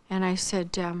 And I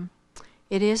said,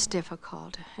 it is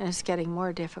difficult, and it's getting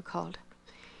more difficult.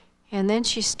 And then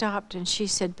she stopped and she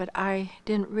said, but I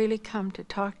didn't really come to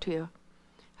talk to you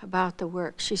about the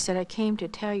work. She said, I came to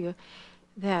tell you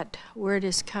that word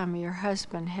has come. Your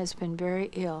husband has been very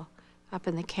ill up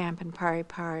in the camp in Pari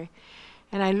Pari.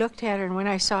 And I looked at her, and when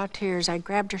I saw tears, I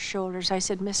grabbed her shoulders. I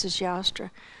said, Mrs. Joustra,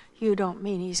 you don't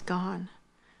mean he's gone?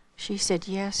 She said,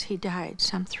 yes, he died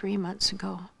some 3 months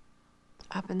ago.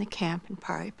 up in the camp in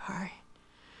Pari Pari.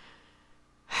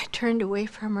 I turned away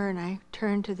from her and I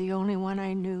turned to the only one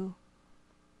I knew.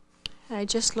 And I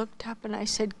just looked up and I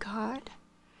said, God.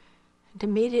 And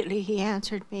immediately he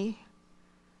answered me.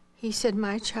 He said,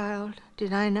 my child,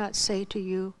 did I not say to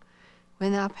you,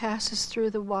 when thou passest through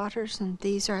the waters, and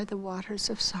these are the waters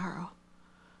of sorrow,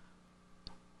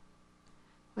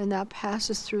 when thou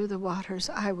passest through the waters,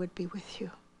 I would be with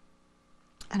you.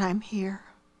 And I'm here.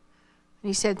 And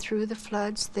he said, through the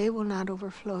floods, they will not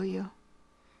overflow you,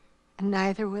 and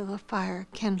neither will the fire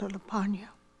kindle upon you.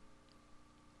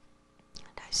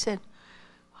 And I said,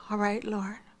 all right,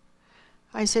 Lord.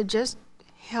 I said, just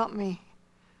help me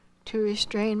to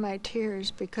restrain my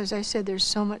tears, because I said there's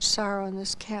so much sorrow in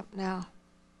this camp now.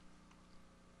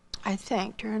 I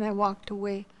thanked her and I walked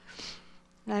away.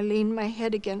 And I leaned my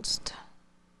head against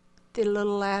the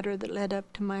little ladder that led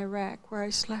up to my rack where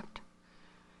I slept.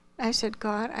 I said,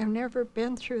 God, I've never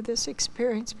been through this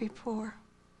experience before.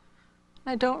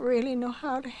 I don't really know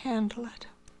how to handle it.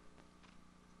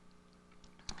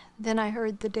 Then I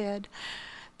heard the dead,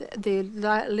 the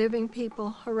living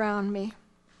people around me.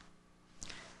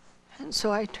 And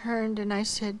so I turned and I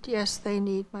said, yes, they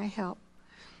need my help.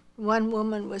 One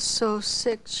woman was so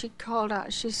sick, she called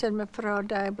out, she said, Mevrouw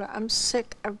Deibler, I'm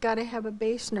sick, I've got to have a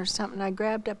basin or something. I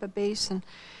grabbed up a basin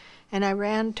and I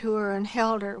ran to her and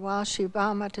held her while she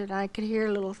vomited. I could hear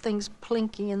little things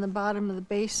plinking in the bottom of the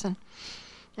basin.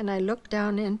 And I looked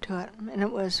down into it, and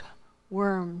it was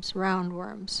worms,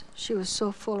 roundworms. She was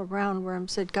so full of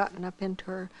roundworms they'd gotten up into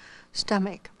her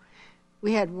stomach.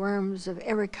 We had worms of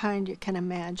every kind you can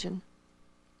imagine,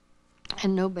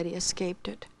 and nobody escaped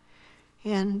it.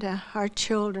 And our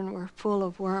children were full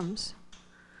of worms.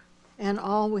 And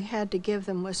all we had to give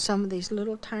them was some of these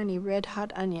little tiny red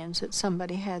hot onions that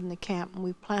somebody had in the camp, and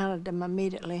we planted them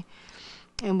immediately.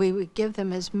 And we would give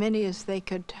them as many as they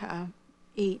could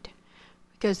eat,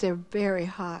 because they're very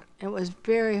hot. It was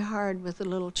very hard with the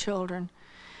little children.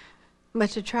 But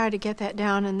to try to get that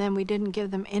down, and then we didn't give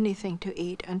them anything to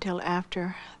eat until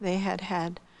after they had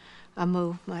had a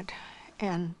movement.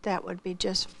 And that would be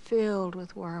just filled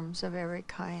with worms of every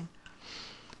kind.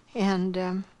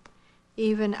 And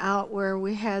even out where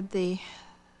we had the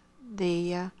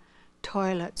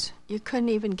toilets, you couldn't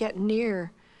even get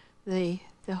near the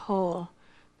hole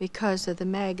because of the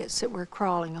maggots that were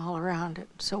crawling all around it.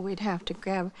 So we'd have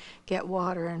to get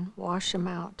water and wash them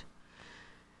out.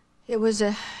 It was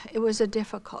a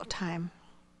difficult time.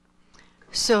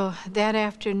 So that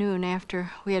afternoon,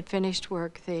 after we had finished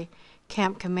work, the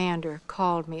camp commander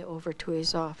called me over to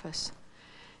his office.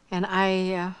 And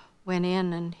I went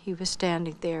in, and he was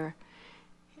standing there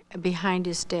behind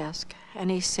his desk.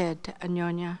 And he said,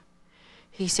 Anyonya,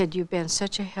 he said, you've been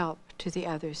such a help to the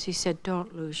others. He said,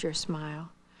 don't lose your smile.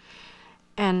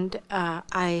 And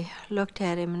I looked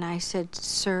at him and I said,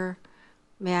 sir,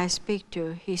 may I speak to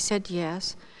you? He said,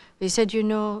 yes. He said, you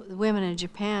know, the women in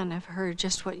Japan have heard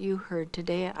just what you heard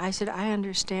today. I said, I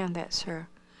understand that, sir.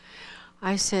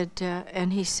 I said,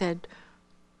 and he said,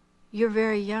 you're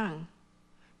very young.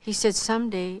 He said,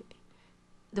 someday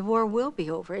the war will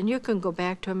be over and you can go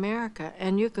back to America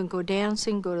and you can go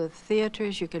dancing, go to the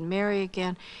theaters, you can marry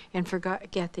again and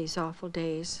forget these awful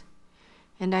days.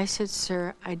 And I said,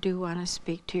 sir, I do want to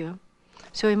speak to you.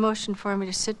 So he motioned for me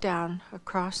to sit down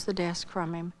across the desk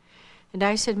from him. And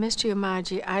I said, Mr.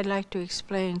 Yamaji, I'd like to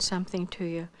explain something to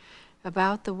you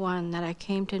about the one that I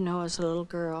came to know as a little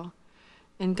girl.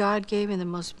 And God gave me the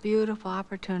most beautiful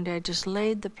opportunity. I just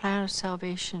laid the plan of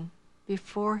salvation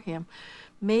before him.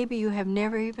 Maybe you have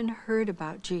never even heard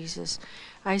about Jesus.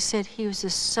 I said he was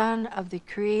the Son of the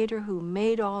Creator who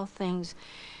made all things.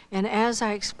 And as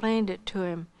I explained it to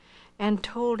him and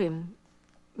told him,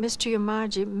 Mr.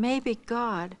 Yamaji, maybe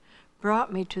God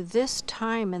brought me to this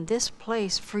time and this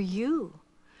place for you.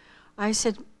 I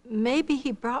said, maybe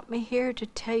he brought me here to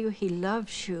tell you he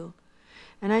loves you.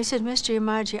 And I said, Mr.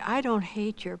 Yamaji, I don't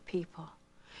hate your people.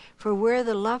 For where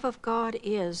the love of God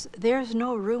is, there's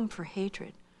no room for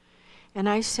hatred. And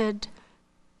I said,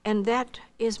 and that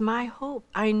is my hope.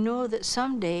 I know that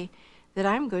someday that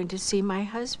I'm going to see my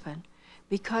husband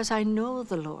because I know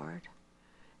the Lord.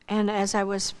 And as I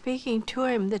was speaking to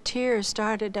him, the tears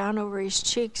started down over his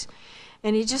cheeks.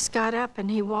 And he just got up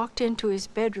and he walked into his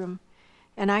bedroom.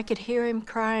 And I could hear him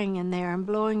crying in there and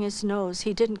blowing his nose.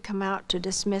 He didn't come out to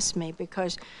dismiss me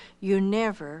because you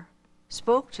never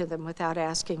spoke to them without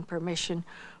asking permission,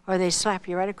 or they slap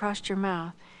you right across your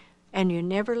mouth. And you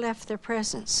never left their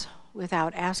presence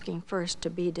without asking first to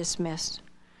be dismissed.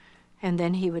 And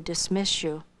then he would dismiss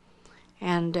you.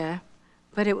 And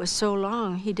but it was so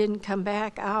long, he didn't come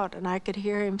back out, and I could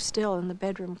hear him still in the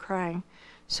bedroom crying.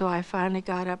 So I finally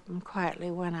got up and quietly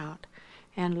went out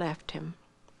and left him.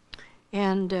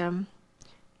 And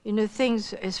you know,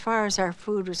 things, as far as our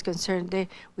food was concerned,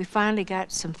 we finally got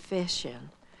some fish in.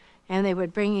 And they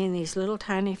would bring in these little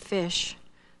tiny fish.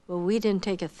 Well, we didn't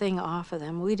take a thing off of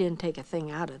them. We didn't take a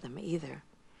thing out of them either.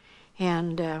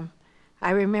 And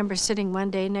I remember sitting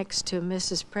one day next to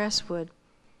Mrs. Presswood,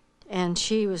 and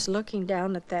she was looking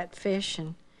down at that fish,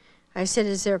 and I said,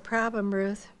 "Is there a problem,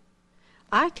 Ruth?"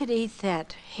 "I could eat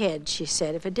that head," she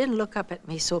said, "if it didn't look up at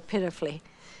me so pitifully."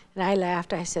 And I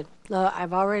laughed. I said, "Look,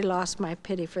 I've already lost my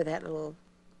pity for that little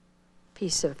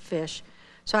piece of fish."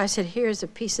 So I said, "Here's a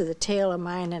piece of the tail of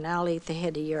mine, and I'll eat the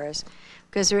head of yours."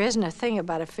 Because there isn't a thing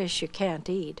about a fish you can't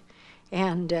eat.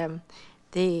 And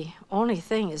the only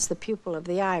thing is the pupil of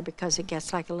the eye, because it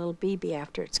gets like a little BB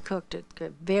after it's cooked. It's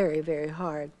very, very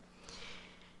hard.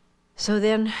 So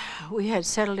then we had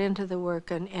settled into the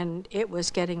work, and it was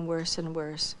getting worse and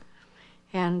worse.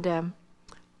 And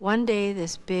one day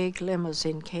this big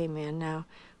limousine came in. Now,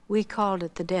 we called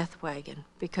it the death wagon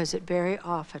because it very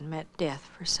often meant death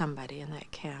for somebody in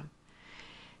that camp.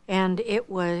 And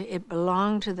it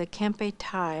belonged to the Kempe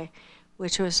Tai,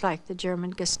 which was like the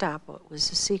German Gestapo. It was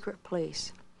a secret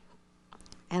police.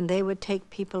 And they would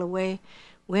take people away,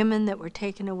 women that were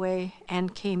taken away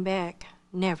and came back,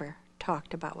 never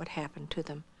talked about what happened to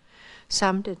them.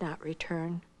 Some did not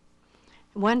return.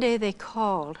 One day they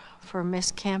called for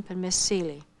Miss Kemp and Miss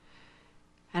Seeley.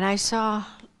 And I saw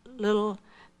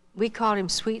we called him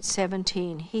Sweet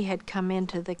 17. He had come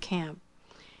into the camp.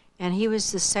 And he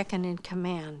was the second in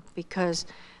command, because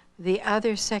the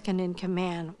other second in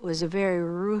command was a very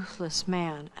ruthless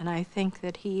man. And I think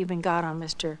that he even got on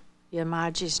Mr.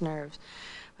 Yamaji's nerves.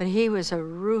 But he was a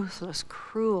ruthless,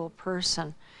 cruel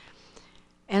person.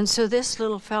 And so this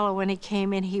little fellow, when he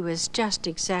came in, he was just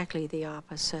exactly the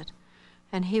opposite.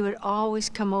 And he would always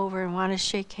come over and want to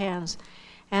shake hands.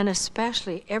 And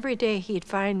especially every day he'd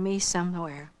find me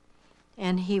somewhere,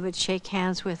 and he would shake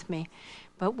hands with me.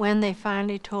 But when they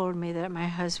finally told me that my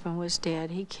husband was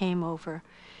dead, he came over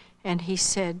and he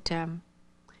said,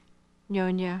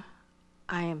 "Nyonya,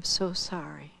 I am so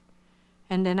sorry."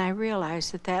 And then I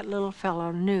realized that that little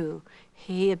fellow knew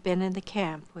he had been in the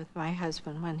camp with my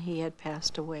husband when he had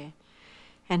passed away.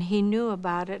 And he knew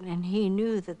about it, and he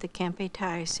knew that the Kempe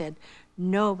Tai said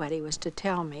nobody was to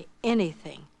tell me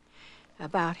anything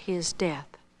about his death.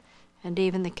 And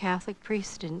even the Catholic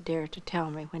priest didn't dare to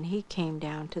tell me when he came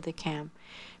down to the camp,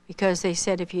 because they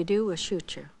said, if you do, we'll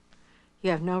shoot you. You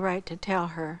have no right to tell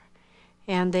her.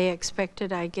 And they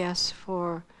expected, I guess,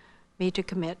 for me to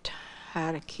commit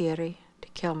harakiri, to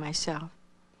kill myself.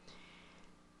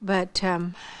 But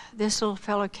this little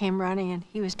fellow came running, and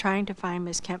he was trying to find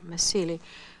Miss Kemp and Miss Seeley.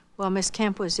 Well, Miss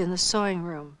Kemp was in the sewing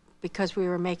room because we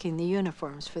were making the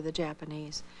uniforms for the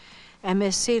Japanese. And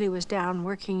Miss Seeley was down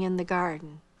working in the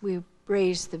garden. We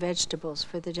raised the vegetables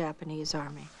for the Japanese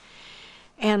army.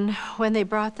 And when they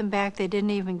brought them back, they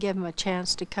didn't even give them a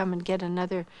chance to come and get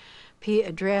another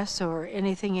dress or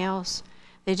anything else.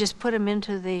 They just put them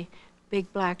into the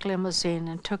big black limousine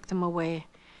and took them away.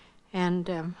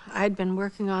 And I'd been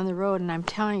working on the road, and I'm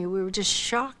telling you, we were just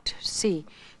shocked to see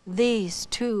these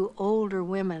two older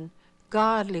women,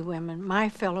 godly women, my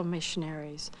fellow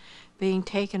missionaries, being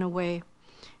taken away.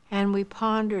 And we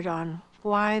pondered on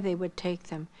why they would take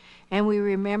them. And we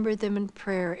remembered them in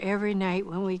prayer every night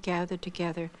when we gathered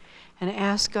together and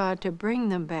asked God to bring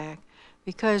them back,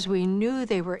 because we knew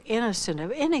they were innocent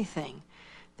of anything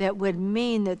that would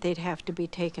mean that they'd have to be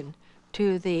taken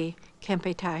to the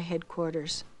Kempe Tai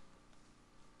headquarters.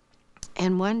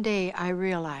 And one day I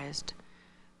realized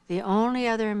the only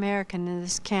other American in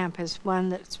this camp is one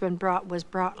that's was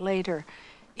brought later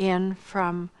in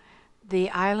from the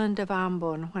island of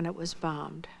Ambon when it was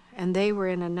bombed. And they were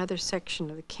in another section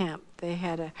of the camp. They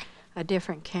had a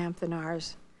different camp than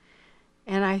ours.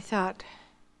 And I thought,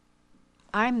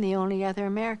 I'm the only other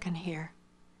American here.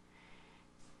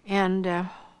 And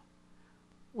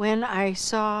when I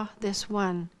saw this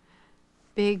one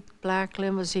big black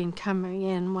limousine coming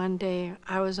in one day,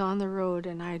 I was on the road,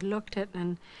 and I looked at it,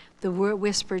 and the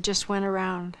whisper just went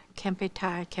around, Kempe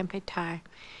Tai, Kempe Tai.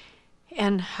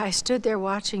 And I stood there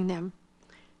watching them.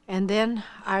 And then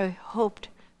I hoped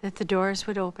that the doors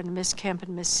would open, Miss Kemp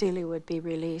and Miss Seeley would be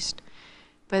released.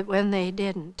 But when they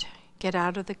didn't, get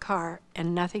out of the car,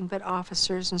 and nothing but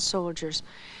officers and soldiers,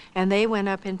 and they went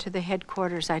up into the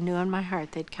headquarters, I knew in my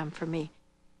heart they'd come for me.